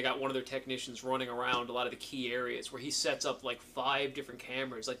tour, they got one of their technicians running around a lot of the key areas where he sets up like 5 different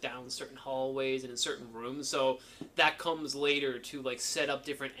cameras like down certain hallways and in certain rooms. So that comes later to like set up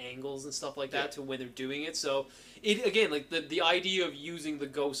different angles and stuff like that to when they're doing it. So it again, like the idea of using the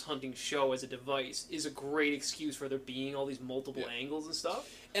ghost hunting show as a device is a great excuse for there being all these multiple angles and stuff.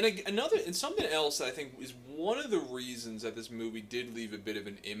 And something else that I think is one of the reasons that this movie did leave a bit of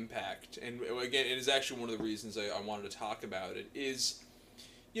an impact, and again, it is actually one of the reasons I wanted to talk about it, is,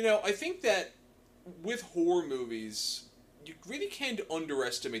 I think that with horror movies, you really can't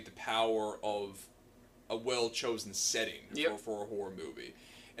underestimate the power of a well-chosen setting for a horror movie.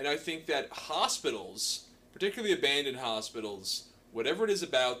 And I think that hospitals, particularly abandoned hospitals, whatever it is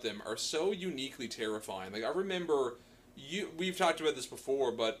about them, are so uniquely terrifying. Like, I remember... we've talked about this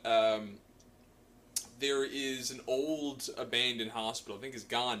before, but there is an old abandoned hospital. I think it's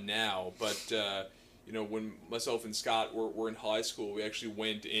gone now, but when myself and Scott were in high school, we actually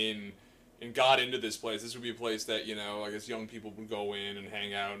went in and got into this place. This would be a place that I guess young people would go in and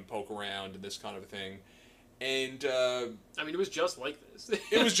hang out and poke around and this kind of thing. And I mean, it was just like this.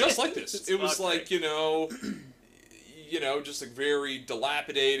 It was just like this. It was like just like very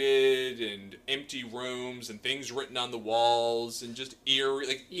dilapidated and empty rooms and things written on the walls and just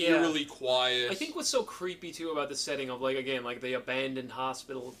eerily quiet. I think what's so creepy too about the setting of like again like the abandoned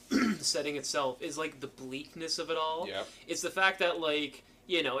hospital setting itself is like the bleakness of it all. Yeah. It's the fact that like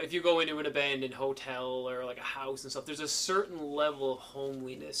if you go into an abandoned hotel or like a house and stuff, there's a certain level of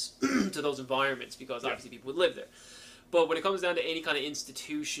homeliness to those environments because obviously people would live there. But when it comes down to any kind of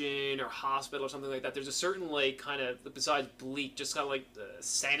institution or hospital or something like that, there's a certain, like, kind of, besides bleak, just kind of, like,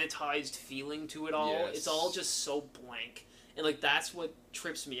 sanitized feeling to it all. Yes. It's all just so blank. And, like, that's what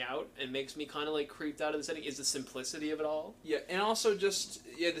trips me out and makes me kind of, like, creeped out of the setting, is the simplicity of it all. Yeah, and also just,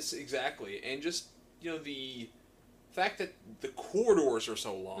 this exactly. And just, the fact that the corridors are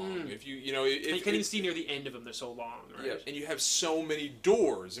so long. If you can't even see near the end of them, they're so long, right? Yeah, and you have so many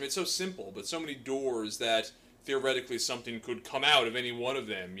doors. I mean, it's so simple, but so many doors that... theoretically something could come out of any one of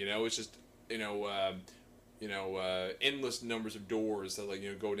them. It's just endless numbers of doors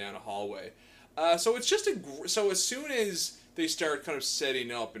that go down a hallway. So it's just so as soon as they start kind of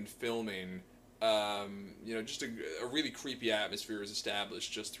setting up and filming, just a really creepy atmosphere is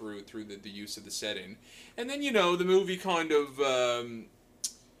established just through the use of the setting, and then the movie kind of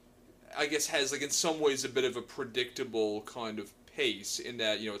I guess has like in some ways a bit of a predictable kind of pace in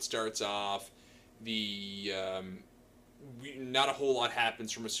that it starts off. Not a whole lot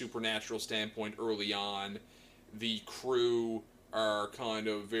happens from a supernatural standpoint early on. The crew are kind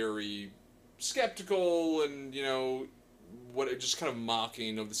of very skeptical and, just kind of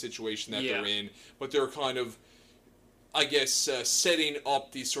mocking of the situation that they're in. But they're kind of, I guess, setting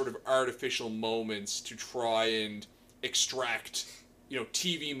up these sort of artificial moments to try and extract,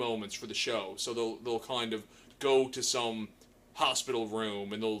 TV moments for the show. So they'll kind of go to some hospital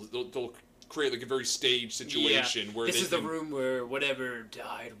room and they'll create like a very staged situation where this is the room where whatever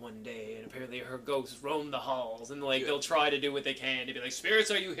died one day and apparently her ghost roamed the halls and like they'll try to do what they can to be like,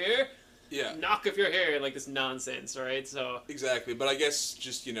 spirits, are you here? Knock if you're here, like this nonsense, right? So exactly, but I guess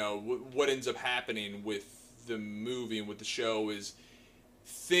just what ends up happening with the movie and with the show is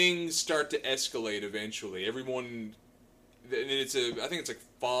things start to escalate eventually. Everyone, and I think it's like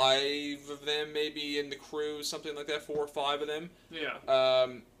 5 of them maybe in the crew, something like that, 4 or 5 of them.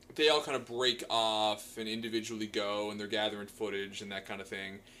 They all kind of break off and individually go, and they're gathering footage and that kind of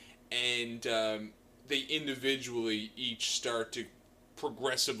thing. And they individually each start to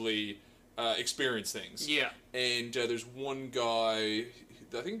progressively experience things. Yeah. And there's one guy,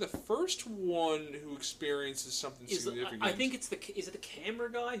 I think the first one who experiences something significant. I think is it the camera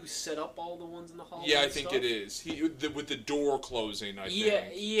guy who set up all the ones in the hall? Yeah, I think it is. With the door closing, I think.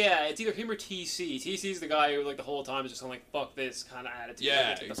 Yeah, it's either him or TC. TC's the guy who, like, the whole time is just kind of like, fuck this kind of attitude.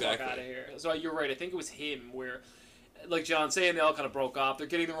 Yeah, get the exactly. fuck out of here. So you're right, I think it was him where, like John's saying, they all kind of broke off. They're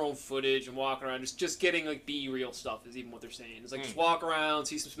getting their own footage and walking around, just getting, like, B-real stuff is even what they're saying. It's like, just walk around,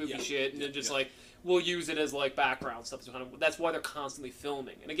 see some spooky shit, and then just, like, we'll use it as, like, background stuff. So kind of, that's why they're constantly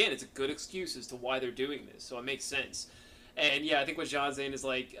filming. And again, it's a good excuse as to why they're doing this, so it makes sense. And yeah, I think what John's saying is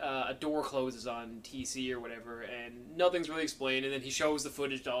like a door closes on TC or whatever, and nothing's really explained. And then he shows the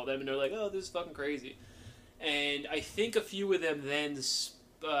footage to all of them, and they're like, "Oh, this is fucking crazy." And I think a few of them then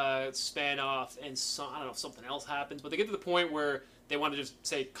span off, and I don't know if something else happens, but they get to the point where they want to just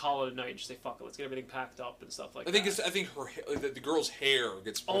say call it a night and just say fuck it, let's get everything packed up and stuff like I think that. I think the girl's hair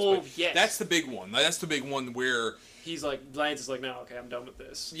gets. Oh yes, that's the big one. That's the big one where he's like Lance is like, no, okay, I'm done with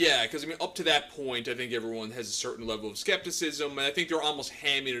this. Yeah, because I mean, up to that point, I think everyone has a certain level of skepticism, and I think they're almost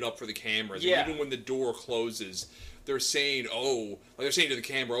hamming it up for the cameras. Yeah. And even when the door closes, they're saying, "Oh," like they're saying to the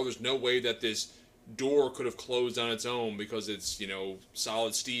camera, "Oh, there's no way that this door could have closed on its own because it's, you know,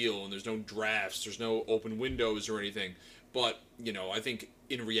 solid steel and there's no drafts, there's no open windows or anything." But, you know, I think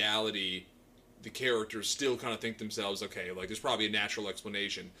in reality, the characters still kind of think themselves, okay, like there's probably a natural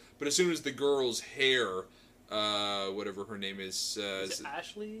explanation. But as soon as the girl's hair, whatever her name is it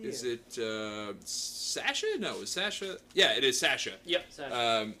Ashley? Is it Sasha? No, is Sasha? Yeah, it is Sasha. Yep,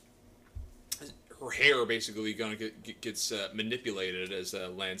 Sasha. Her hair basically gets manipulated, as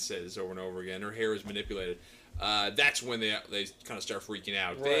Lance says over and over again. Her hair is manipulated. That's when they kind of start freaking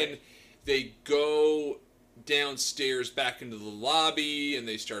out. Right. Then they go downstairs back into the lobby and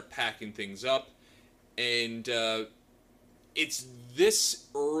they start packing things up. And it's this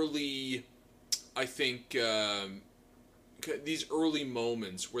early, I think, these early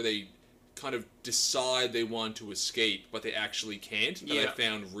moments where they kind of decide they want to escape, but they actually can't, that I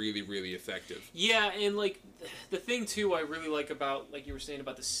found really, really effective. Yeah, and, like, the thing, too, I really like about, like you were saying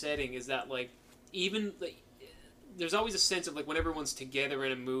about the setting, is that, like, even, like, there's always a sense of, like, when everyone's together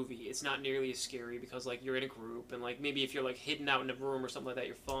in a movie, it's not nearly as scary because, like, you're in a group, and, like, maybe if you're, like, hidden out in a room or something like that,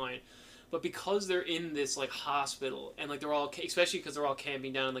 you're fine. But because they're in this, like, hospital, and, like, they're all, especially because they're all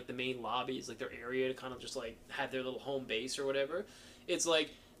camping down in, like, the main lobbies, like, their area to kind of just, like, have their little home base or whatever, it's, like,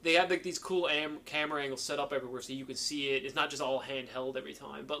 they have, like, these cool camera angles set up everywhere so you can see it. It's not just all handheld every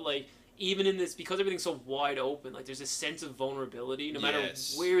time. But, like, even in this, because everything's so wide open, like, there's this sense of vulnerability no matter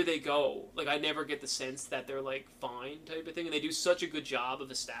where they go. Like, I never get the sense that they're, like, fine type of thing. And they do such a good job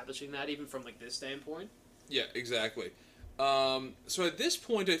of establishing that, even from, like, this standpoint. Yeah, exactly. So at this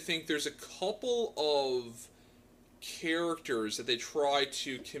point, I think there's a couple of characters that they try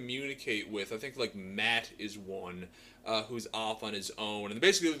to communicate with. I think, like, Matt is one. Who's off on his own, and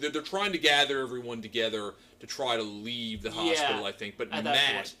basically they're trying to gather everyone together to try to leave the hospital. I think, but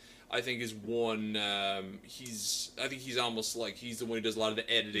Matt, I think, is one. I think he's almost like he's the one who does a lot of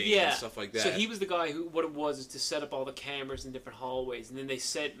the editing and stuff like that. So he was the guy who, what it was is to set up all the cameras in different hallways, and then they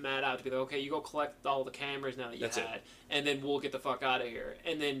sent Matt out to be like, okay, you go collect all the cameras now that you and then we'll get the fuck out of here.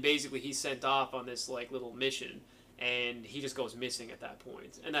 And then basically he's sent off on this like little mission, and he just goes missing at that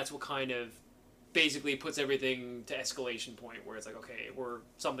point, and that's what kind of basically puts everything to escalation point where it's like, okay,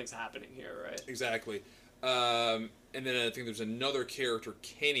 something's happening here, right? Exactly. And then I think there's another character,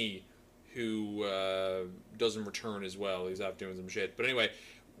 Kenny, who doesn't return as well. He's off doing some shit. But anyway,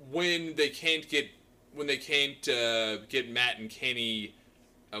 when they can't get Matt and Kenny,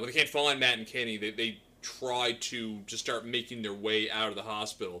 when they can't find Matt and Kenny, they try to just start making their way out of the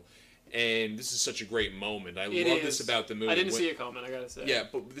hospital. And this is such a great moment. I love this about the movie. I didn't see it coming, I gotta say. Yeah,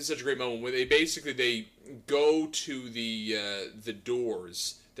 but this is such a great moment where they go to the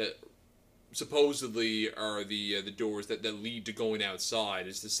doors that supposedly are the doors that lead to going outside.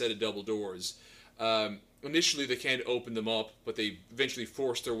 It's the set of double doors. Initially, they can't open them up, but they eventually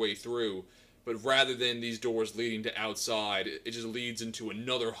force their way through. But rather than these doors leading to outside, it just leads into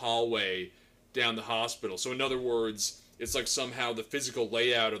another hallway down the hospital. So in other words, it's like somehow the physical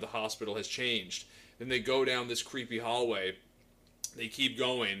layout of the hospital has changed. Then they go down this creepy hallway. They keep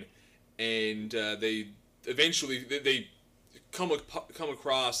going, and they eventually come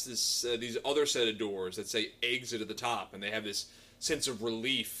across these other set of doors that say exit at the top, and they have this sense of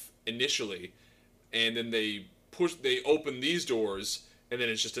relief initially, and then they open these doors, and then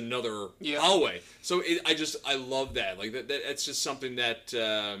it's just another hallway. So I love that. Like that's just something that.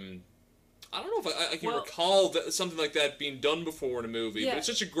 I don't know if I can recall something like that being done before in a movie, but it's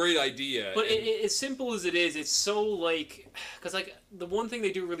such a great idea. But as simple as it is, it's so, like... Because, like, the one thing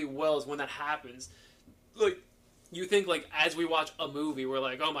they do really well is when that happens, like, you think, like, as we watch a movie, we're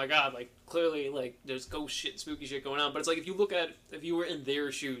like, oh my god, like, clearly, like, there's ghost shit, spooky shit going on. But it's like, if you were in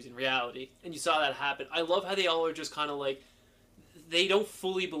their shoes in reality, and you saw that happen, I love how they all are just kind of, like, they don't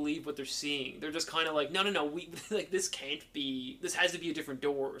fully believe what they're seeing. They're just kind of like, no, we like this can't be. This has to be a different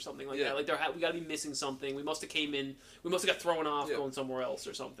door or something like that. Like we got to be missing something. We must have came in. We must have got thrown off going somewhere else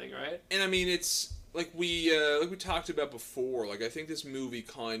or something, right? And I mean, it's like we talked about before. Like I think this movie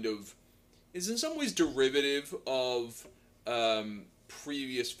kind of is in some ways derivative of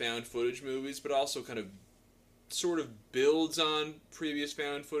previous found footage movies, but also kind of sort of builds on previous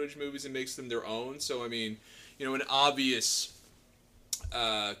found footage movies and makes them their own. So I mean, you know, an obvious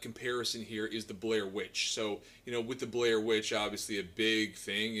comparison here is the Blair Witch. So, with the Blair Witch, obviously a big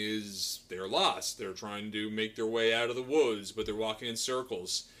thing is they're lost. They're trying to make their way out of the woods, but they're walking in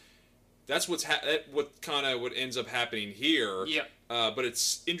circles. That's what ends up happening here. Yeah. But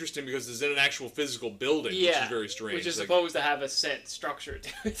it's interesting because it's in an actual physical building, which is very strange. Which is supposed to have a set structure to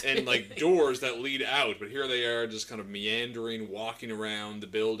it. And doors that lead out, but here they are just kind of meandering, walking around the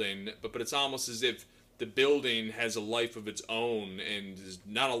building. But it's almost as if the building has a life of its own and is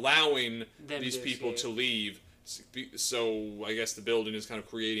not allowing these people to leave. So I guess the building is kind of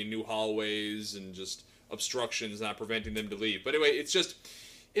creating new hallways and just obstructions, not preventing them to leave. But anyway,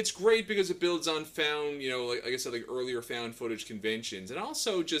 it's great because it builds on found, like I said, earlier found footage conventions. And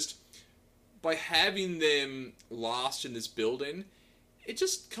also just by having them lost in this building, it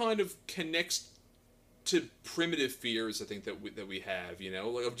just kind of connects to primitive fears, I think, that we have,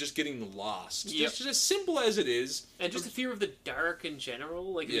 of just getting lost. Yep. Just as simple as it is. And just the fear of the dark in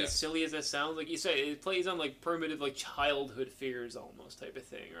general, as silly as that sounds, like you say, it plays on primitive childhood fears almost type of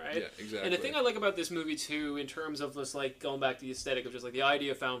thing, right? Yeah, exactly. And the thing I like about this movie too, in terms of just going back to the aesthetic of just the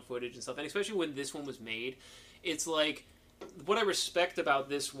idea of found footage and stuff, and especially when this one was made, it's what I respect about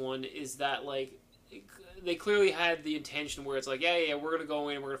this one is that they clearly had the intention where it's we're going to go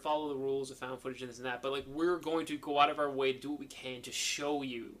in and we're going to follow the rules of found footage and this and that, but we're going to go out of our way to do what we can to show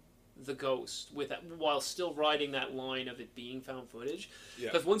you the ghost while still riding that line of it being found footage.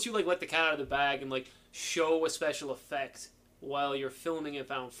 Because once you let the cat out of the bag and show a special effect while you're filming in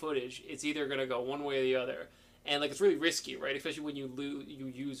found footage, it's either going to go one way or the other. And it's really risky, right? Especially when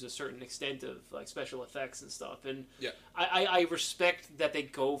you use a certain extent of special effects and stuff. And I respect that they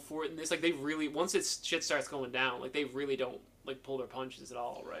go for it in this. They really, once shit starts going down, they really don't pull their punches at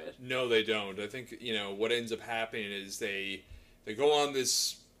all, right? No, they don't. I think what ends up happening is they go on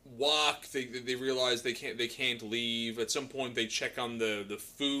this walk. They realize they can't leave. At some point, they check on the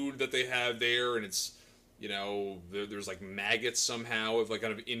food that they have there, and it's there's maggots somehow have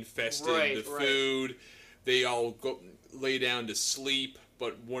kind of infested the food. They all go lay down to sleep,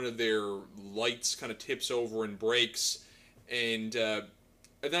 but one of their lights kind of tips over and breaks, and then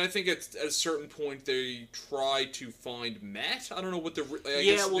I think at a certain point they try to find Matt. I don't know what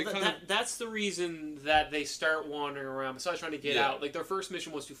that's the reason that they start wandering around. Besides trying to get out, their first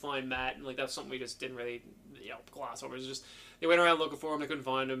mission was to find Matt, and that's something we just didn't really gloss over. It was just they went around looking for him, they couldn't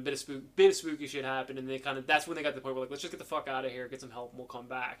find him. Bit of spooky shit happened, and that's when they got to the point where let's just get the fuck out of here, get some help, and we'll come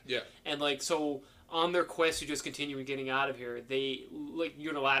back. Yeah, and so. On their quest to just continue getting out of here, they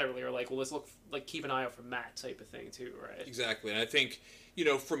unilaterally are well, let's look keep an eye out for Matt type of thing too, right? Exactly, and I think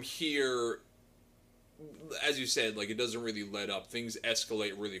from here, as you said, it doesn't really let up. Things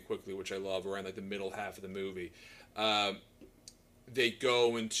escalate really quickly, which I love. Around the middle half of the movie, they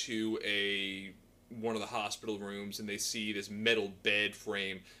go into one of the hospital rooms and they see this metal bed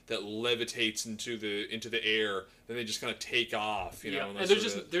frame that levitates into the air. Then they just kind of take off, And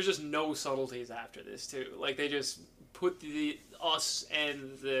there's just no subtleties after this too. They just put us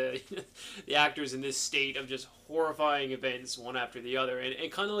and the actors in this state of just horrifying events one after the other,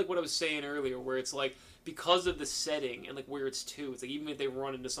 and kind of what I was saying earlier, where it's because of the setting and where it's to, it's even if they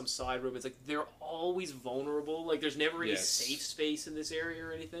run into some side room, it's they're always vulnerable. There's never any safe space in this area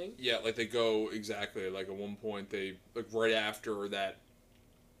or anything. Yeah, they go exactly at one point they right after that,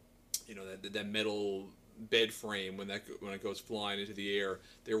 that metal bed frame when it goes flying into the air,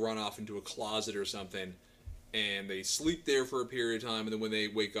 they run off into a closet or something, and they sleep there for a period of time, and then when they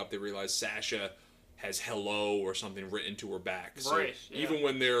wake up, they realize Sasha has "hello" or something written to her back. So even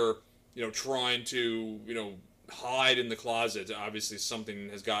when they're trying to, hide in the closet, obviously something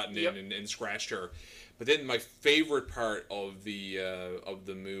has gotten in and scratched her. But then my favorite part of the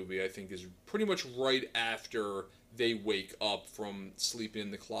movie, I think, is pretty much right after they wake up from sleeping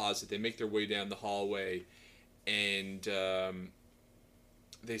in the closet. They make their way down the hallway, and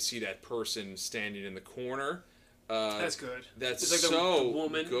they see that person standing in the corner. That's good. That's it's so the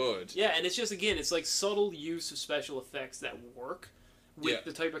woman. Good. Yeah, and it's just, again, it's subtle use of special effects that work with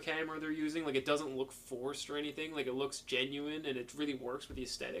the type of camera they're using. It doesn't look forced or anything. It looks genuine, and it really works with the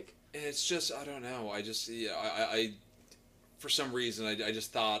aesthetic. And it's just, I don't know. I for some reason, I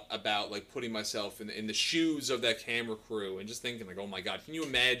just thought about putting myself in the shoes of that camera crew and just thinking oh my God, can you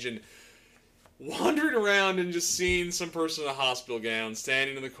imagine wandering around and just seeing some person in a hospital gown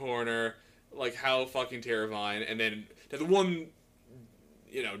standing in the corner, how fucking terrifying. And then the one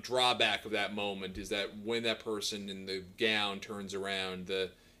drawback of that moment is that when that person in the gown turns around,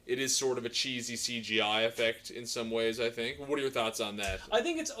 it is sort of a cheesy CGI effect in some ways, I think. What are your thoughts on that? I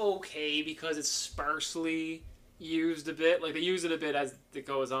think it's okay because it's sparsely used a bit. Like, they use it a bit as it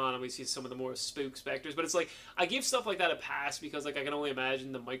goes on, and we see some of the more spook specters. But it's like, I give stuff like that a pass because, like, I can only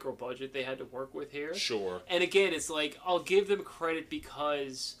imagine the micro budget they had to work with here. Sure. And again, it's like, I'll give them credit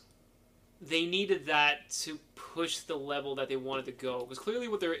because they needed that to push the level that they wanted to go. Because clearly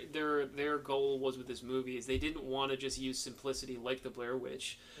what their goal was with this movie is they didn't want to just use simplicity like the Blair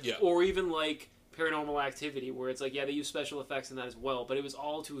Witch. Yeah. Or even like Paranormal Activity, where it's like, yeah, they use special effects in that as well, but it was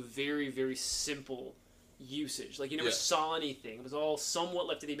all to a very, very simple usage. Like, you never saw anything. It was all somewhat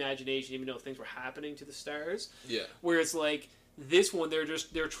left to the imagination, even though things were happening to the stars. Yeah. Where it's like, this one,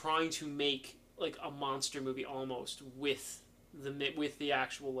 they're trying to make like a monster movie almost with the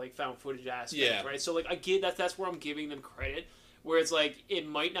actual like found footage aspect, right? So like, I get that's where I'm giving them credit. Where it's like, it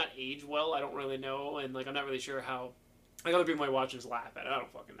might not age well. I don't really know, and like, I'm not really sure how. Like, other people might watch and just laugh at it. I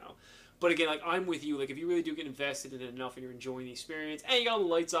don't fucking know. But again, like, I'm with you. Like, if you really do get invested in it enough and you're enjoying the experience, and you got all the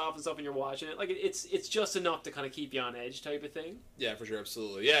lights off and stuff and you're watching it, like, it's just enough to kind of keep you on edge type of thing. Yeah, for sure,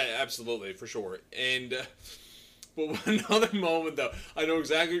 absolutely. Yeah, absolutely, for sure. And, but another moment, though, I know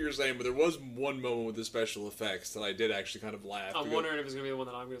exactly what you're saying, but there was one moment with the special effects that I did actually kind of laugh. I'm wondering if it's going to be the one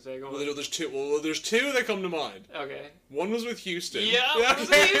that I'm going to say. Well, there's two. Well, there's two that come to mind. Okay. One was with Houston. Yeah, was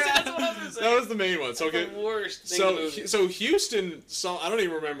Houston. That's what I was going to say. That was the main one. So, okay. The worst thing in the movie. So Houston, I don't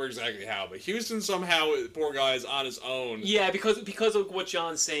even remember exactly how, but Houston somehow, poor guy, is on his own. Yeah, because of what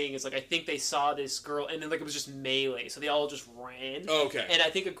John's saying is, like, I think they saw this girl, and then, like, it was just melee, so they all just ran. Oh, okay. And I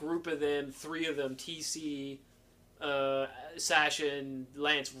think a group of them, 3 of them, TC, Sasha and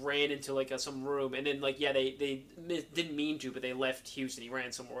Lance ran into like some room, and then like they didn't mean to, but they left Houston. He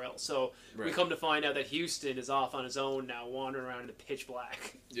ran somewhere else. So we come to find out that Houston is off on his own now, wandering around in the pitch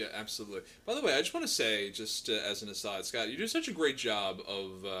black. Yeah, absolutely. By the way, I just want to say, just as an aside, Scott, you do such a great job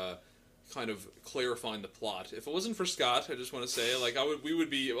of kind of clarifying the plot. If it wasn't for Scott, I just want to say, like, we would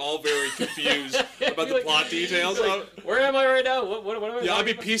be all very confused about the plot details. Like, where am I right now? What am I? Yeah, I'd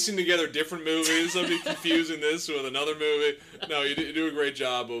be piecing together different movies. I'd be confusing this with another movie. No, you do a great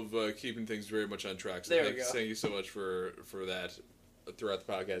job of keeping things very much on track. So thank you so much for that throughout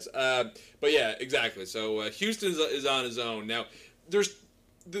the podcast. But yeah, exactly. So Houston is on his own now. There's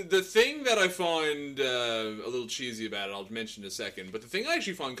the thing that I find a little cheesy about it, I'll mention in a second, but the thing I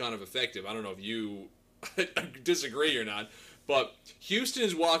actually find kind of effective, I don't know if you disagree or not, but Houston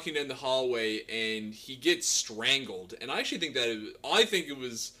is walking in the hallway and he gets strangled, and I actually think it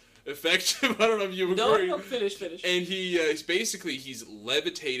was effective. I don't know if you agree. No, finish. And he's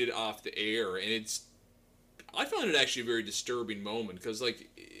levitated off the air, and I found it actually a very disturbing moment, because, like,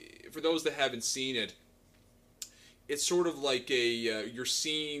 for those that haven't seen it, it's sort of like you're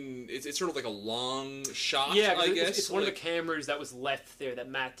seeing. It's sort of like a long shot. Yeah, I guess it's one of the cameras that was left there that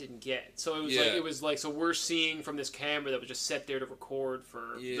Matt didn't get. So it was like so we're seeing from this camera that was just set there to record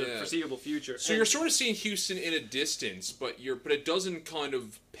for the foreseeable future. So you're sort of seeing Houston in a distance, but it doesn't kind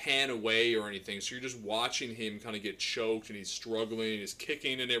of pan away or anything. So you're just watching him kind of get choked, and he's struggling, he's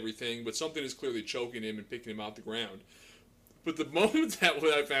kicking and everything, but something is clearly choking him and picking him off the ground. But the moment that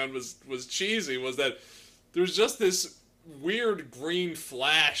what I found was cheesy was that there's just this weird green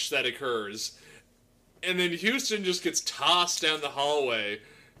flash that occurs, and then Houston just gets tossed down the hallway,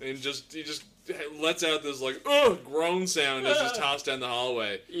 and he just lets out this like groan sound as he's tossed down the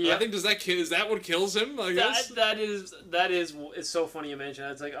hallway. Yeah. I think is that what kills him? I guess that is it's so funny you mentioned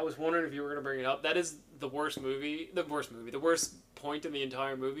that. It's like I was wondering if you were gonna bring it up. That is the worst point in the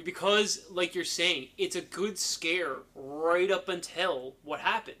entire movie, because like you're saying, it's a good scare right up until what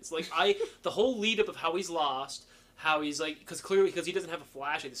happens. Like the whole lead up of how he's lost, how he's like, because he doesn't have a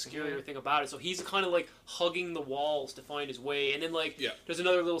flashlight, the scarier thing about it, so he's kind of like hugging the walls to find his way, and then like there's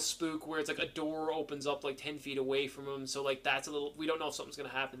another little spook where it's like a door opens up like 10 feet away from him, so like that's a little, we don't know if something's gonna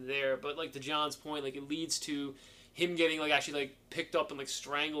happen there, but like to John's point, like it leads to him getting like actually like picked up and like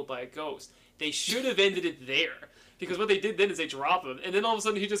strangled by a ghost. They should have ended it there. Because what they did then is they drop him, and then all of a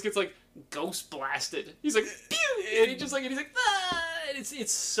sudden he just gets like ghost blasted. He's like, pew! And he's like, ah! And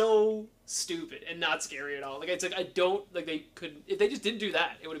it's so stupid and not scary at all. Like it's like I don't like they could if they just didn't do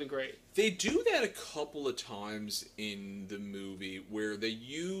that, it would have been great. They do that a couple of times in the movie where they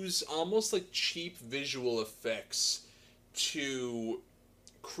use almost like cheap visual effects to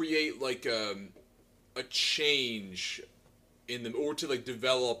create like a change in them, or to like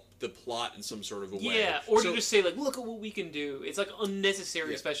develop the plot in some sort of a way. Yeah, or to just say like, look at what we can do. It's like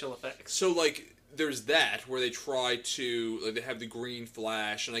unnecessary special effects. So like there's that where they try to like they have the green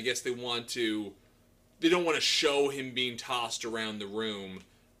flash, and I guess they don't want to show him being tossed around the room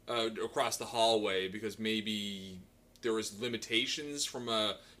across the hallway, because maybe there was limitations from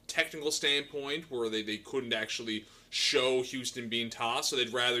a technical standpoint where they couldn't actually show Houston being tossed, so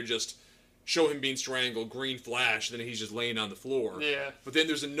they'd rather just show him being strangled, green flash, and then he's just laying on the floor. Yeah. But then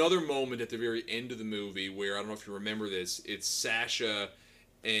there's another moment at the very end of the movie where, I don't know if you remember this, it's Sasha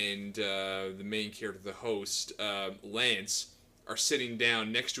and the main character, the host, Lance, are sitting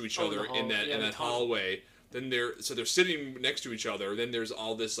down next to each other in that hallway. Then they're sitting next to each other. Then there's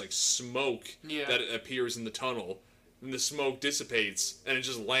all this like smoke that appears in the tunnel. And the smoke dissipates, and it's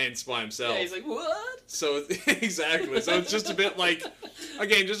just Lance by himself. Yeah, he's like, what? So exactly. So it's just a bit like,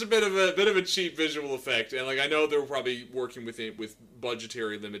 again, just a bit of a cheap visual effect. And like, I know they're probably working with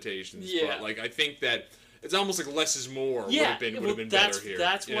budgetary limitations. Yeah. But like, I think that it's almost like less is more would have been better here.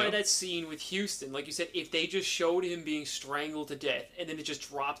 That's why that scene with Houston, like you said, if they just showed him being strangled to death and then it just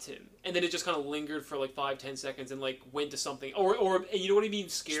dropped him and then it just kind of lingered for like 5-10 seconds and like went to something, or you know what I mean,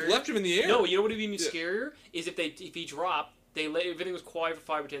 scarier? Just left him in the air. No, you know what I mean, scarier is if he dropped. They let everything was quiet for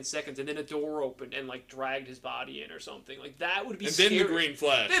 5 or 10 seconds, and then a door opened and like dragged his body in or something. Like that would be. And scary. Then the green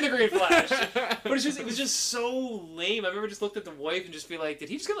flash. Then the green flash. But it was just so lame. I remember just looked at the wife and just be like, did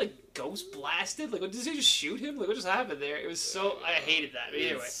he just get like ghost blasted? Like, did he just shoot him? Like, what just happened there? It was so. I hated that. But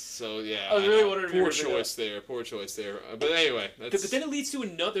anyway. So yeah. I was really wondering. Poor choice there. But anyway. But then it leads to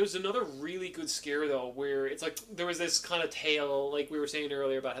another. There's another really good scare though, where it's like there was this kind of tale, like we were saying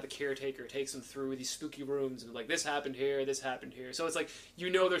earlier about how the caretaker takes them through these spooky rooms and like this happened here. So it's like, you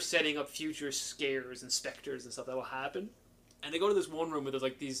know, they're setting up future scares and specters and stuff that will happen. And they go to this one room where there's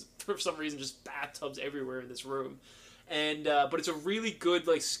like these, for some reason, just bathtubs everywhere in this room. And but it's a really good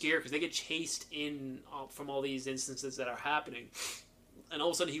like scare because they get chased in from all these instances that are happening. And all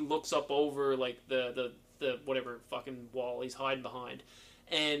of a sudden he looks up over like the whatever fucking wall he's hiding behind,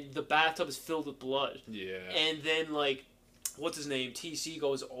 and the bathtub is filled with blood. Yeah. And then like, what's his name? TC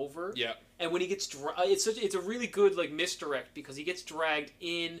goes over. Yeah. And when he gets it's a really good like misdirect because he gets dragged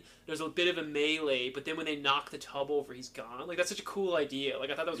in. There's a bit of a melee, but then when they knock the tub over, he's gone. Like that's such a cool idea. Like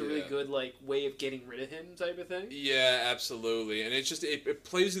I thought that was a really good like way of getting rid of him type of thing. Yeah, absolutely. And it's just it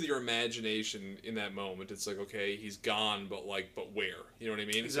plays with your imagination in that moment. It's like, okay, he's gone, but where? You know what I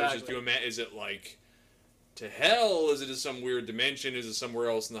mean? Exactly. So it's just, is it like to hell? Is it in some weird dimension? Is it somewhere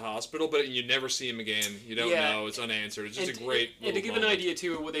else in the hospital? But you never see him again. You don't know. It's unanswered. It's just a great. And to give an idea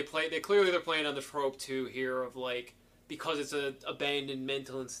too, what they play, they're playing on the trope too here of like, because it's a abandoned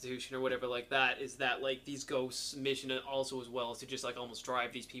mental institution or whatever like that, is that like these ghosts' mission also as well is to just like almost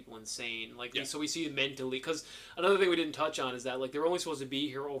drive these people insane. Like so we see mentally, because another thing we didn't touch on is that like they're only supposed to be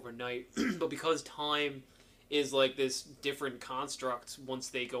here overnight, but because time is like this different construct once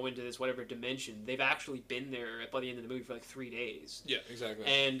they go into this whatever dimension, they've actually been there by the end of the movie for like 3 days. Yeah, exactly.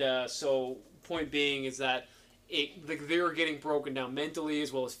 And so point being is that like they're getting broken down mentally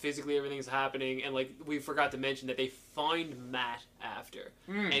as well as physically. Everything's happening, and like we forgot to mention that they find Matt after,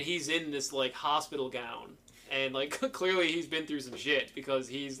 and he's in this like hospital gown, and like clearly he's been through some shit because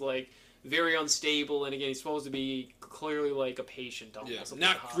he's like very unstable, and again he's supposed to be clearly like a patient almost. Yeah,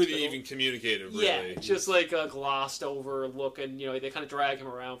 not really even communicative. Really. Yeah, just like a glossed over look, and you know they kind of drag him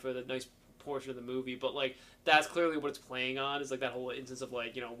around for the nice portion of the movie, but like that's clearly what it's playing on, is like that whole instance of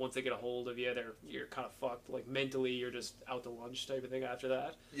like, you know, once they get a hold of you, you're kind of fucked. Like mentally, you're just out to lunch type of thing after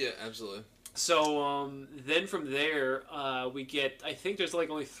that. Yeah, absolutely. So then from there, we get, I think there's like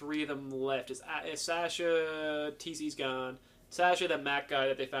only 3 of them left. It's Sasha, TC's gone. Sasha, that Mac guy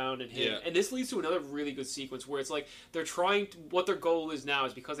that they found, and him. Yeah. And this leads to another really good sequence where it's like they're trying to, what their goal is now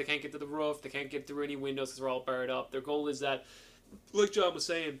is because they can't get to the roof, they can't get through any windows because they're all barred up. Their goal is that, like John was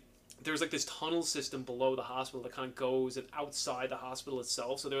saying, there's like this tunnel system below the hospital that kind of goes and outside the hospital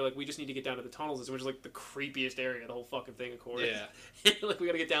itself. So they're like, we just need to get down to the tunnels, which is like the creepiest area of the whole fucking thing, of course. Yeah. Like we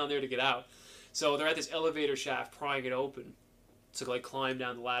got to get down there to get out. So they're at this elevator shaft, prying it open to like climb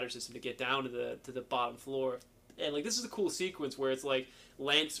down the ladder system to get down to the bottom floor. And like this is a cool sequence where it's like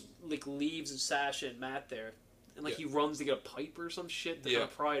Lance like leaves Sasha and Matt there, and like he runs to get a pipe or some shit to kind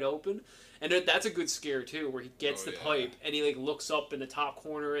of pry it open. And that's a good scare too, where he gets the pipe and he like looks up in the top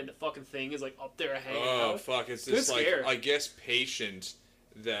corner and the fucking thing is like up there hanging out. Oh fuck! It's this like scare. I guess patient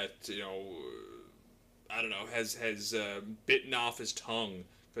that, you know, I don't know, has bitten off his tongue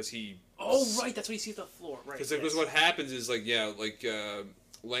because he. Oh right, that's what you see at the floor, right? Because what happens is like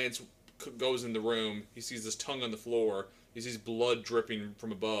Lance goes in the room, he sees this tongue on the floor, he sees blood dripping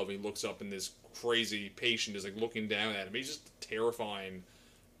from above, and he looks up and this crazy patient is like looking down at him. He's just terrifying.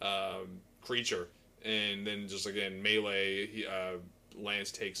 Creature, and then just again melee.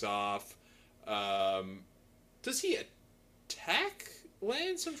 Lance takes off. Does he attack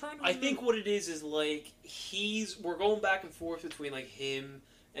Lance? I'm trying to remember. I think what it is like we're going back and forth between like him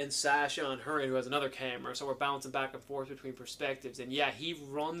and Sasha on her end, who has another camera, so we're bouncing back and forth between perspectives. And yeah, he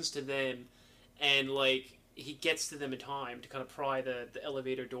runs to them, and like he gets to them in time to kind of pry the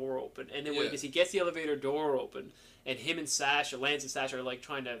elevator door open. And then when Yeah. he gets the elevator door open, and him and Sasha, Lance and Sasha, are like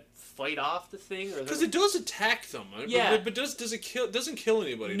trying to fight off the thing, or Because it does attack them. Yeah. But does it kill? Doesn't kill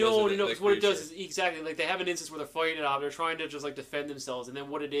anybody. no, does it, no, no. that Because what it does creature? is exactly like they have an instance where they're fighting it off. They're trying to just like defend themselves, and then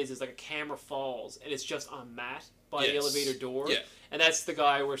what it is like a camera falls, and it's just on Matt by the Yes. elevator door. Yeah. And that's the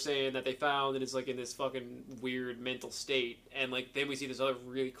guy we're saying that they found and is like in this fucking weird mental state. And like then we see this other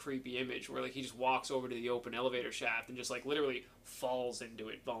really creepy image where like he just walks over to the open elevator shaft and just like literally falls into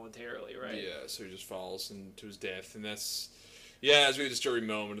it voluntarily, right? Yeah, so he just falls into his death, and that's it's a really disturbing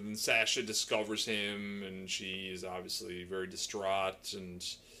moment. And then Sasha discovers him, and she is obviously very distraught. And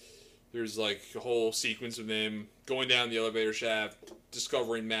there's like a whole sequence of them going down the elevator shaft,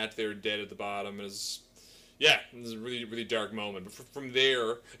 discovering Matt there dead at the bottom. And it's a really really dark moment. But from there,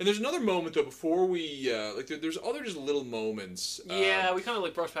 and there's another moment though before we there's other just little moments. Yeah, we kind of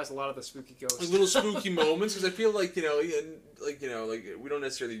like brush past a lot of the spooky ghosts. Like little spooky moments, because I feel like we don't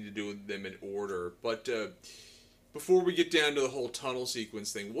necessarily need to do them in order. But before we get down to the whole tunnel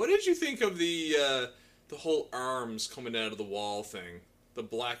sequence thing, what did you think of the whole arms coming out of the wall thing, the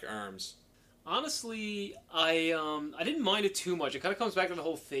black arms? Honestly, I didn't mind it too much. It kind of comes back to the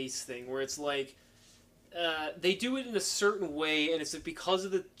whole face thing, where it's like they do it in a certain way, and it's because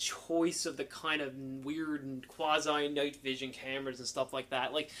of the choice of the kind of weird and quasi night vision cameras and stuff like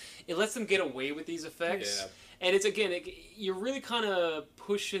that. Like it lets them get away with these effects, and it's again you're really kind of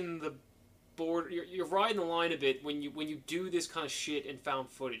pushing the board. You're riding the line a bit when you do this kind of shit in found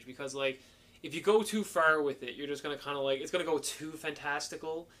footage, because like if you go too far with it, you're just gonna kind of like it's gonna go too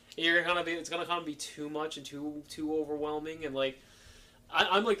fantastical. And it's gonna kind of be too much and too overwhelming, and like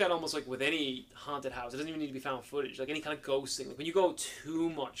I'm like that almost like with any haunted house. It doesn't even need to be found footage. Like any kind of ghost thing. Like when you go too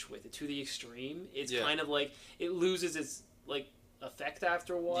much with it to the extreme, it's kind of like it loses its like effect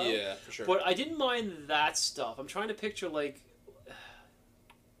after a while. Yeah, for sure. But I didn't mind that stuff. I'm trying to picture like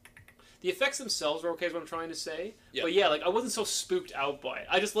the effects themselves were okay, is what I'm trying to say. Yep. But yeah, like I wasn't so spooked out by it.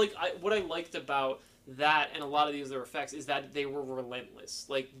 I just what I liked about that and a lot of these other effects is that they were relentless.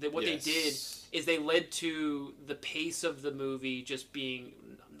 Like what they did is they led to the pace of the movie just being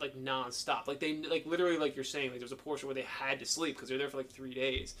like non-stop. Like they like literally like you're saying, like there was a portion where they had to sleep because they were there for like 3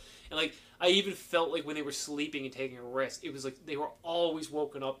 days. And like I even felt like when they were sleeping and taking a rest, it was like they were always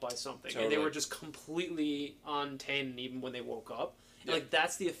woken up by something. Totally. And they were just completely on 10 even when they woke up. And like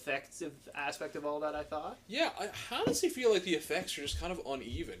that's the effective aspect of all that, I thought. Yeah, I honestly feel like the effects are just kind of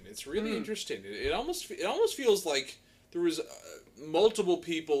uneven. It's really interesting. It almost feels like there was multiple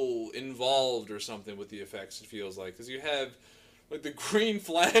people involved or something with the effects. It feels like because you have like the green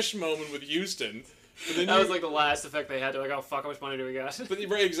flash moment with Houston. But then that was like the last effect they had. They're like, oh fuck, how much money do we got? But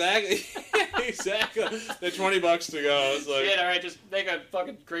right, exactly, exactly. The $20 to go. It's like, yeah, all right, just make a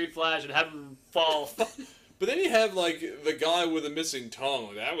fucking green flash and have him fall. But then you have like the guy with a missing tongue.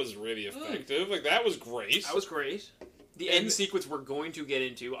 Like, that was really effective. Like that was great. That was great. The end sequence we're going to get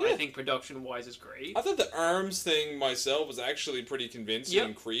into, I think production wise is great. I thought the arms thing myself was actually pretty convincing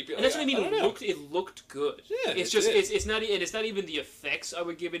and creepy. And that's what I mean. It looked good. Yeah, it's not even the effects I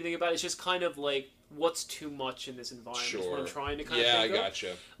would give anything about. It's just kind of like what's too much in this environment. Sure. Is what I'm trying to kind of think I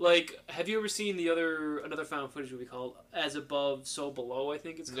gotcha. Like, have you ever seen another found footage movie called As Above, So Below? I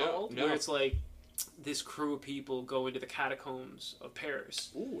think it's called. No. Where it's like this crew of people go into the catacombs of Paris.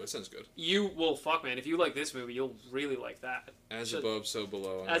 Ooh, that sounds good. Fuck, man. If you like this movie, you'll really like that. As Above, So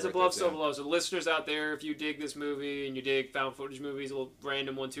Below. As Above, So Below. So listeners out there, if you dig this movie and you dig found footage movies, a little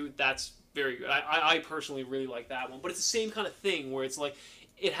random one too, that's very good. I personally really like that one. But it's the same kind of thing where it's like,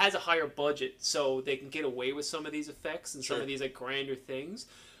 it has a higher budget, so they can get away with some of these effects and some of these like grander things.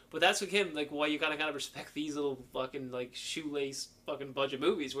 But that's again like why you gotta kind of respect these little fucking like shoelace fucking budget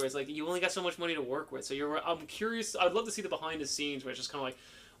movies where it's like you only got so much money to work with. So I'm curious. I'd love to see the behind the scenes where it's just kind of like,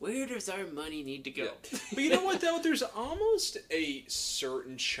 where does our money need to go? Yeah. But you know what though? There's almost a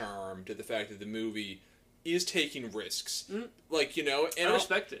certain charm to the fact that the movie is taking risks. Like, you know, and I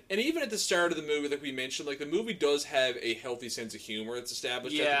respect it. And even at the start of the movie, like we mentioned, like the movie does have a healthy sense of humor that's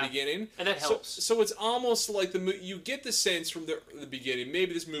established at the beginning, and that helps. So it's almost like you get the sense from the beginning.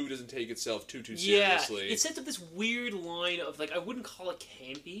 Maybe this movie doesn't take itself too seriously. Yeah, it sets up this weird line of like I wouldn't call it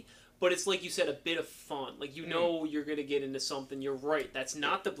campy, but it's like you said, a bit of fun. Like you know you're gonna get into something. You're right. That's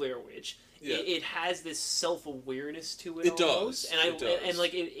not the Blair Witch. Yeah. It has this self-awareness to it. It almost does. And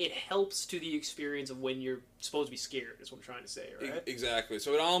like it helps to the experience of when you're supposed to be scared. Is what I'm trying to say, right? Exactly.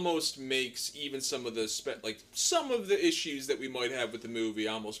 So it almost makes even some of the issues that we might have with the movie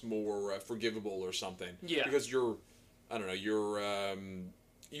almost more forgivable or something. Yeah. Because you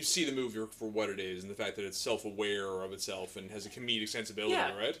see the movie for what it is and the fact that it's self-aware of itself and has a comedic sensibility,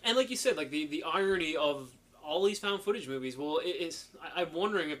 right? And like you said, like the irony of all these found footage movies. Well, I'm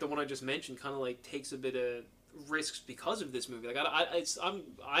wondering if the one I just mentioned kind of like takes a bit of risks because of this movie. Like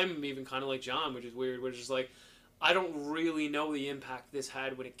I'm even kind of like John, which is weird. Which is like I don't really know the impact this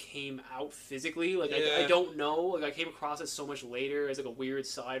had when it came out physically. Like I don't know. Like I came across it so much later as like a weird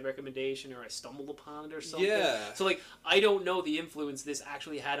side recommendation, or I stumbled upon it or something. Yeah. So like I don't know the influence this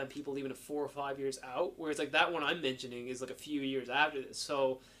actually had on people even 4 or 5 years out. Whereas like that one I'm mentioning is like a few years after this.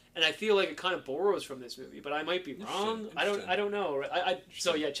 So. And I feel like it kind of borrows from this movie, but I might be wrong. I don't know.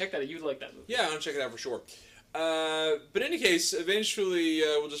 So yeah, check that out. You'd like that movie. Yeah, I'm gonna check it out for sure. But in any case, eventually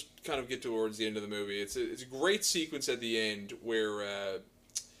we'll just kind of get towards the end of the movie. It's a great sequence at the end where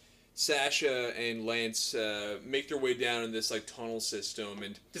Sasha and Lance make their way down in this like tunnel system,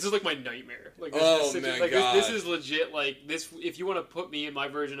 and this is like my nightmare. Like God. This is legit. Like this, if you want to put me in my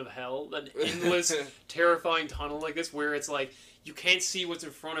version of hell, an endless, terrifying tunnel like this, where it's like you can't see what's in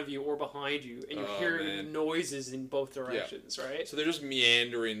front of you or behind you, and you're hearing noises in both directions, right? So they're just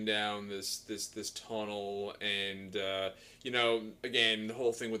meandering down this tunnel, and again, the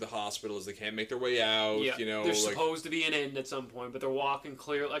whole thing with the hospital is they can't make their way out. Yeah, there's supposed to be an end at some point, but they're walking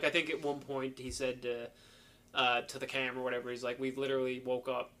clear. Like I think at one point he said to the camera or whatever, he's like, "We've literally woke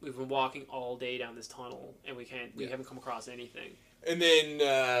up. We've been walking all day down this tunnel, and we haven't come across anything." And then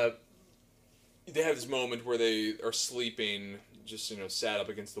they have this moment where they are sleeping, just sat up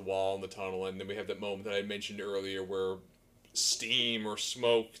against the wall in the tunnel, and then we have that moment that I mentioned earlier where steam or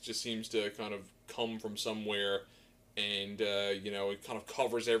smoke just seems to kind of come from somewhere, and it kind of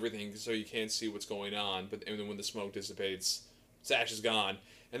covers everything so you can't see what's going on. And then when the smoke dissipates, Sash is gone,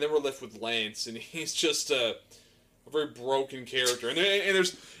 and then we're left with Lance, and he's just a very broken character.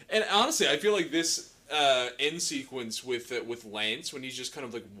 And honestly, I feel like this end sequence with Lance when he's just kind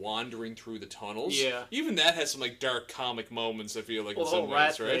of like wandering through the tunnels. Yeah. Even that has some like dark comic moments, I feel like, in the some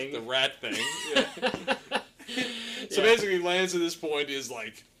ways, right? Thing. The rat thing. Yeah. So basically Lance at this point is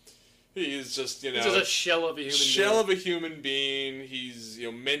like he is just, he's just a shell of a human being. He's,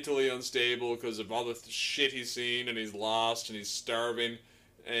 mentally unstable because of all the shit he's seen, and he's lost and he's starving.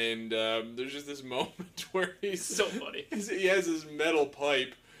 And there's just this moment where he's so funny. He has his metal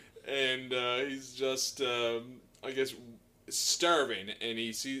pipe, and he's just, I guess, starving, and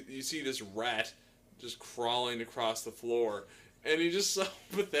you see this rat just crawling across the floor, and he just so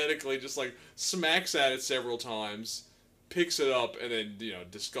pathetically just like smacks at it several times, picks it up, and then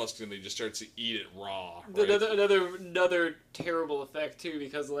disgustingly just starts to eat it raw. Right? Another terrible effect too,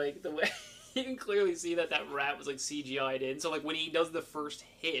 because like the way you can clearly see that rat was like CGI'd in. So like when he does the first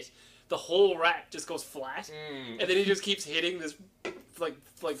hit, the whole rat just goes flat, and then he just keeps hitting this like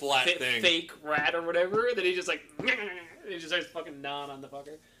flat thing. Fake rat or whatever. And then he just like he just starts fucking gnawing on the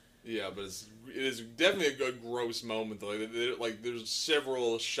fucker. Yeah, but it is definitely a gross moment though. Like there's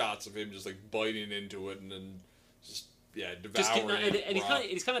several shots of him just like biting into it and then just devouring it. And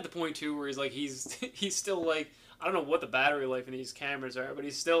he's kind of at the point too where he's like he's still like, I don't know what the battery life in these cameras are, but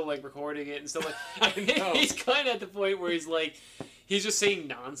he's still like recording it and still like he's kind of at the point where he's like he's just saying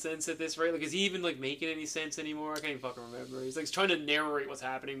nonsense at this rate. Like, is he even like making any sense anymore? I can't even fucking remember. He's like trying to narrate what's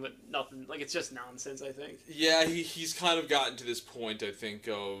happening, but nothing. Like, it's just nonsense, I think. Yeah, he's kind of gotten to this point, I think,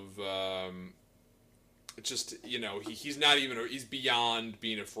 of just he's not even he's beyond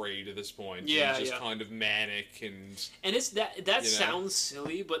being afraid at this point. Yeah, he's just kind of manic and it's that sounds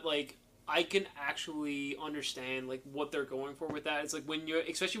silly, but like I can actually understand like what they're going for with that. It's like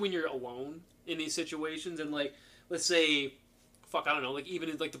especially when you're alone in these situations, and like let's say, I don't know, like even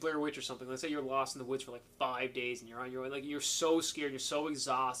in like the Blair Witch or something. Let's say you're lost in the woods for like 5 days and you're on your own. Like you're so scared, you're so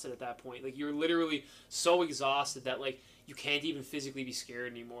exhausted at that point. Like you're literally so exhausted that like you can't even physically be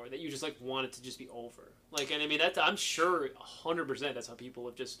scared anymore. That you just like want it to just be over. Like, and I mean I'm sure 100% that's how people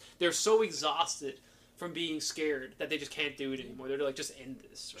have they're so exhausted from being scared that they just can't do it anymore. They're like, just end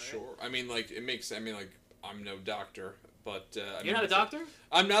this, right? Sure. I mean, like I'm no doctor. But you're not a doctor?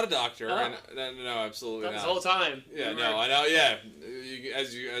 I'm not a doctor. Oh. No, absolutely not. This whole time. Yeah, no, I know. Yeah,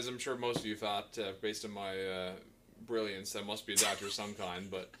 as I'm sure most of you thought, based on my brilliance, I must be a doctor of some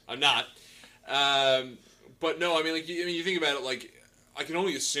kind, but I'm not. But no, I mean, like, you think about it, like, I can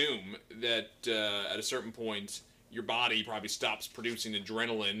only assume that at a certain point, your body probably stops producing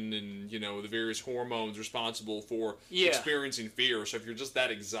adrenaline and the various hormones responsible for experiencing fear. So if you're just that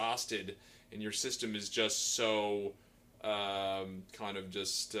exhausted and your system is just so kind of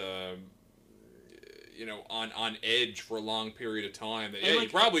just on edge for a long period of time that you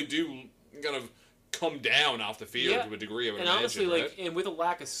probably do kind of come down off the field to a degree, I would imagine, honestly, right? like, and with a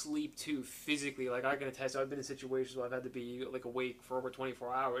lack of sleep too, physically, like I can attest, I've been in situations where I've had to be like awake for over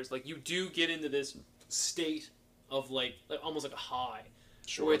 24 hours. Like you do get into this state of like almost like a high,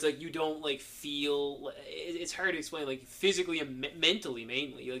 Sure. where it's like you don't like feel. It's hard to explain, like physically and mentally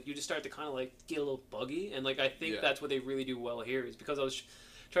mainly. Like you just start to kind of like get a little buggy, and like I think that's what they really do well here. Is because I was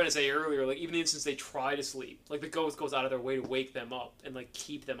trying to say earlier, like even the instance they try to sleep, like the ghost goes out of their way to wake them up and like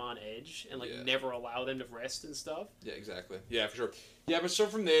keep them on edge and like never allow them to rest and stuff. Yeah, exactly. Yeah, for sure. Yeah, but so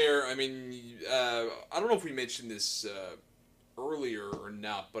from there, I mean, I don't know if we mentioned this earlier or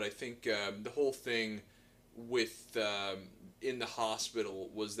not, but I think the whole thing with in the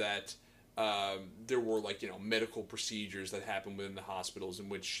hospital was that there were like medical procedures that happened within the hospitals in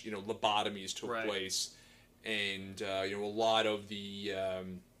which lobotomies took place. And a lot of the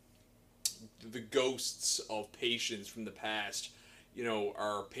ghosts of patients from the past,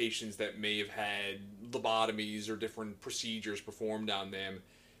 are patients that may have had lobotomies or different procedures performed on them.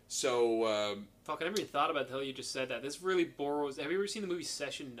 So, fuck, I never even thought about it until you just said that. This really borrows. Have you ever seen the movie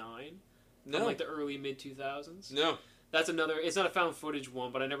Session 9? No. From like the early mid 2000s. No. That's another. It's not a found footage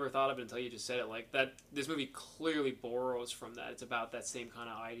one, but I never thought of it until you just said it. Like that, this movie clearly borrows from that. It's about that same kind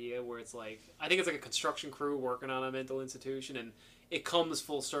of idea where it's like I think it's like a construction crew working on a mental institution, and it comes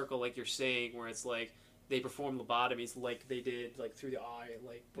full circle, like you're saying, where it's like they perform lobotomies like they did like through the eye,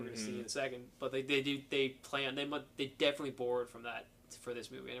 like we're gonna see in a second. But they definitely borrowed from that for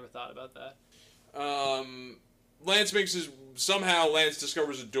this movie. I never thought about that. Lance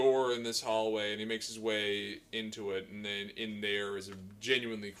discovers a door in this hallway, and he makes his way into it, and then in there is a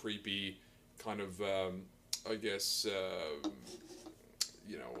genuinely creepy kind of, I guess,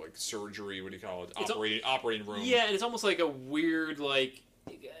 like surgery, what do you call it? Operating room. Yeah, and it's almost like a weird, like,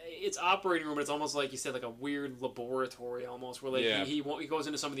 it's operating room, but it's almost like you said, like a weird laboratory almost, where like he goes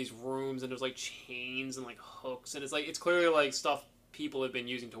into some of these rooms, and there's like chains and like hooks, and it's clearly like stuff people have been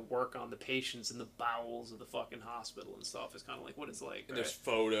using to work on the patients in the bowels of the fucking hospital and stuff. Is kind of like what it's like. And there's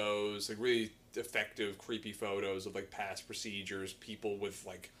photos, like really effective, creepy photos of like past procedures, people with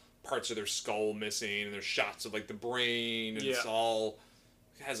like parts of their skull missing, and there's shots of like the brain, and it's all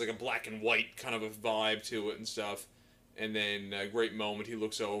has like a black and white kind of a vibe to it and stuff. And then a great moment, he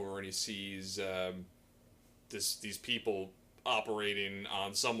looks over and he sees these people operating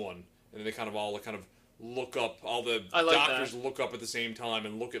on someone, and then they kind of look up. All the doctors look up at the same time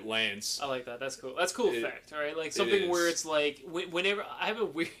and look at Lance. I like that. That's cool. That's cool effect. All right, like something where it's like whenever I have a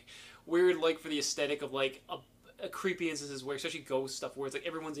weird like for the aesthetic of like a creepy instances where especially ghost stuff where it's like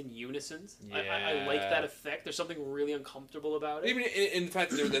everyone's in unison. Yeah. I like that effect. There's something really uncomfortable about it. Even in the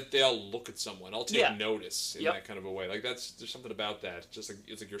fact that they all look at someone, I'll take notice in that kind of a way. Like there's something about that. Just like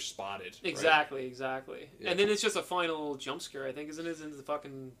it's like you're spotted. Exactly, right? Exactly. Yeah. And then it's just a final jump scare. I think isn't the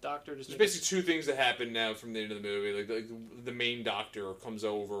fucking doctor just? There's basically two things that happen now from the end of the movie. Like the main doctor comes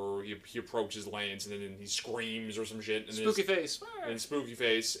over, he approaches Lance, and then he screams or some shit. And spooky face. And spooky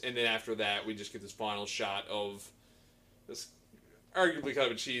face, and then after that, we just get this final shot of this arguably kind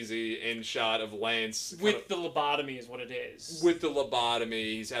of a cheesy end shot of Lance with the lobotomy is what it is. With the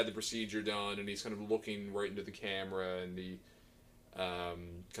lobotomy, he's had the procedure done, and he's kind of looking right into the camera, and he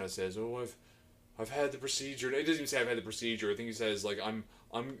kind of says, "Oh, I've had the procedure." He doesn't even say I've had the procedure. I think he says like I'm.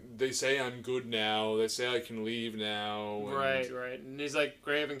 They say I'm good now. They say I can leave now. And right. And he's like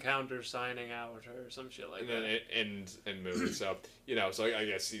grave encounter signing out or some shit like that. And then end movie. So so I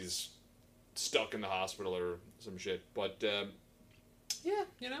guess he's stuck in the hospital or some shit. But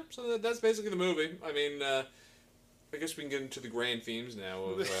so that's basically the movie. I mean, I guess we can get into the grand themes now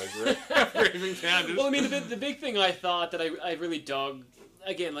of Grave Encounters. Well, I mean, the big thing I thought that I really dug,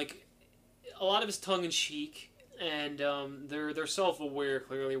 again, like a lot of it's tongue in cheek. And they're self-aware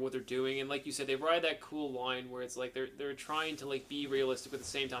clearly of what they're doing, and like you said, they ride that cool line where it's like they're trying to like be realistic, but at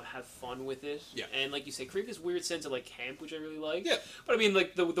the same time have fun with it. Yeah. And like you say, create this weird sense of like camp, which I really like. Yeah. But I mean,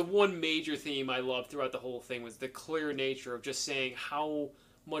 like the one major theme I loved throughout the whole thing was the clear nature of just saying how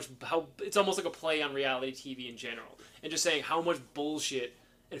it's almost like a play on reality TV in general, and just saying how much bullshit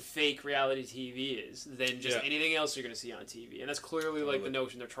and fake reality TV is than just anything else you're going to see on TV, and that's clearly like the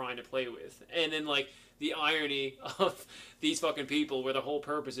notion they're trying to play with, and then like the irony of these fucking people where the whole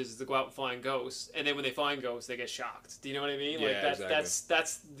purpose is to go out and find ghosts, and then when they find ghosts, they get shocked. Do you know what I mean? Yeah, like exactly.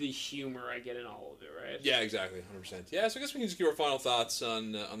 That's the humor I get in all of it, right? Yeah, exactly, 100%. Yeah, so I guess we can just give our final thoughts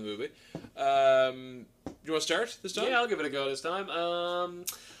on the movie. You want to start this time? Yeah, I'll give it a go this time.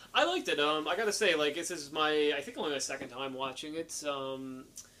 I liked it. I gotta say, like, this is I think only my second time watching it.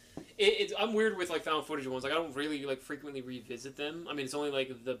 I'm weird with like found footage ones. Like I don't really like frequently revisit them. I mean, it's only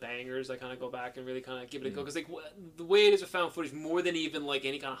like the bangers I kind of go back and really kind of give it a go because like the way it is with found footage, more than even like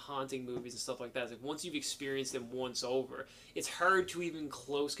any kind of haunting movies and stuff like that. It's like once you've experienced them once over, it's hard to even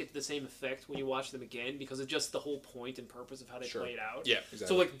close get to the same effect when you watch them again because of just the whole point and purpose of how they played out. Yeah, exactly.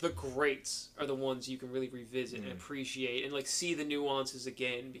 So like the greats are the ones you can really revisit and appreciate and like see the nuances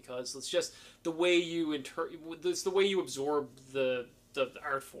again because it's just the way you it's the way you absorb the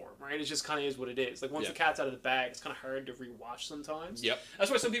art form, right? It just kind of is what it is. Like once the cat's out of the bag, it's kind of hard to rewatch sometimes. Yep. That's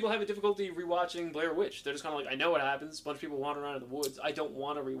why some people have a difficulty rewatching Blair Witch. They're just kind of like, I know what happens. A bunch of people wander around in the woods. I don't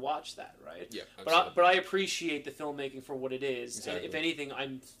want to rewatch that, right? Yeah. But I appreciate the filmmaking for what it is. Exactly. And if anything,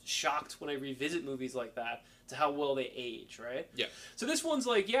 I'm shocked when I revisit movies like that to how well they age, right? Yeah. So this one's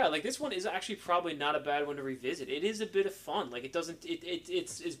like, yeah, like this one is actually probably not a bad one to revisit. It is a bit of fun. Like it doesn't,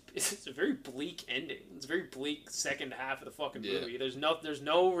 it's a very bleak ending. It's a very bleak second half of the fucking movie. There's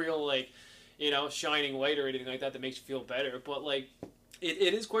no real like, shining light or anything like that makes you feel better. But like,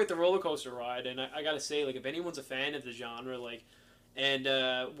 it is quite the roller coaster ride. And I gotta say, like, if anyone's a fan of the genre, like, and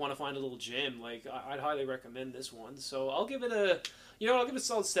want to find a little gem, like, I'd highly recommend this one. So I'll give it I'll give it a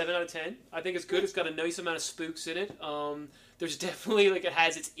solid 7 out of 10. I think it's good. It's got a nice amount of spooks in it. There's definitely, like, it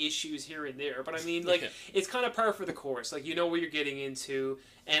has its issues here and there. But, I mean, like, it's kind of par for the course. Like, you know what you're getting into.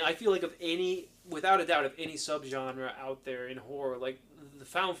 And I feel like without a doubt, of any subgenre out there in horror, like, the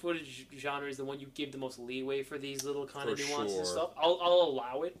found footage genre is the one you give the most leeway for these little kind of nuances and stuff. I'll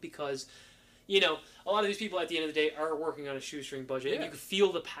allow it because... a lot of these people at the end of the day are working on a shoestring budget, and you can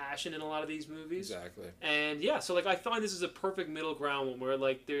feel the passion in a lot of these movies. Exactly. And so like I find this is a perfect middle ground one where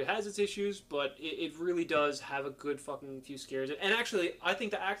like there has its issues, but it really does have a good fucking few scares. And actually, I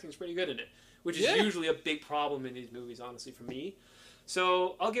think the acting's pretty good in it, which is usually a big problem in these movies, honestly, for me.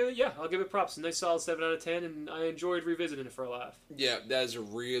 So I'll give it props. A nice solid 7 out of 10, and I enjoyed revisiting it for a laugh. Yeah, that is a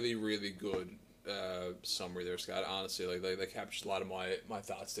really, really good summary there, Scott. Honestly, like that captures a lot of my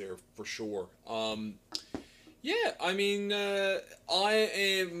thoughts there for sure. Yeah, I mean, I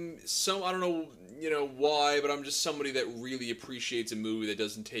am I don't know, why, but I'm just somebody that really appreciates a movie that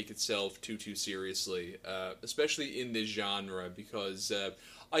doesn't take itself too seriously, especially in this genre, because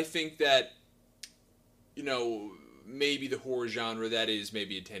I think that, maybe the horror genre, that is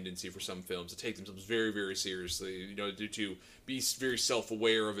maybe a tendency for some films to take themselves very, very seriously, due to be very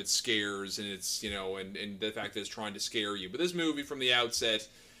self-aware of its scares and its, and the fact that it's trying to scare you. But this movie from the outset,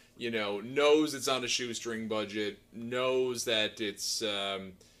 knows it's on a shoestring budget, knows that it's,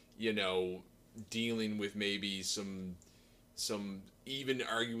 dealing with maybe some even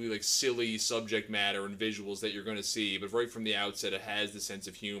arguably like silly subject matter and visuals that you're going to see, but right from the outset it has the sense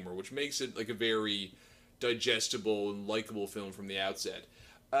of humor, which makes it like a very digestible and likable film from the outset.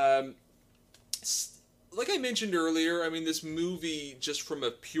 Like I mentioned earlier, I mean, this movie, just from a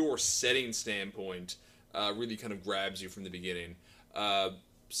pure setting standpoint, really kind of grabs you from the beginning.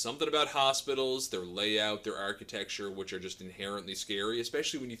 Something about hospitals, their layout, their architecture, which are just inherently scary,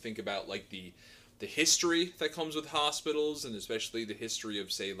 especially when you think about like the history that comes with hospitals, and especially the history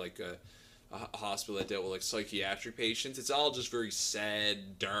of, say, like a hospital that dealt with like psychiatric patients. It's all just very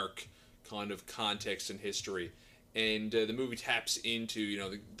sad, dark kind of context and history, and the movie taps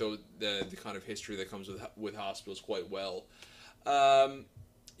into the kind of history that comes with hospitals quite well. The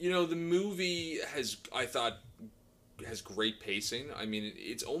movie I thought has great pacing. I mean,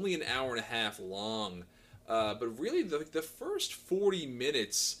 it's only an hour and a half long, but really the first 40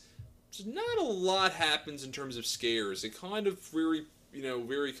 minutes, not a lot happens in terms of scares. It kind of very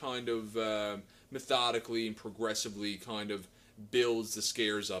kind of methodically and progressively kind of builds the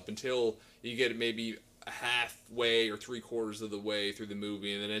scares up until you get maybe halfway or 3/4 of the way through the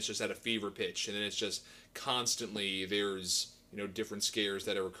movie, and then it's just at a fever pitch, and then it's just constantly there's different scares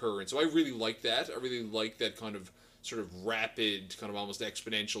that are occurring. So I really like that. I really like that kind of sort of rapid, kind of almost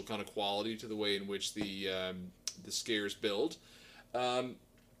exponential kind of quality to the way in which the scares build.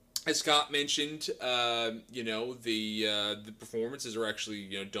 As Scott mentioned, the performances are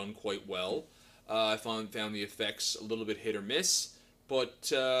actually done quite well. I found the effects a little bit hit or miss,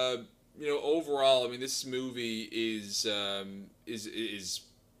 but overall, I mean, this movie is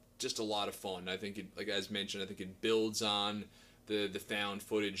just a lot of fun. I think like as mentioned, I think it builds on the found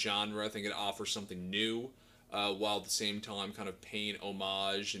footage genre. I think it offers something new, while at the same time kind of paying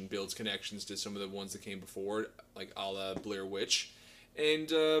homage and builds connections to some of the ones that came before it, like a la Blair Witch. And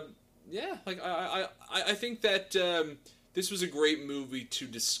I think that this was a great movie to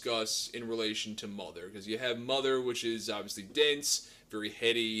discuss in relation to Mother, because you have Mother, which is obviously dense, very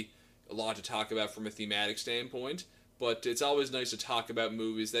heady, a lot to talk about from a thematic standpoint, but it's always nice to talk about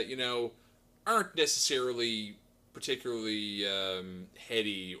movies that, aren't necessarily particularly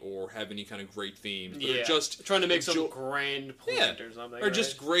heady or have any kind of great themes. But Yeah, are just trying to make some grand point or something. Or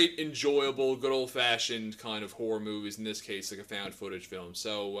just great, enjoyable, good old-fashioned kind of horror movies. In this case, like a found footage film.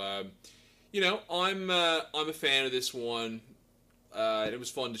 So, you know, I'm a fan of this one. It was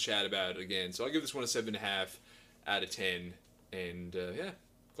fun to chat about it again. So I'll give this one a 7.5 out of 10. And yeah,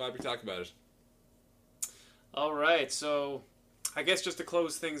 glad we talked about it. All right, so I guess just to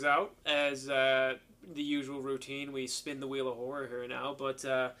close things out, as the usual routine, we spin the wheel of horror here now. But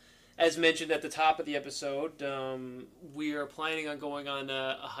as mentioned at the top of the episode, we are planning on going on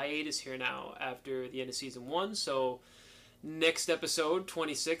a hiatus here now after the end of season 1. So next episode,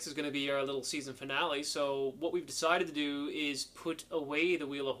 26, is going to be our little season finale. So what we've decided to do is put away the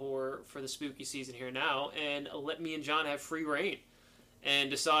wheel of horror for the spooky season here now, and let me and John have free reign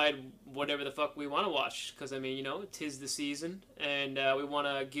and decide whatever the fuck we want to watch. Because, I mean, you know, 'tis the season, and we want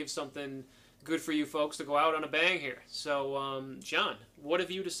to give something good for you folks to go out on a bang here. So, John, what have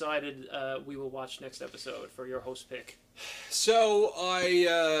you decided we will watch next episode for your host pick? So,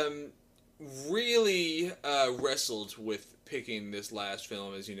 I really wrestled with picking this last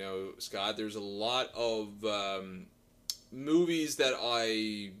film. As you know, Scott, there's a lot of movies that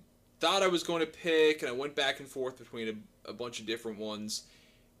I thought I was going to pick, and I went back and forth between a bunch of different ones.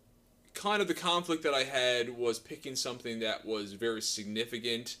 Kind of the conflict that I had was picking something that was very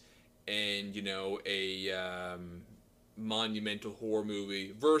significant and, you know, a monumental horror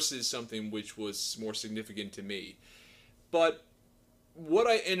movie versus something which was more significant to me. But what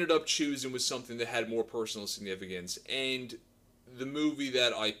I ended up choosing was something that had more personal significance, and the movie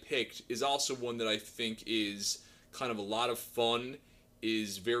that I picked is also one that I think is kind of a lot of fun,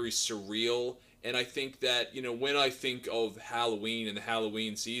 is very surreal, and I think that, you know, when I think of Halloween and the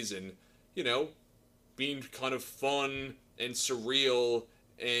Halloween season, you know, being kind of fun and surreal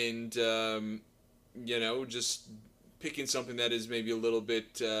and, you know, just picking something that is maybe a little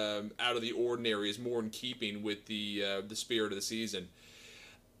bit out of the ordinary is more in keeping with the spirit of the season.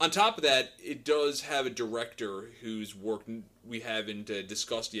 On top of that, it does have a director whose work we haven't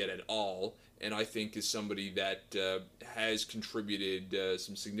discussed yet at all, and I think is somebody that has contributed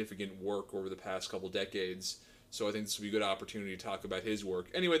some significant work over the past couple decades. So I think this will be a good opportunity to talk about his work.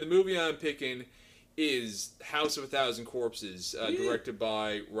 Anyway, the movie I'm picking is House of a Thousand Corpses, directed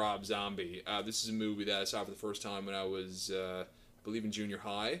by Rob Zombie. This is a movie that I saw for the first time when I was, I believe, in junior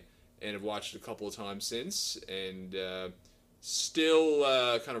high, and have watched it a couple of times since, and still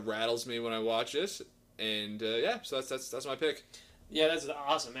kind of rattles me when I watch it. And yeah, so that's my pick. Yeah, that's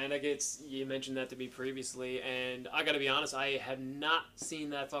awesome, man. Like, you mentioned that to me previously, and I gotta be honest, I have not seen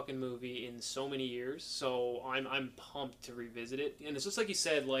that fucking movie in so many years, so I'm pumped to revisit it. And it's just like you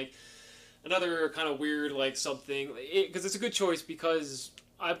said, like, another kind of weird, like, something, because it's a good choice, because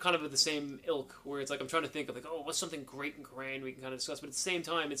I'm kind of of the same ilk, where it's like I'm trying to think of, like, oh, what's something great and grand we can kind of discuss, but at the same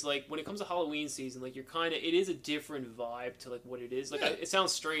time, it's like, when it comes to Halloween season, like, you're kind of, it is a different vibe to, like, what it is. Like, it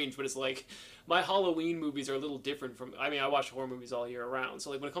sounds strange, but it's like, my Halloween movies are a little different from, I mean, I watch horror movies all year round, so,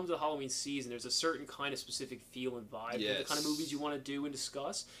 like, when it comes to the Halloween season, there's a certain kind of specific feel and vibe to the kind of movies you want to do and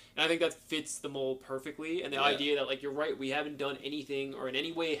discuss, and I think that fits the mold perfectly, and the idea that, like, you're right, we haven't done anything, or in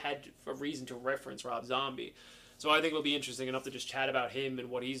any way had a reason to reference Rob Zombie. So I think it'll be interesting enough to just chat about him and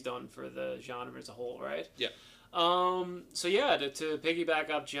what he's done for the genre as a whole, right? Yeah. So yeah, to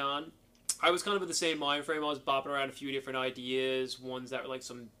piggyback up John, I was kind of in the same mind frame. I was bopping around a few different ideas, ones that were like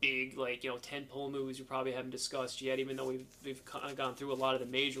some big, like, you know, tentpole movies we probably haven't discussed yet, even though we've kind of gone through a lot of the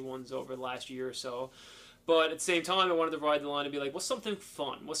major ones over the last year or so. But at the same time, I wanted to ride the line and be like, what's something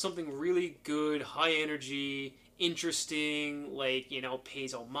fun? What's something really good, high energy, interesting, like, you know,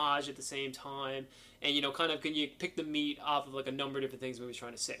 pays homage at the same time? And, you know, kind of, can you pick the meat off of, like, a number of different things we were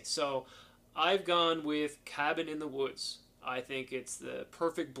trying to say. So I've gone with Cabin in the Woods. I think it's the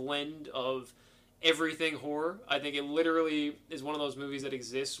perfect blend of everything horror. I think it literally is one of those movies that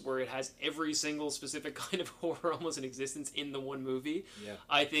exists where it has every single specific kind of horror almost in existence in the one movie. Yeah.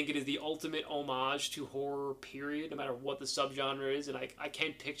 I think it is the ultimate homage to horror, period, no matter what the subgenre is. And I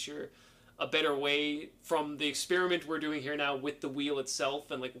can't picture a better way from the experiment we're doing here now with the wheel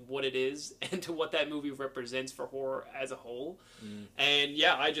itself and, like, what it is and to what that movie represents for horror as a whole. And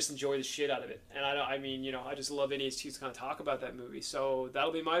yeah, I just enjoy the shit out of it. And I mean, you know, I just love any excuse to kind of talk about that movie. So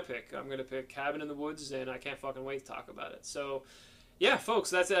that'll be my pick. I'm going to pick Cabin in the Woods, and I can't fucking wait to talk about it. So yeah, folks,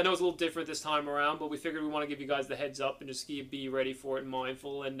 that's it. I know it's a little different this time around, but we figured we want to give you guys the heads up and just be ready for it and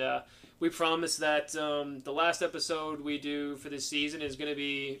mindful. And we promise that the last episode we do for this season is going to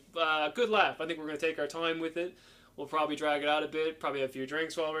be a good laugh. I think we're going to take our time with it. We'll probably drag it out a bit, probably have a few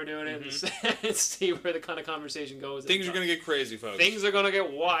drinks while we're doing it, and see where the kind of conversation goes. Things are going to get crazy, folks. Things are going to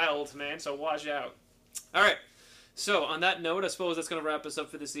get wild, man, so watch out. All right. So, on that note, I suppose that's going to wrap us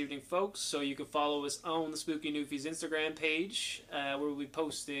up for this evening, folks. So, you can follow us on the Spooky Newfies Instagram page, where we'll be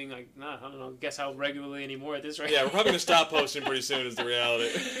posting, I don't know, guess how regularly anymore at this rate. Yeah, we're probably going to stop posting pretty soon is the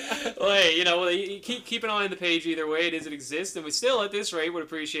reality. Well, hey, you keep an eye on the page either way. It exists, and we still, at this rate, would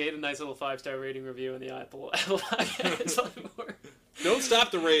appreciate a nice little 5-star rating review in the Apple Podcast. Don't stop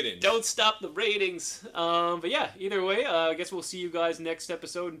the ratings. Don't stop the ratings. But yeah, either way, I guess we'll see you guys next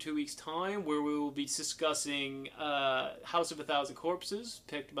episode in 2 weeks' time, where we will be discussing House of a Thousand Corpses,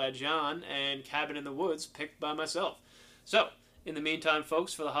 picked by John, and Cabin in the Woods, picked by myself. So, in the meantime,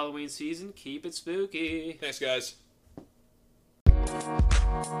 folks, for the Halloween season, keep it spooky. Thanks, guys.